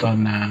tayo rito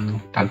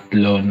ng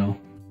 3, no?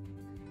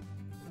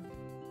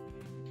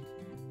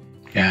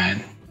 Yan.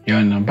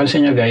 Yun.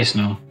 Pansin nyo guys,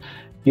 no?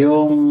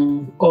 Yung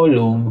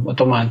column,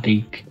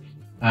 automatic,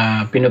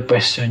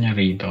 pinapwesto niya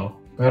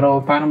rito.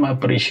 Pero para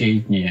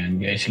ma-appreciate nyo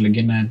yan, guys,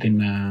 lagyan natin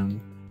ng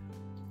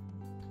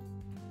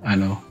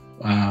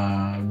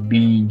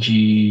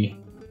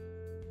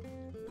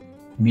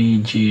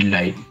BG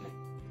light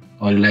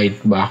o light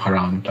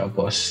background,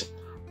 tapos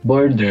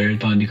border,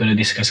 ito hindi ko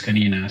na-discuss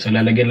kanina. So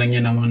lalagyan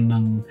niya lang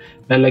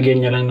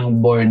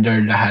ng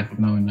border lahat,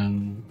 no,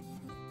 ng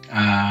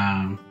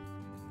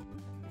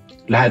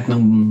lahat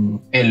ng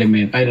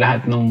element ay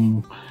lahat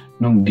ng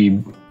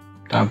div,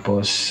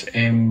 tapos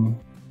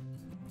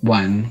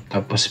M1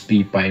 tapos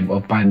P5 o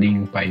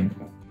padding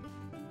 5.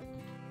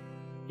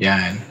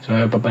 Yan. So,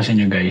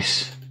 papansin nyo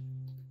guys.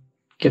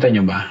 Kita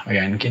nyo ba?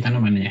 Ayan, kita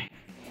naman niya.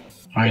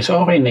 Okay, so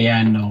okay na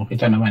yan, no?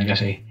 Kita naman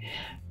kasi.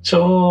 So,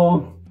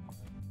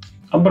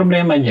 ang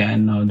problema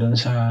dyan, no, dun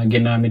sa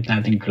ginamit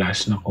nating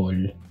class na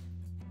call,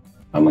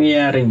 ang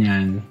mangyayari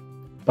niyan,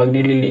 pag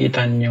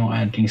nililiitan yung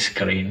ating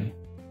screen,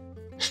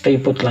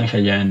 stay put lang siya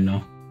dyan,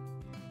 no?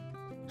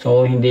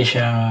 So, hindi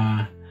siya,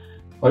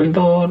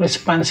 although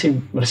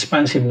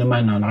responsive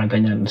naman, no? Nakita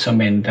nyo sa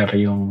mentor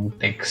yung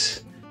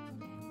text.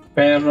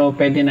 Pero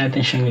pwede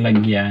natin siyang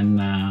lagyan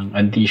ng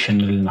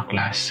additional na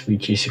class,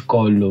 which is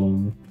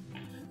column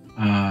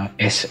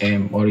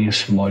SM or yung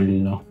small,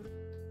 no?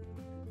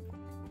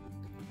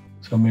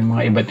 So may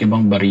mga iba't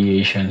ibang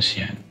variations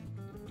yan.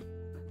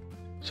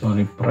 So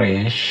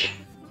refresh.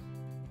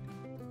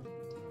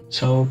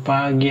 So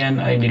pag yan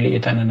ay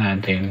niliitan na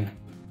natin,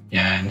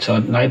 yan.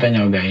 So nakita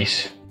nyo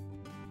guys,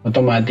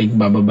 automatic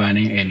bababa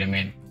na yung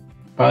element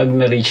pag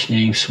na-reach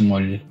niya yung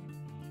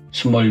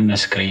small na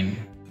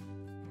screen.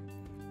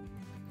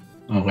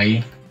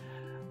 Okay?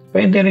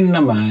 Pwede rin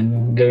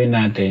naman gawin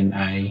natin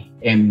ay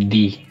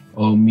MD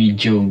o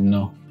medium,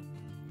 no?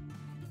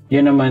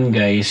 Yun naman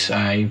guys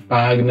ay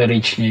pag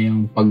na-reach niya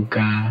yung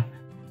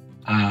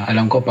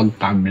alam ko pag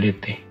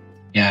tablet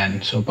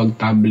Yan. So pag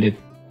tablet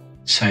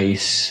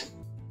size,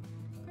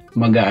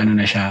 mag-ano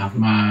na siya,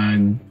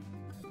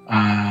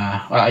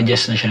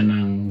 adjust na siya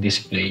ng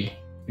display,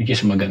 which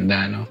is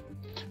maganda, no?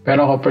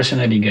 Pero ako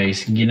personally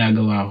guys,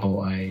 ginagawa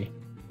ko ay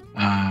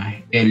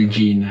LG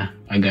na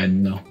agad,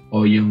 no?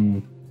 O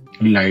yung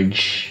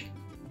large.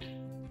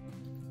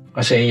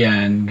 Kasi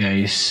yan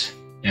guys,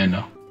 yan,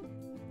 no?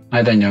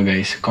 Nakita nyo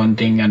guys,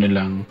 konting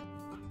lang.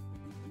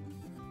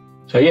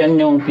 So yan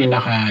yung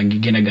pinaka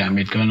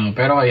ginagamit ko, no?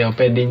 Pero kayo,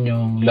 pwede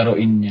nyo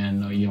laruin yan,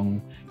 no?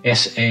 Yung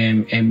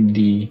SM,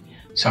 MD,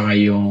 saka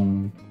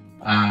yung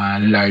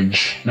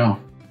large, no?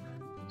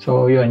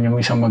 So yun, yung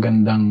isang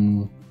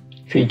magandang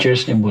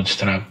features ni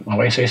Bootstrap.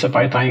 Okay, so isa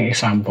pa tayong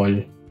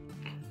example.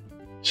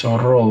 So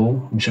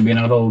row, sabihin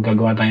ng row,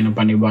 gagawa tayo ng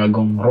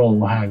panibagong row,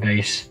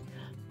 guys.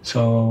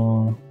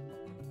 So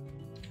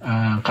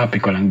copy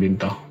ko lang din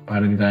to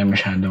para di tayo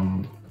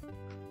masyadong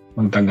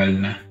magtagal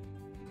na.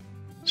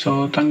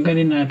 So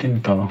tanggalin natin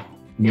to,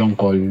 yung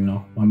call,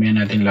 no? Mamaya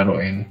natin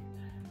laruin.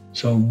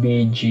 So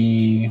BG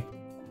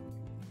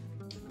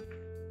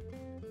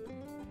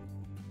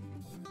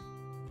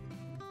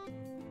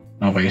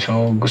okay,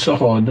 so gusto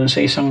ko dun sa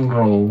isang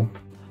row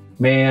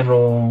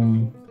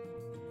merong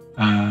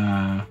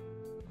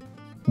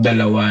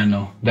dalawa,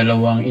 no?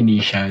 Dalawang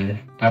initial.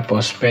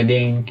 Tapos,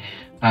 pwedeng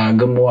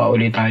gumawa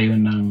ulit tayo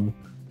ng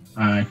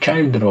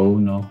child row,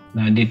 no?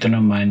 Na dito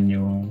naman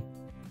yung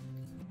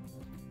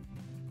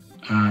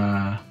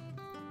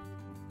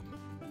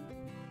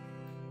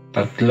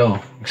tatlo.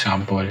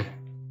 Example.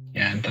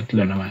 Yan,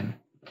 tatlo naman.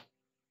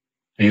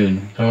 Ayun.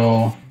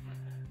 So,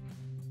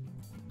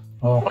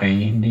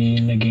 okay. Hindi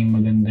naging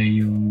maganda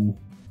yung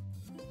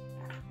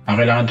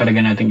kailangan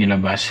talaga nating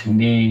ilabas.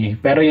 Hindi,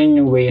 pero yun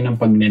yung way ng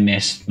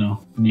pagne-nest, no?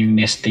 Yung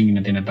nesting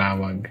na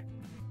tinatawag.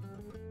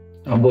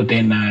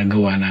 Mabuti na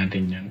gawa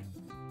natin yun.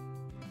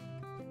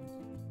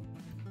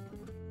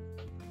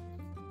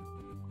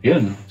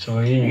 Yun. So,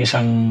 yun yung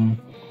isang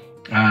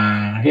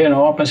yun,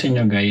 mapapansin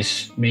nyo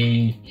guys,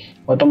 may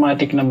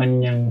automatic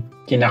naman yung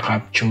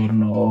kinakapture,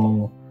 no?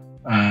 O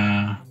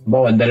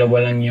bawa,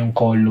 dalawa lang yung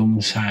column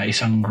sa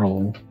isang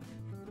row.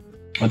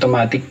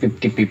 Automatic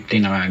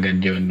 50-50 na agad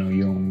yun, no?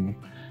 Yung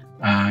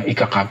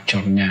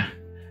ika-capture niya.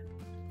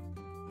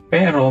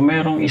 Pero,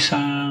 merong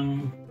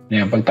isang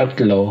pag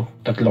tatlo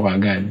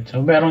agad.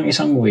 So, merong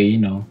isang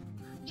way, no?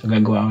 So,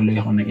 gagawa ulit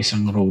ako ng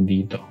isang row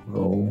dito.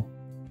 Row.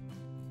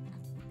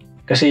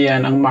 Kasi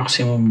yan, ang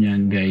maximum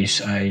niyan,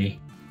 guys, ay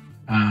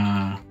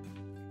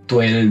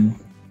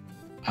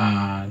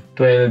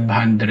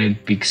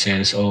 1200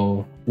 pixels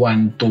o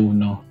 1-2,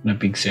 no, na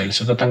pixels.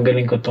 So,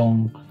 tatanggalin ko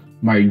tong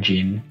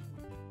margin.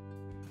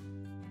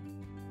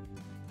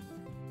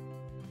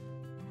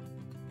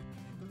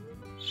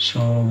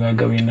 So,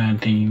 gagawin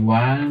natin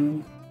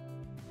 1,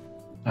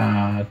 2,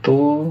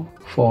 4,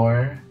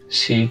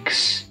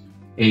 6,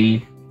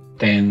 8,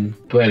 10,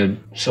 12.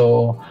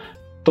 So,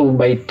 2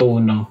 by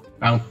 2, no?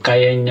 Ang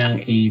kaya niyang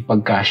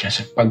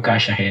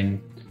pagkasyahin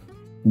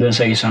doon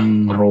sa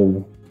isang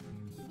row.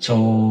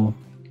 So,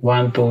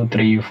 1, 2,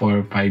 3,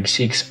 4, 5,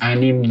 6,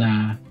 6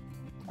 na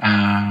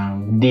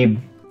div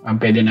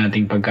ang pwede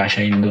nating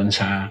pagkasyahin doon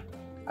sa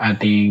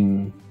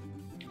ating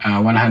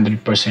 100%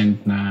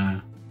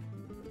 na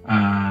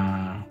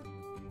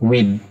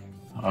width.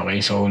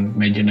 Okay, so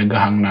medyo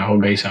naghahang na ako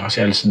guys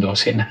kasi alas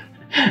 12 na.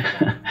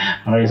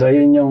 Okay, so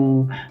yun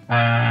yung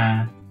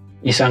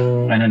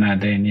isang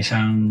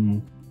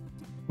isang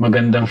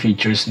magandang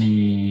features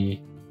ng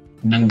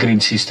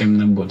grid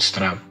system ng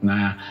Bootstrap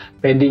na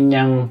pwede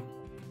niyang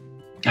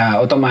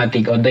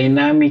automatic o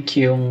dynamic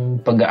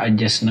yung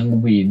pag-a-adjust ng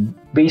width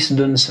based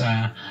dun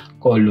sa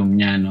column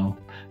niya, no?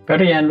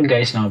 Pero yan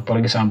guys, no, for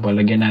example,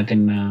 lagyan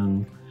natin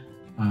ng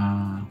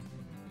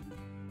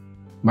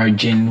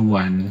margin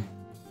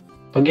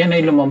 1. Pag yan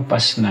ay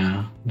lumampas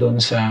na doon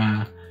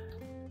sa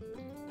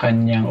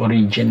kanyang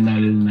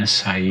original na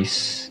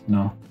size,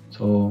 no?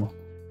 So,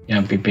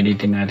 yan,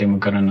 pipilitin natin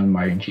magkaroon ng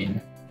margin.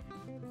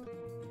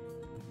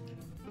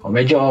 O,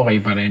 medyo okay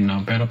pa rin,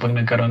 no? Pero pag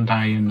nagkaroon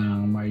tayo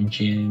ng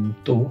margin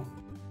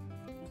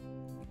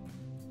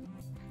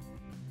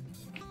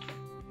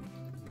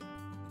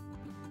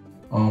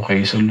 2,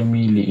 okay, so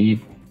lumiliit.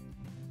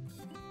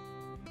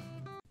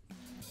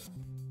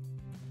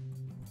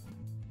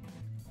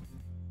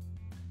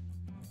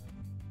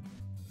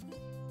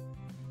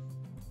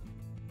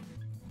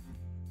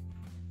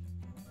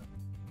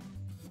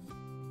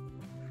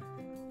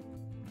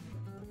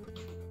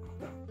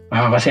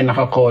 Kasi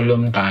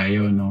naka-column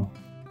tayo, no?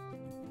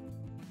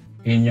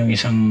 Yun yung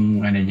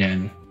isang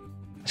dyan.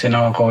 Kasi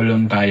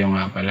naka-column tayo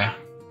nga pala.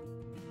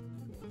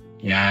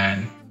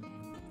 Yan.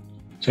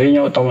 So,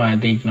 yun yung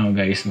automatic, no,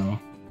 guys, no?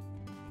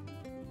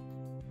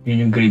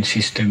 Yun yung grid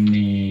system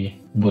ni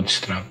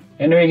Bootstrap.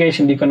 Anyway, guys,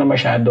 hindi ko na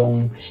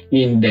masyadong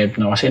in-depth,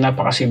 no? Kasi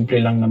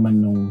napakasimple lang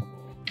naman nung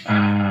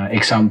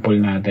example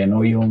natin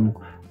o yung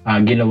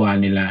ginawa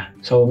nila.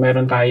 So,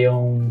 meron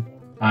tayong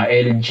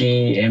LG,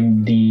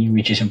 MD,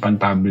 which is yung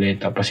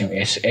pan-tablet, tapos yung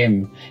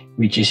SM,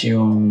 which is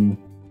yung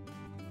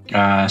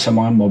sa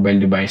mga mobile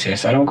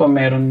devices. Alam ko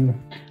meron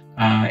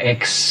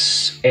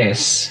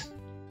XS,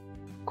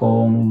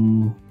 kung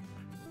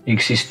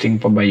existing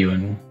pa ba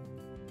yun.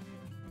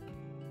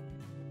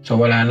 So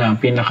wala na,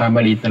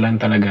 pinakamaliit na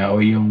lang talaga o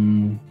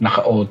yung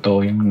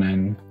naka-auto, yung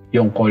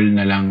call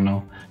na lang,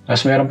 no.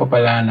 Tapos meron pa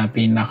pala na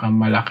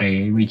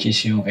pinakamalaki, which is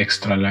yung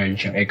extra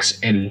large, yung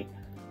XL.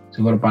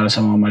 Siguro para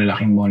sa mga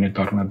malalaking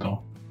monitor na to.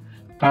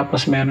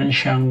 Tapos meron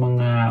siyang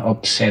mga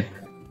offset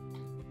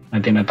na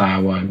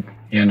tinatawag.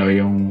 Yan o,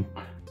 yung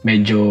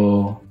medyo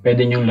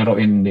pwede niyong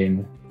laruin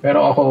din.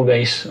 Pero ako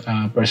guys,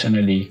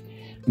 personally,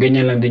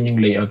 ganyan lang din yung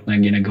layout na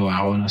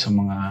ginagawa ko, no, sa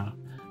mga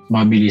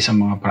mabilis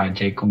mga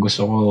project. Kung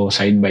gusto ko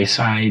side by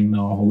side,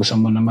 no, kung gusto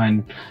mo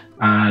naman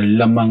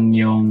lamang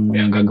yung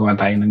gagawa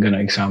tayo ng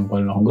gano'ng example,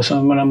 no. Kung gusto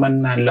mo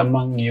naman na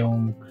lamang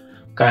yung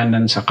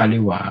kanan sa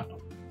kaliwa,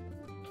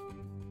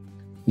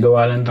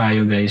 gawa lang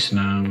tayo guys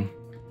ng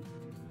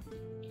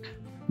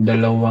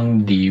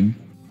dalawang div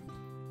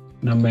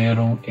na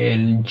merong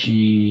LG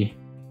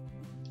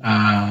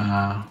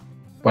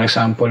for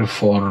example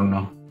 4,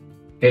 no,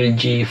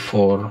 LG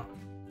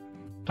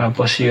 4,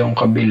 tapos yung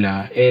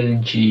kabila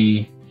LG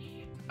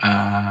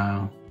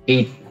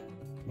 8.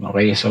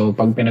 Okay, so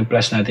pag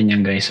pinag-plus natin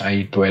yan guys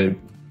ay 12.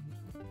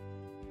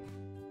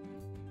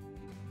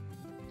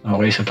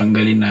 Okay, so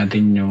tanggalin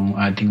natin yung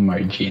ating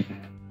margin.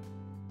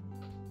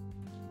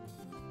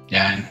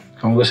 Yan.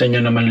 Kung gusto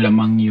nyo naman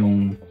lamang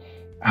yung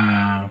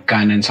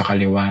kanan sa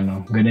kaliwa,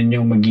 no? Ganun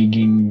yung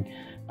magiging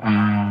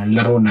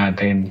laro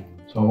natin.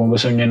 So kung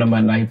gusto nyo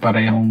naman ay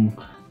parehong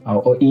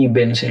o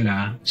even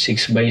sila,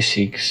 6 by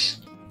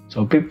 6,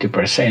 so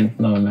 50%,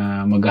 no,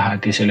 na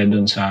maghahati sila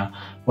dun sa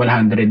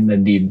 100 na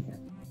div,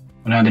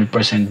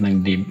 100% ng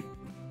div.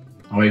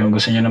 Okay, kung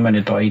gusto nyo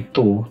naman ito ay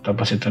 2,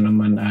 tapos ito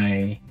naman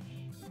ay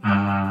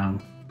 10.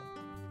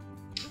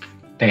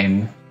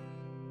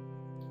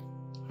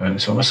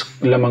 So mas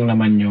lamang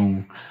naman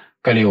yung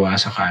kaliwa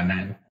sa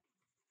kanan.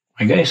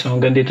 Okay guys, so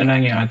hanggang dito na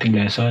yung ating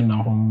lesson.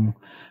 No? Kung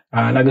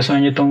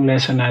nagustuhan nyo itong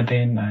lesson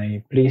natin, ay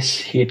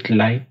please hit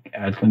like.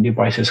 At kung di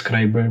pa kayo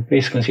subscriber,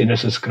 please consider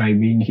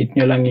subscribing. Hit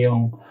nyo lang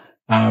yung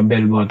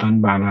bell button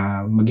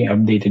para maging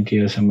updated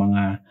kayo sa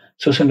mga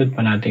susunod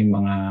pa nating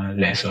mga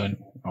lesson.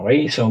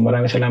 Okay, so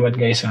maraming salamat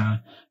guys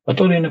sa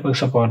patuloy na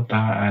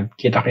pagsuporta at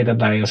kita-kita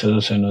tayo sa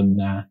susunod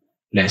na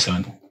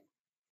lesson.